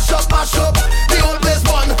place mash up, mash up. The old place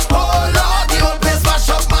one. Oh Lord, the old place mash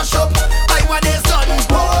up, mash up. Iowa days done.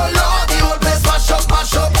 Oh Lord, the old place mash up,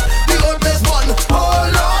 mash up. The old place one. Oh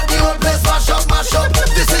Lord, the old place mash up, mash up.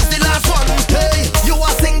 This is the last one. Hey, you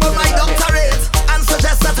are single my doctorate and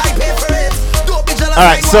suggest that I pay for it. Don't be jealous. All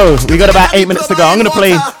right, so we got about 8 minutes to go. I'm gonna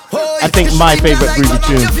play, I think, my favorite groovy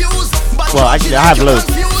tune. Well, actually, I have loads.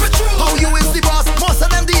 How you is the boss? Most of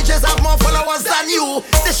them DJs have more followers than you.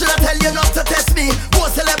 They should have tell you not to test me.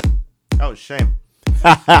 Oh, shame.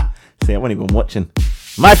 See, I wasn't even watching.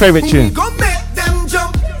 My favorite tune. We gon' make them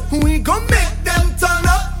jump. We gon' make them turn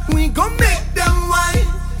up. We gon' make them whine.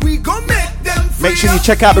 We gon' make them free. Make sure you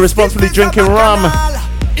check out the Responsibly Drinking Rum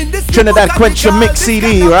Trinidad Quencher Mix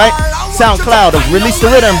CD, right? SoundCloud have released the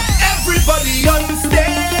rhythm. Everybody on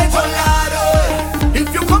stage, oh God, oh.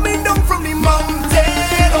 If you're coming down from the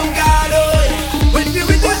mountain, oh God, oh. When the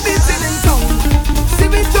rhythm beats in town, see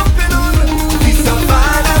me jumping on the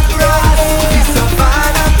savannah grass, the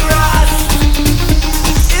savannah grass.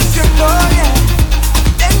 If you know, yeah,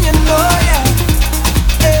 then you know, yeah.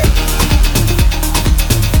 Hey.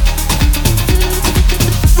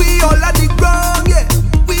 We all at the ground, yeah.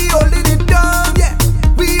 We holding it down, yeah.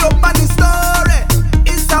 We open the story.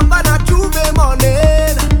 It's Savannah Juve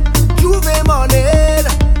morning, Juve morning.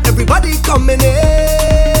 Everybody coming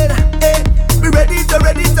in, hey. We ready to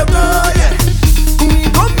go, yeah. We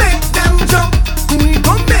gon' make them jump. We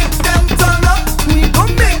gon' make them turn up. We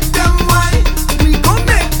gon' make them whine. We gon'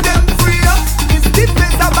 make them free up. It's the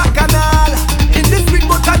place of Bacchanal. In this sweet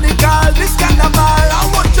botanical, this carnival. I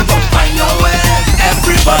want you to find your way.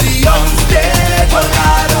 Everybody on stage, oh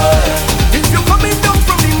God, oh. If you're coming down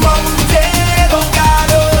from the mountain, oh God,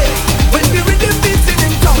 oh. When the rhythm beats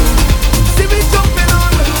in town, see me jumping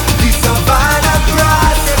on the savannah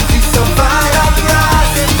grass, the savannah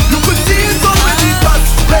grass. You could see it already got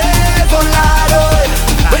spread, oh Lord, oh.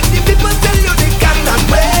 When the people tell you they cannot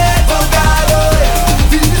wait, oh God, oh.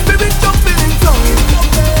 Feel the spirit jumping in town.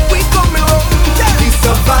 We coming home, the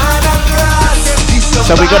savannah grass, the savannah.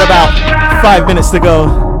 So we got about 5 minutes to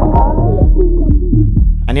go.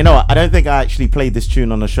 And you know what? I don't think I actually played this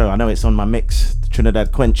tune on the show. I know it's on my mix, the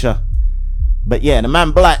Trinidad Quencher. But yeah, the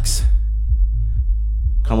Man Blacks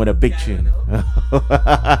come with a big tune.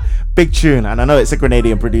 Big tune. And I know it's a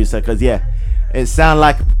Grenadian producer because, yeah, it sounds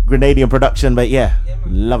like Grenadian production. But yeah,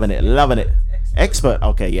 loving it, loving it. Expert.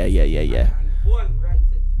 Okay, yeah.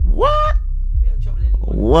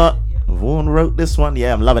 What? Vaughan wrote this one?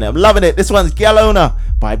 Yeah, I'm loving it. I'm loving it. This one's Galona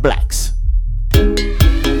by Blacks.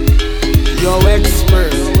 Yo,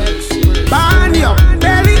 expert. Burn your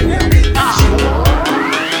belly.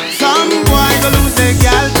 Some boy go lose a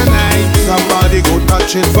gal tonight. Somebody go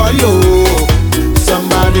touch it for you.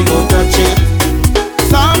 Somebody go touch it.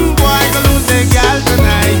 Some boy go lose a gal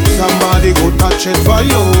tonight. Somebody go touch it for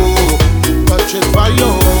you. Touch it for you.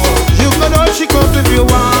 You can all she goes if you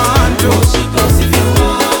want to. She goes if you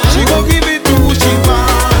want. She go give it to who she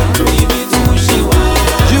want to. Give it to who she want.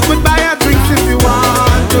 You could buy her drinks if you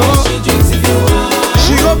want to. She drinks if you want.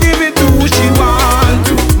 She go give it to who she want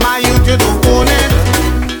to. My youth, you don't own it.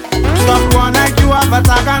 Stop one like you have a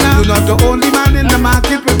tagana. You're not the only man in the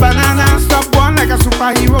market with banana. Stop one like a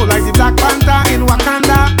superhero, like the Black Panther in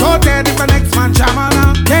Wakanda. Go there if the next man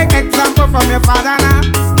shamana. Take example from your father now.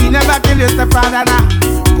 He never kill his stepfather now.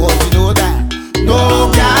 Cause you know that. No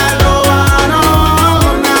girl, no one, no,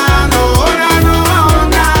 nah, no, nah, no,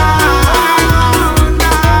 nah.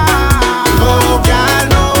 No girl,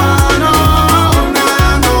 no one, no,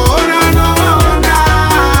 nah, no, nah, no, nah.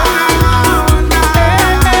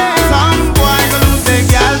 Some boy go lose a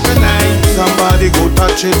girl tonight. Somebody go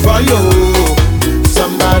touch it for you.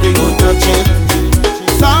 Somebody go touch it.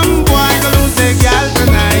 Some boy go lose a girl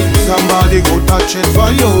tonight. Somebody go touch it for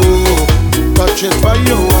you. Touch it for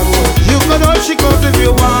you. You can all she goes if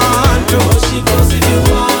you want to. She goes if you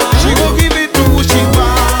want. She go give it to who she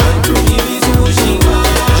want to. Give it to who she want.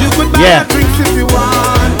 You could buy her drinks if you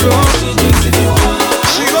want to. She drinks if you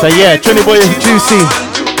want. So yeah, Trini Boy and Juicy.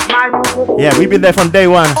 Yeah, we've been there from day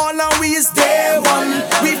one. All our we is day one.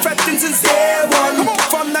 We fretting since day one.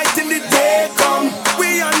 From night in the day come.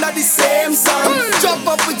 We under the same sun. Jump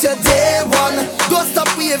up with your day one. Don't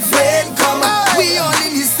stop, we afraid come. We all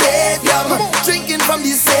in the stadium. Drinking from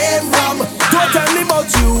the same rum. Don't tell me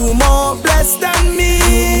about you more blessed than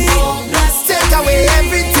me. Take away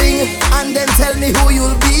everything and then tell me who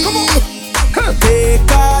you'll be.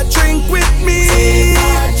 Take a drink with me.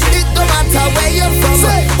 It don't matter where you're from.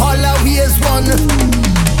 All our we is one.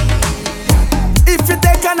 If you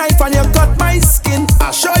take a knife and you cut my skin,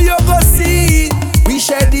 I'll show you go see. We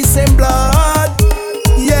share the same blood.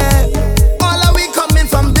 Yeah. All are we coming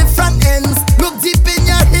from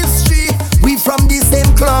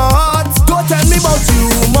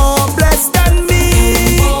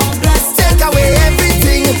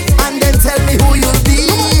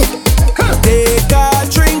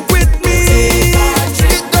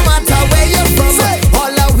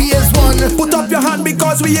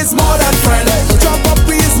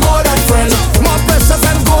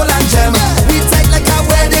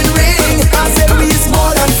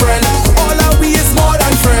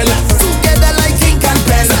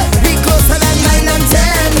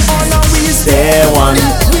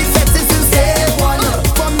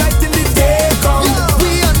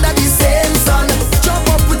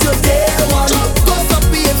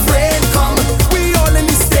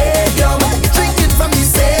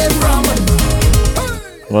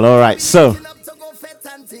Well, all right. So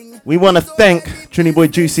we want to thank Trini Boy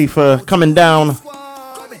Juicy for coming down,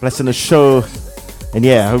 blessing the show, and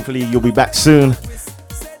yeah, hopefully you'll be back soon.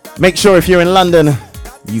 Make sure if you're in London,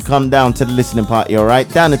 you come down to the listening party. All right,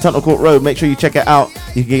 down in Tottenham Court Road. Make sure you check it out.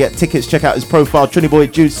 You can get tickets. Check out his profile, Trini Boy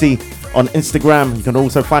Juicy, on Instagram. You can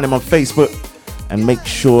also find him on Facebook, and make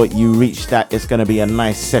sure you reach that. It's going to be a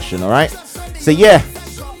nice session. All right. So yeah,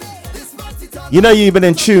 you know you've been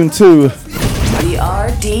in tune to The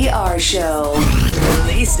RDR Show.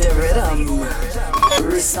 Release the rhythm.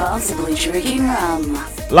 Responsibly drinking rum.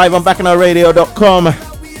 live on BacchanalRadio.com.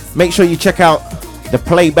 Make sure you check out the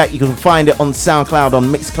playback. You can find it on SoundCloud, on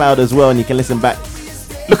Mixcloud as well, and you can listen back.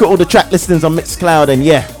 Look at all the track listings on Mixcloud, and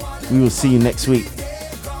yeah, we will see you next week.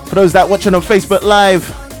 For those that are watching on Facebook Live,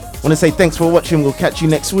 I want to say thanks for watching. We'll catch you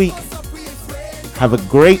next week. Have a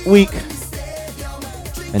great week.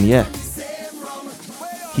 And yeah,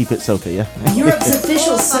 keep it soca, yeah? Europe's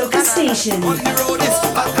official soca station.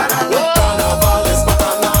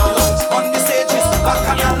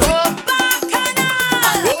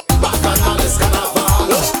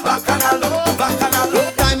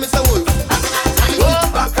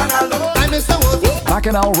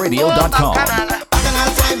 BacchanalRadio.com.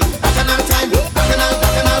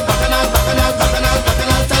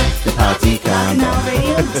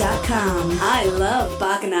 BacchanalRadio.com. I love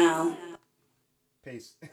Bacchanal. Peace.